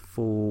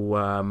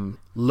wonderful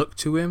look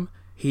to him.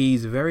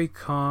 He's very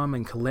calm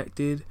and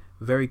collected,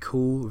 very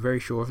cool, very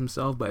sure of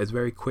himself, but is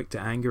very quick to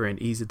anger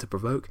and easy to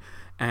provoke.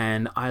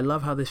 And I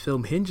love how this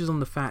film hinges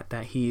on the fact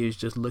that he is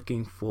just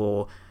looking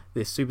for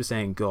this Super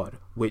Saiyan God,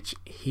 which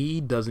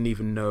he doesn't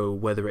even know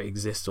whether it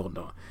exists or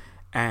not.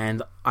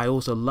 And I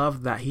also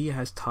love that he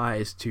has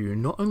ties to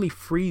not only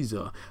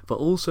Frieza, but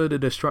also the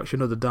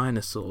destruction of the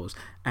dinosaurs,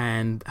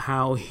 and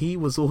how he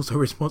was also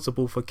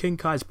responsible for King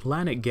Kai's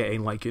planet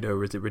getting,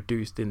 is it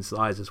reduced in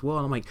size as well.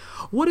 And I'm like,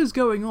 what is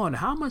going on?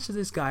 How much has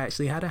this guy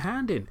actually had a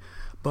hand in?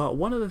 But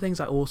one of the things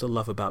I also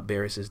love about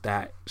Beerus is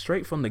that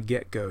straight from the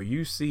get-go,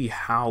 you see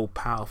how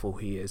powerful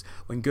he is.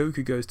 When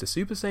Goku goes to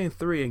Super Saiyan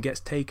 3 and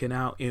gets taken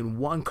out in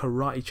one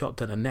karate chop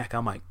to the neck,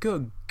 I'm like,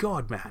 good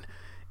God, man.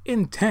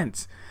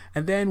 intense.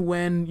 And then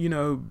when,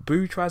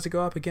 Boo tries to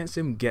go up against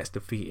him, gets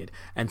defeated.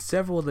 And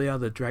several of the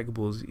other Dragon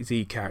Ball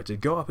Z characters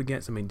go up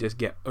against him and just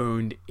get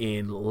owned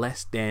in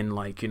less than,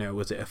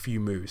 was it a few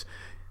moves.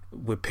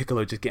 With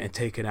Piccolo just getting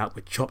taken out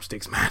with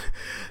chopsticks, man.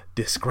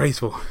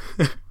 Disgraceful.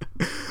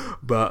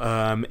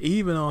 But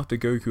even after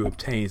Goku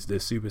obtains the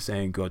Super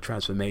Saiyan God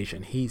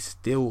transformation, he's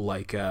still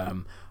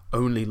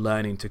only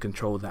learning to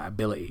control that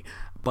ability.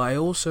 But I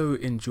also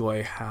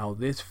enjoy how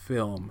this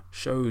film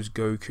shows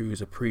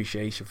Goku's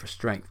appreciation for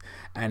strength,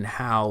 and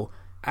how,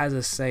 as a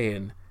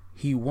Saiyan,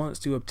 he wants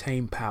to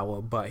obtain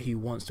power, but he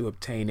wants to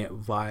obtain it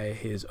via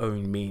his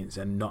own means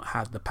and not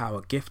have the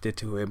power gifted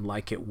to him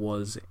like it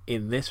was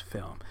in this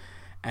film.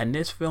 And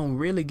this film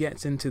really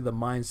gets into the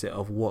mindset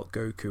of what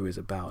Goku is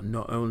about,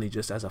 not only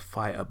just as a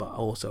fighter, but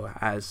also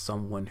as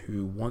someone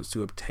who wants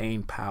to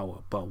obtain power,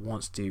 but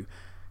wants to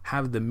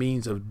have the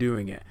means of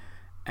doing it.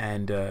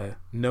 And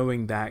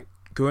knowing that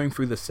going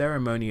through the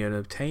ceremony and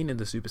obtaining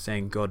the Super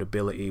Saiyan God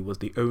ability was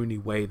the only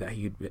way that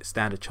he'd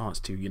stand a chance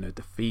to,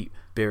 defeat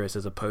Beerus,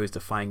 as opposed to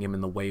fighting him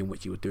in the way in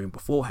which he was doing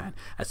beforehand.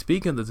 And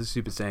speaking of the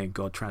Super Saiyan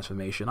God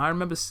transformation, I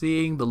remember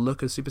seeing the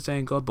look of Super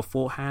Saiyan God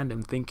beforehand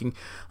and thinking,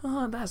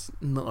 that's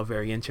not a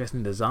very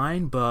interesting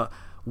design, but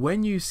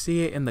when you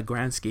see it in the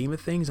grand scheme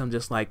of things, I'm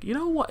just like, you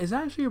know what, it's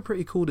actually a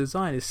pretty cool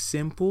design. It's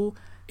simple,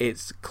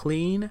 it's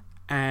clean,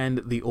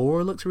 and the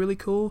aura looks really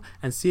cool.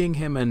 And seeing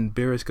him and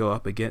Beerus go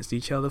up against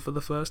each other for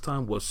the first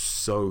time was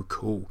so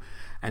cool.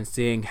 And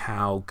seeing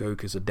how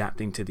Goku's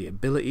adapting to the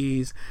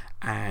abilities,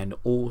 and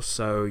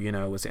also,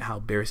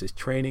 how Beerus is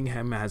training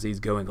him as he's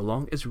going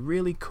along, is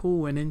really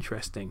cool and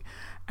interesting.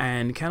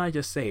 And can I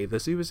just say, the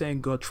Super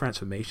Saiyan God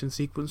transformation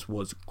sequence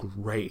was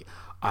great.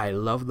 I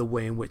love the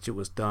way in which it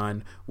was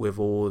done, with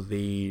all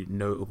the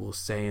notable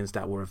Saiyans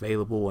that were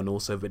available, and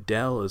also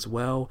Videl as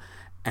well.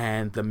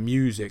 And the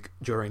music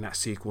during that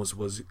sequence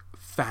was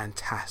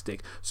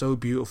fantastic. So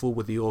beautiful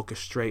with the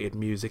orchestrated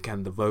music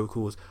and the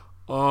vocals.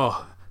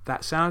 Oh,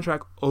 that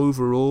soundtrack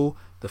overall,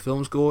 the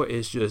film score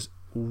is just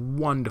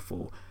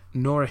wonderful.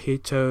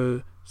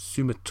 Norihito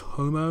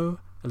Sumitomo,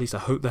 at least I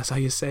hope that's how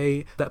you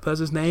say that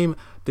person's name,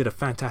 did a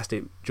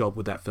fantastic job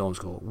with that film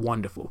score.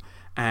 Wonderful.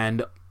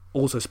 And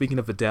also, speaking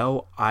of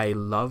Videl, I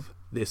love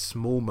this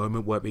small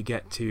moment where we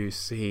get to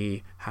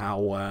see how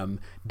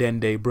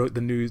Dende broke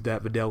the news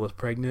that Videl was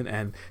pregnant,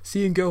 and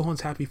seeing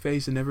Gohan's happy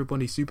face and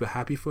everybody super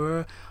happy for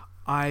her.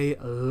 I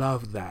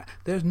love that.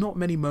 There's not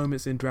many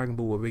moments in Dragon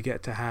Ball where we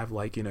get to have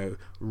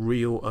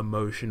real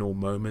emotional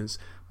moments,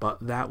 but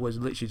that was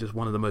literally just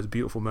one of the most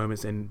beautiful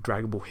moments in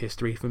Dragon Ball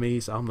history for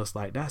me. So I'm just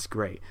like, that's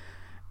great.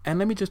 And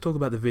let me just talk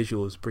about the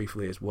visuals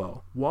briefly as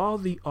well. While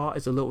the art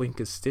is a little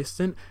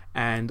inconsistent,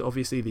 and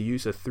obviously the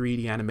use of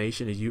 3D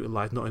animation is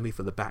utilized not only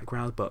for the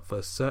backgrounds, but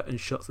for certain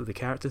shots of the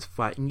characters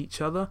fighting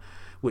each other,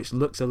 which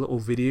looks a little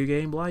video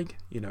game-like,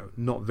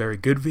 not very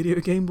good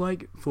video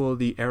game-like for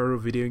the era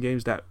of video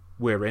games that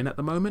we're in at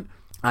the moment.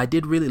 I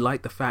did really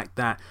like the fact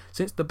that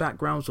since the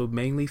backgrounds were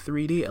mainly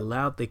 3D, it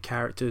allowed the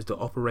characters to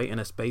operate in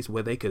a space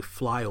where they could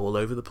fly all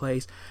over the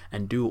place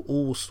and do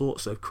all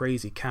sorts of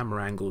crazy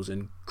camera angles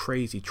and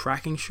crazy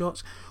tracking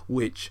shots,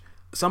 which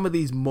some of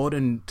these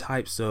modern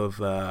types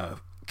of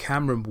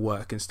camera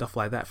work and stuff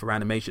like that for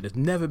animation has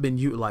never been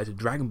utilized in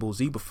Dragon Ball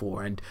Z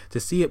before, and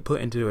to see it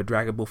put into a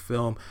Dragon Ball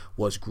film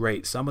was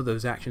great. Some of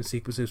those action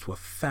sequences were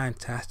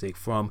fantastic,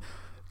 from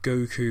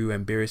Goku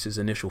and Beerus'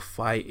 initial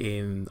fight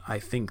in, I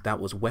think that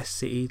was West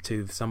City,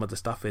 to some of the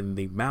stuff in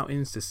the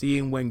mountains, to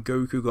seeing when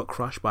Goku got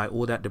crushed by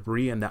all that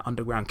debris in that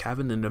underground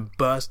cavern and then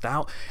burst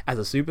out as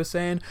a Super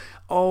Saiyan.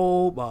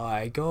 Oh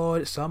my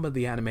god, some of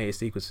the animated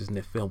sequences in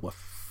the film were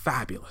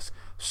fabulous.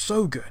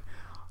 So good.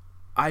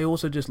 I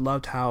also just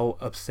loved how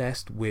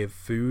obsessed with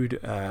food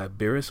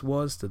Beerus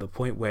was, to the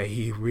point where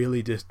he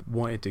really just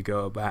wanted to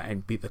go about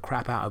and beat the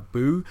crap out of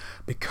Boo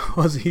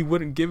because he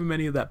wouldn't give him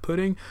any of that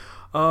pudding.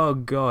 Oh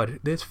god,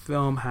 this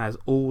film has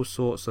all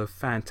sorts of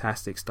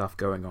fantastic stuff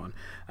going on.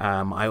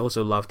 I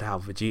also loved how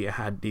Vegeta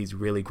had these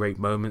really great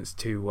moments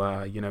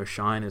to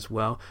shine as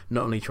well,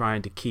 not only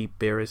trying to keep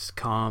Beerus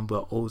calm,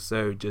 but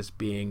also just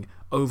being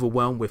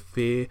overwhelmed with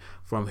fear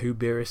from who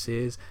Beerus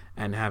is,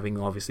 and having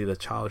obviously the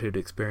childhood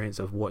experience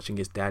of watching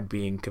his dad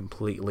being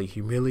completely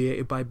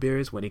humiliated by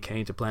Beerus when he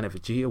came to Planet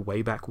Vegeta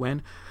way back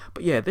when.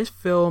 But yeah, this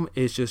film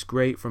is just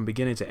great from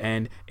beginning to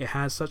end. It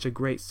has such a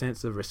great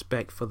sense of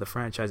respect for the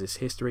franchise's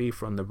history,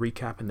 from the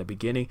recap in the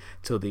beginning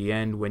till the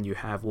end, when you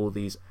have all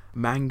these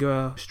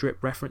manga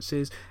strip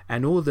references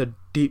and all the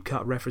deep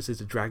cut references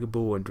to Dragon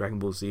Ball and Dragon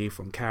Ball Z,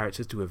 from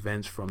characters to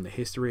events from the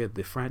history of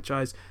the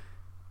franchise.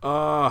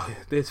 Oh,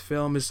 this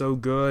film is so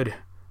good.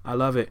 I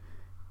love it.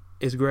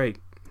 It's great.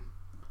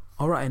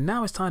 Alright, and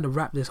now it's time to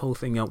wrap this whole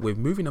thing up with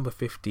movie number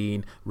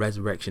 15,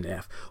 Resurrection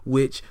F,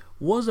 which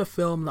was a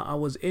film that I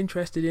was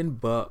interested in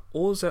but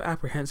also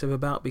apprehensive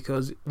about,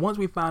 because once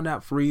we found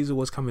out Frieza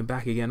was coming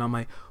back again, I'm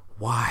like,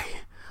 why?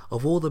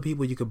 Of all the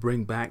people you could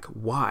bring back,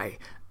 why?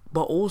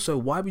 But also,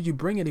 why would you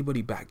bring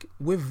anybody back?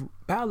 With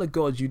Battle of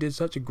Gods, you did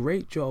such a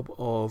great job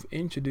of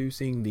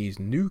introducing these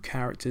new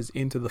characters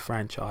into the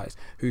franchise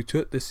who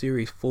took the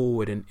series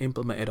forward and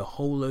implemented a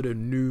whole load of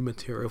new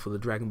material for the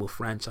Dragon Ball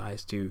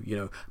franchise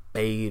to,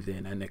 bathe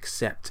in and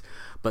accept.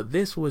 But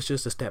this was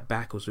just a step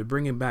backwards. We're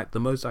bringing back the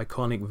most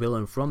iconic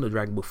villain from the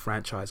Dragon Ball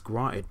franchise,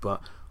 granted,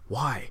 but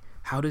why?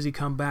 How does he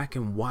come back,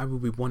 and why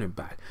would we want him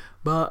back?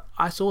 But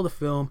I saw the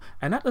film,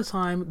 and at the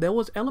time there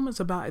was elements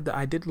about it that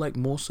I did like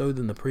more so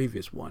than the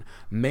previous one,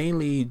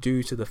 mainly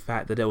due to the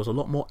fact that there was a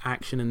lot more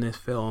action in this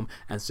film,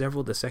 and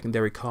several of the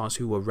secondary cast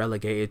who were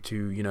relegated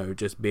to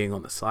just being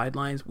on the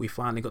sidelines, we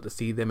finally got to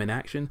see them in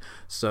action.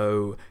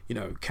 So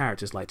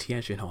characters like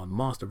Tien Shinhan,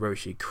 Master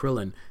Roshi,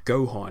 Krillin,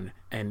 Gohan,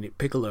 and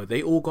Piccolo,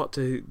 they all got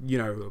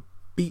to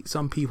beat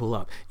some people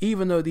up.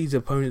 Even though these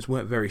opponents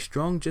weren't very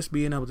strong, just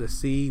being able to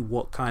see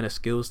what kind of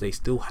skills they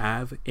still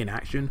have in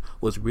action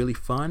was really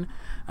fun.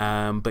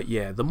 But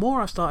yeah, the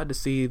more I started to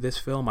see this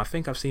film, I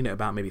think I've seen it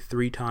about maybe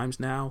 3 times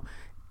now,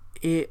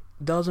 it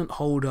doesn't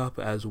hold up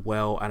as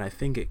well, and I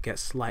think it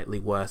gets slightly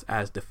worse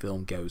as the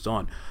film goes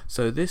on.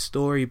 So this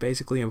story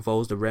basically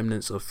involves the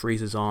remnants of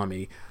Frieza's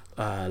army,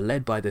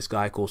 led by this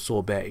guy called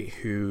Sorbet,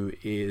 who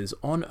is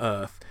on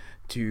Earth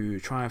to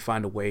try and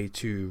find a way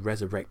to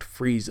resurrect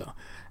Frieza.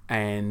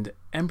 And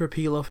Emperor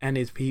Pilaf and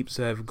his peeps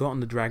have gotten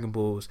the Dragon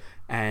Balls,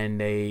 and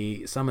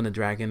they summon the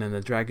dragon, and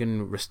the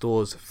dragon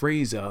restores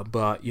Frieza,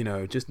 but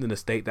just in the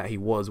state that he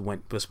was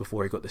just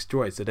before he got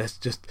destroyed. So that's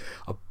just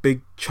a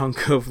big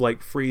chunk of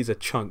Frieza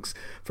chunks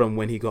from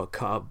when he got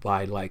cut up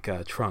by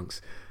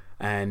Trunks.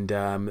 And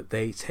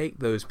they take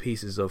those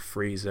pieces of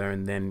Frieza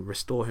and then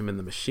restore him in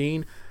the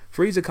machine.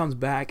 Frieza comes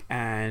back,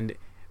 and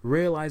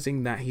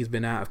realizing that he's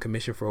been out of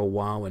commission for a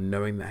while, and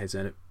knowing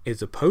that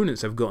his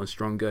opponents have gotten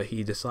stronger,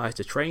 he decides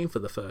to train for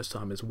the first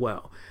time as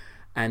well.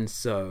 And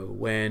so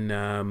when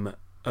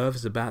Earth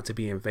is about to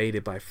be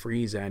invaded by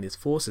Frieza and his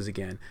forces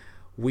again,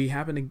 we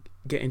happen to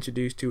get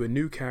introduced to a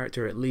new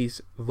character, at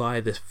least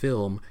via this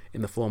film,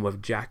 in the form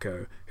of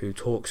Jacko, who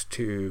talks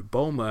to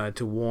Bulma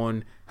to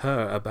warn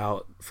her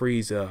about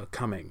Frieza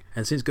coming.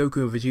 And since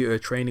Goku and Vegeta are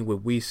training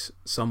with Whis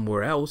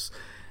somewhere else,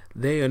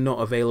 they are not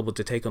available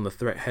to take on the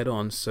threat head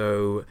on,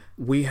 so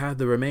we have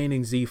the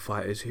remaining Z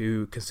fighters,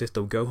 who consist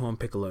of Gohan,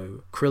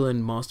 Piccolo,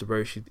 Krillin, Master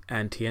Roshi,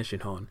 and Tien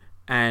Shinhan,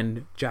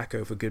 and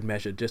Jacko for good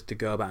measure, just to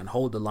go about and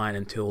hold the line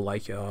until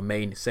our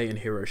main Saiyan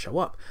heroes show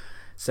up.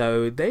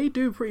 So they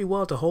do pretty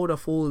well to hold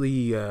off all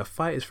the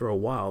fighters for a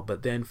while,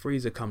 but then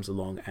Frieza comes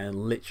along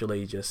and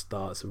literally just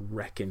starts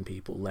wrecking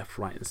people left,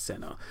 right, and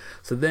center.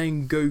 So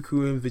then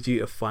Goku and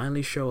Vegeta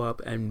finally show up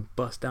and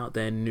bust out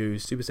their new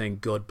Super Saiyan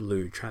God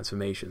Blue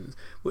transformations,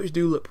 which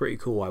do look pretty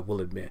cool, I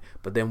will admit.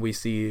 But then we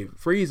see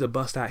Frieza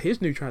bust out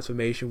his new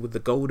transformation with the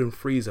Golden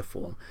Frieza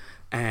form,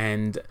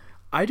 and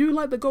I do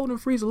like the Golden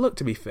Frieza look,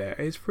 to be fair.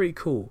 It's pretty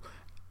cool.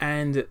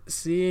 And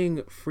seeing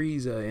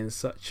Frieza in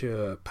such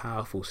a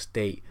powerful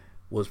state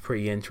was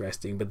pretty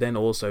interesting, but then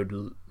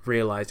also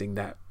realizing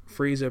that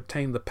Frieza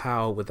obtained the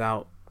power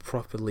without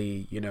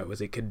properly,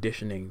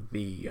 conditioning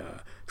the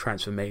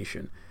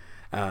transformation.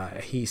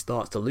 He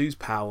starts to lose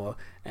power,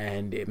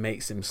 and it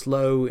makes him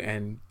slow,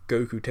 and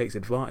Goku takes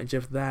advantage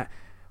of that,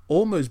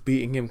 almost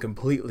beating him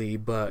completely,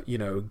 but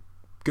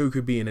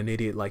Goku, being an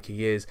idiot like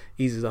he is,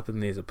 eases up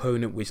in his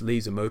opponent, which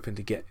leaves him open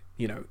to get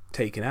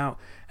taken out.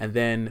 And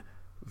then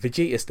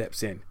Vegeta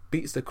steps in,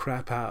 beats the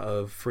crap out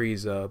of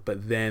Frieza,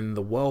 but then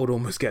the world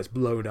almost gets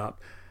blown up.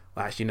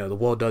 Well, actually, no, the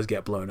world does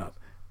get blown up,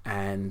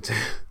 and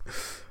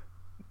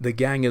the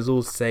gang is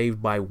all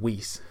saved by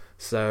Whis.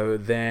 So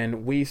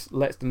then Whis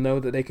lets them know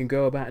that they can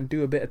go about and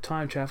do a bit of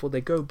time travel.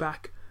 They go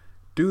back,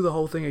 do the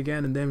whole thing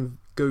again, and then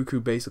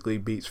Goku basically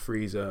beats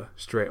Frieza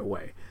straight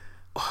away.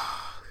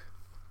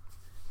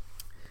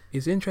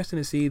 It's interesting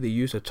to see the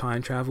use of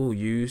time travel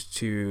used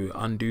to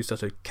undo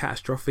such a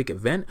catastrophic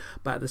event,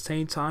 but at the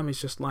same time, it's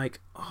just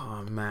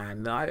oh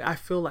man, I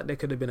feel like there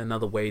could have been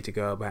another way to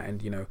go about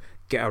and,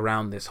 get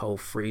around this whole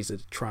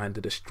Frieza trying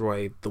to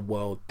destroy the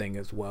world thing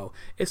as well.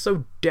 It's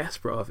so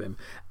desperate of him,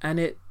 and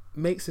it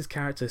makes his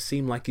character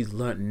seem like he's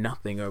learnt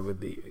nothing over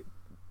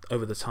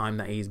the time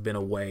that he's been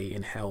away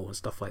in hell and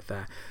stuff like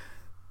that.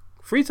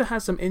 Frieza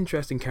has some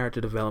interesting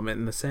character development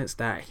in the sense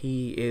that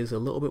he is a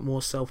little bit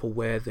more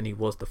self-aware than he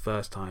was the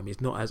first time.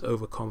 He's not as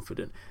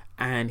overconfident,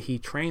 and he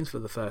trains for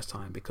the first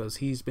time because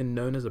he's been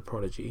known as a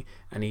prodigy,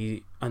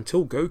 and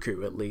until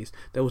Goku at least,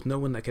 there was no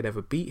one that could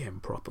ever beat him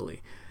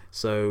properly.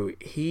 So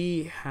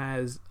he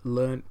has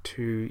learnt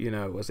to,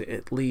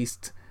 at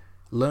least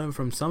learn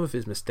from some of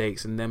his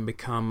mistakes and then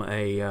become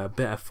a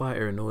better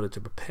fighter in order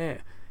to prepare.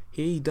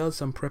 He does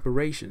some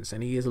preparations,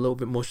 and he is a little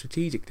bit more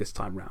strategic this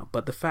time round.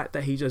 But the fact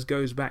that he just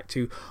goes back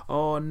to,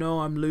 oh no,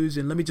 I'm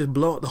losing, let me just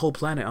blow up the whole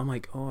planet. I'm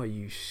like, oh,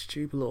 you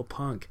stupid little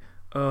punk.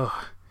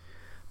 Ugh.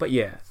 But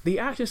yeah, the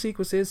action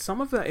sequences,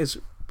 some of that is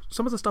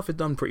some of the stuff is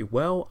done pretty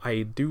well.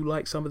 I do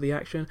like some of the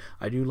action.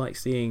 I do like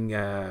seeing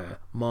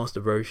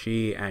Master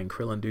Roshi and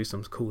Krillin do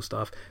some cool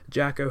stuff.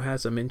 Jacko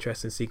has some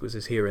interesting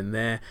sequences here and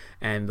there,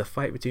 and the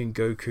fight between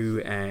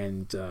Goku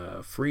and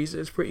Frieza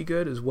is pretty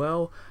good as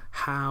well.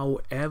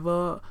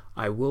 However,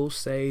 I will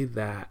say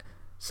that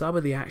some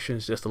of the action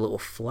is just a little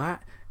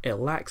flat. It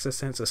lacks a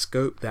sense of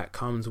scope that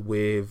comes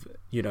with,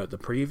 the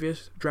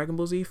previous Dragon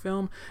Ball Z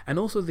film. And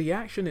also the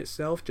action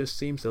itself just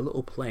seems a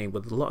little plain,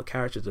 with a lot of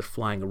characters just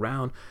flying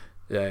around,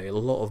 a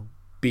lot of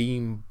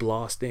beam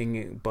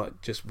blasting,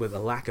 but just with a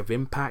lack of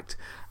impact.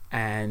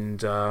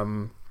 And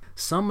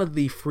some of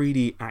the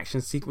 3D action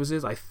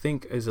sequences I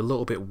think is a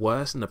little bit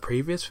worse than the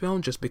previous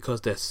film, just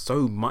because there's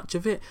so much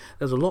of it.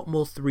 There's a lot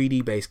more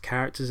 3D based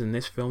characters in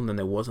this film than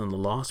there was in the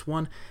last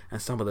one,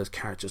 and some of those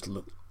characters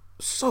look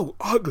so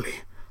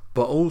ugly.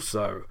 But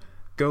also,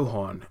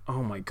 Gohan,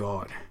 oh my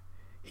god,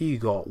 he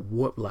got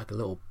whooped like a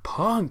little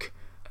punk.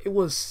 It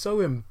was so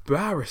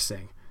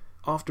embarrassing.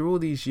 After all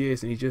these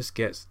years, and he just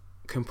gets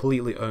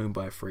completely owned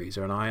by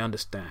Frieza. And I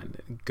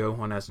understand,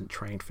 Gohan hasn't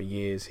trained for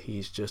years,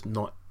 he's just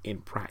not in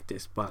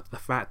practice. But the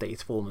fact that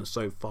he's fallen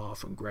so far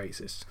from grace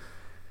is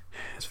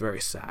very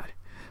sad.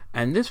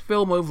 And this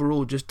film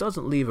overall just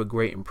doesn't leave a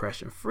great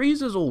impression.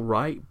 Frieza's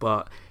alright,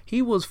 but he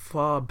was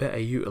far better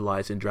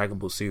utilized in Dragon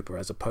Ball Super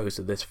as opposed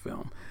to this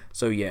film.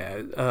 So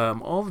yeah,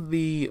 of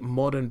the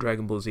modern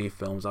Dragon Ball Z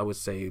films, I would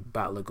say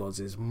Battle of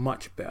Gods is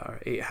much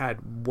better. It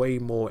had way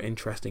more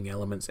interesting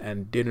elements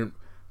and didn't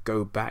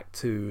go back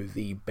to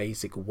the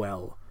basic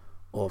well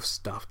of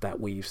stuff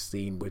that we've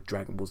seen with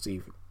Dragon Ball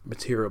Z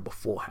material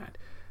beforehand.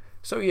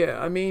 So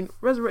yeah, I mean,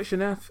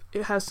 Resurrection F,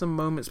 it has some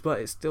moments, but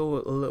it's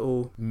still a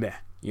little meh,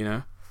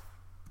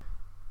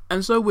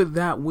 And so with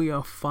that, we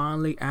are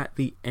finally at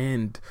the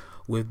end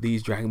with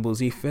these Dragon Ball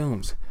Z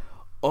films.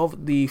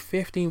 Of the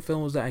 15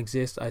 films that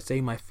exist, I'd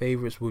say my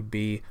favorites would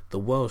be The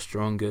World's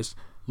Strongest,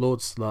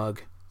 Lord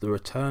Slug, The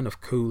Return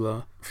of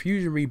Cooler,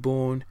 Fusion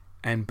Reborn,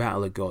 and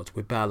Battle of Gods,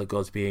 with Battle of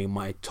Gods being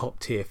my top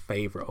tier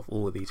favorite of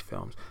all of these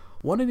films.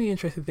 One of the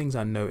interesting things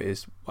I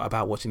noticed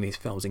about watching these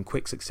films in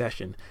quick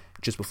succession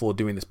just before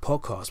doing this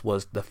podcast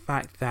was the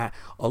fact that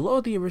a lot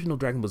of the original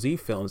Dragon Ball Z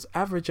films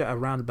average at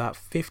around about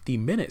 50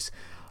 minutes.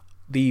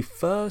 The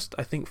first,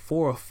 I think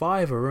 4 or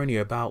 5 are only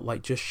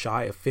about just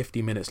shy of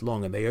 50 minutes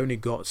long, and they only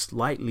got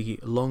slightly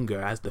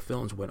longer as the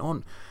films went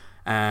on.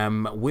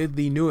 With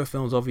the newer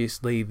films,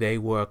 obviously they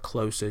were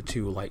closer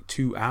to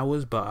 2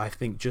 hours, but I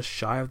think just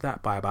shy of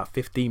that by about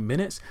 15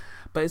 minutes.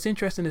 But it's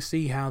interesting to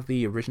see how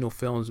the original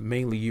films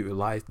mainly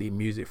utilized the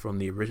music from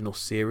the original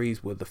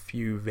series with a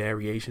few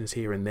variations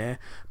here and there,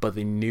 but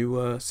the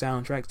newer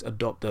soundtracks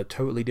adopt a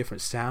totally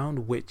different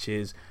sound, which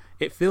is,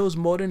 it feels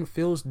modern,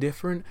 feels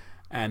different,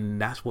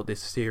 and that's what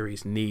this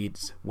series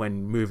needs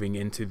when moving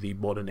into the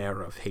modern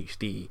era of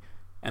HD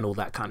and all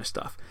that kind of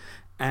stuff.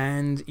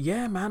 And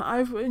yeah, man,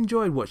 I've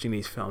enjoyed watching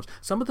these films.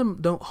 Some of them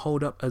don't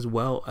hold up as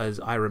well as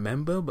I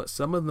remember, but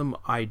some of them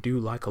I do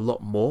like a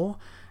lot more.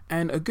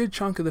 And a good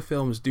chunk of the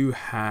films do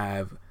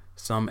have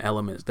some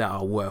elements that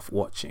are worth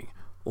watching,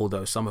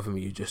 although some of them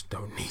you just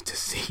don't need to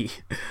see.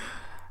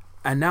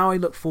 And now I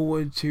look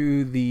forward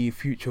to the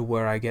future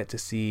where I get to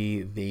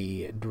see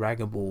the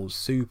Dragon Ball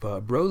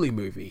Super Broly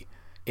movie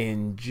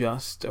in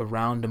just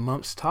around a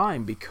month's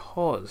time,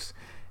 because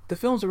the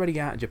film's already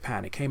out in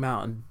Japan. It came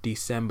out on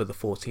December the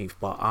 14th,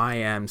 but I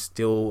am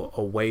still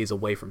a ways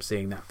away from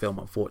seeing that film,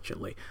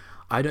 unfortunately.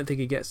 I don't think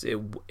it gets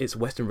its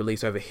Western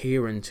release over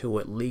here until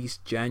at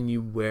least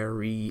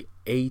January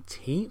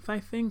 18th,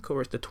 I think,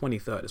 or it's the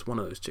 23rd. It's one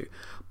of those two.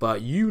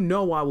 But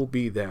I will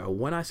be there.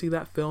 When I see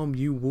that film,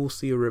 you will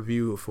see a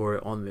review for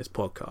it on this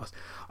podcast.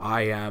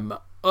 I am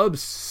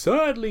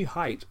absurdly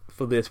hyped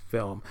for this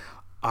film.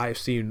 I've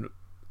seen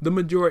the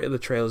majority of the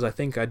trailers. I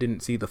think I didn't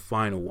see the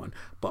final one,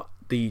 but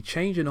the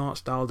change in art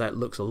style that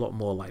looks a lot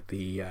more like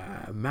the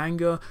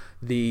manga,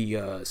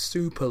 the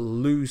super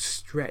loose,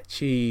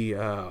 stretchy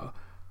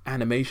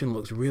animation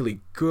looks really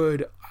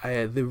good.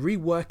 The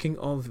reworking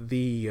of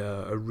the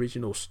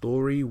original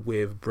story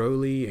with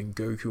Broly and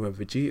Goku and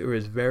Vegeta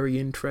is very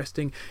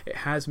interesting. It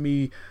has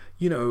me,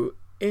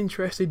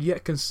 interested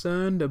yet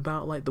concerned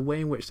about the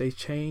way in which they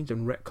changed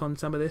and retconned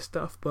some of this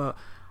stuff, but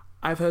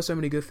I've heard so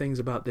many good things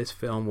about this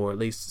film, or at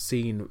least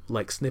seen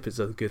snippets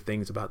of good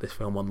things about this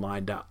film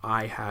online, that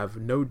I have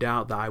no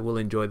doubt that I will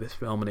enjoy this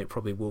film, and it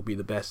probably will be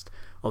the best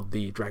of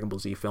the Dragon Ball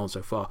Z films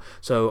so far.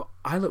 So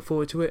I look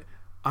forward to it.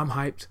 I'm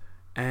hyped,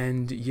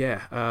 and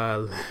yeah,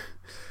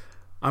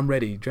 I'm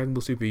ready. Dragon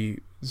Ball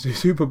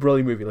Super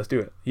Broly movie. Let's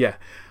do it. Yeah.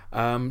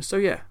 So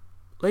yeah,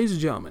 ladies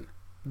and gentlemen,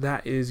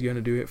 that is going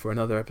to do it for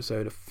another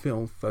episode of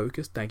Film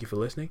Focus. Thank you for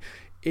listening.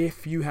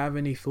 If you have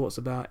any thoughts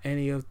about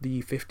any of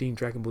the 15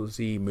 Dragon Ball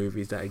Z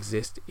movies that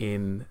exist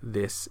in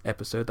this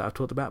episode that I've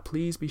talked about,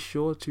 please be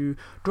sure to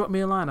drop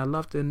me a line. I'd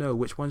love to know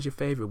which one's your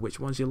favorite, which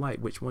ones you like,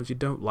 which ones you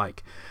don't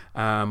like.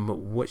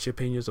 Which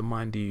opinions of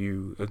mine do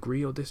you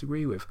agree or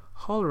disagree with?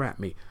 Holler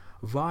at me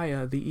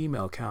via the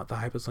email account,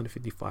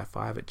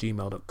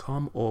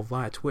 thehypersonic555@gmail.com, or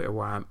via Twitter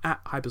where I'm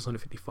at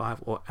hypersonic55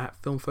 or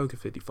at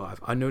filmfocus55.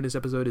 I know this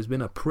episode has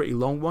been a pretty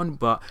long one,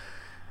 but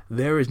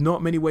there is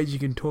not many ways you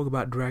can talk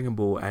about Dragon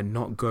Ball and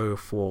not go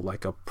for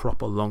like a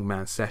proper long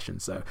man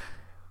session. So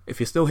if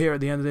you're still here at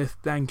the end of this,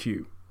 thank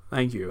you.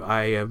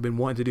 I have been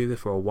wanting to do this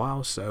for a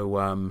while,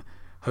 so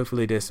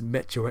hopefully this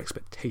met your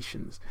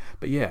expectations.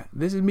 But yeah,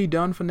 this is me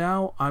done for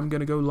now. I'm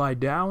gonna go lie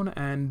down,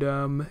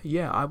 and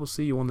yeah, I will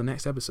see you on the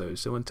next episode.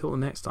 So until the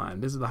next time,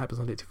 this is the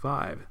Hypersonic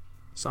 85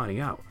 signing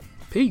out.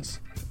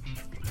 Peace.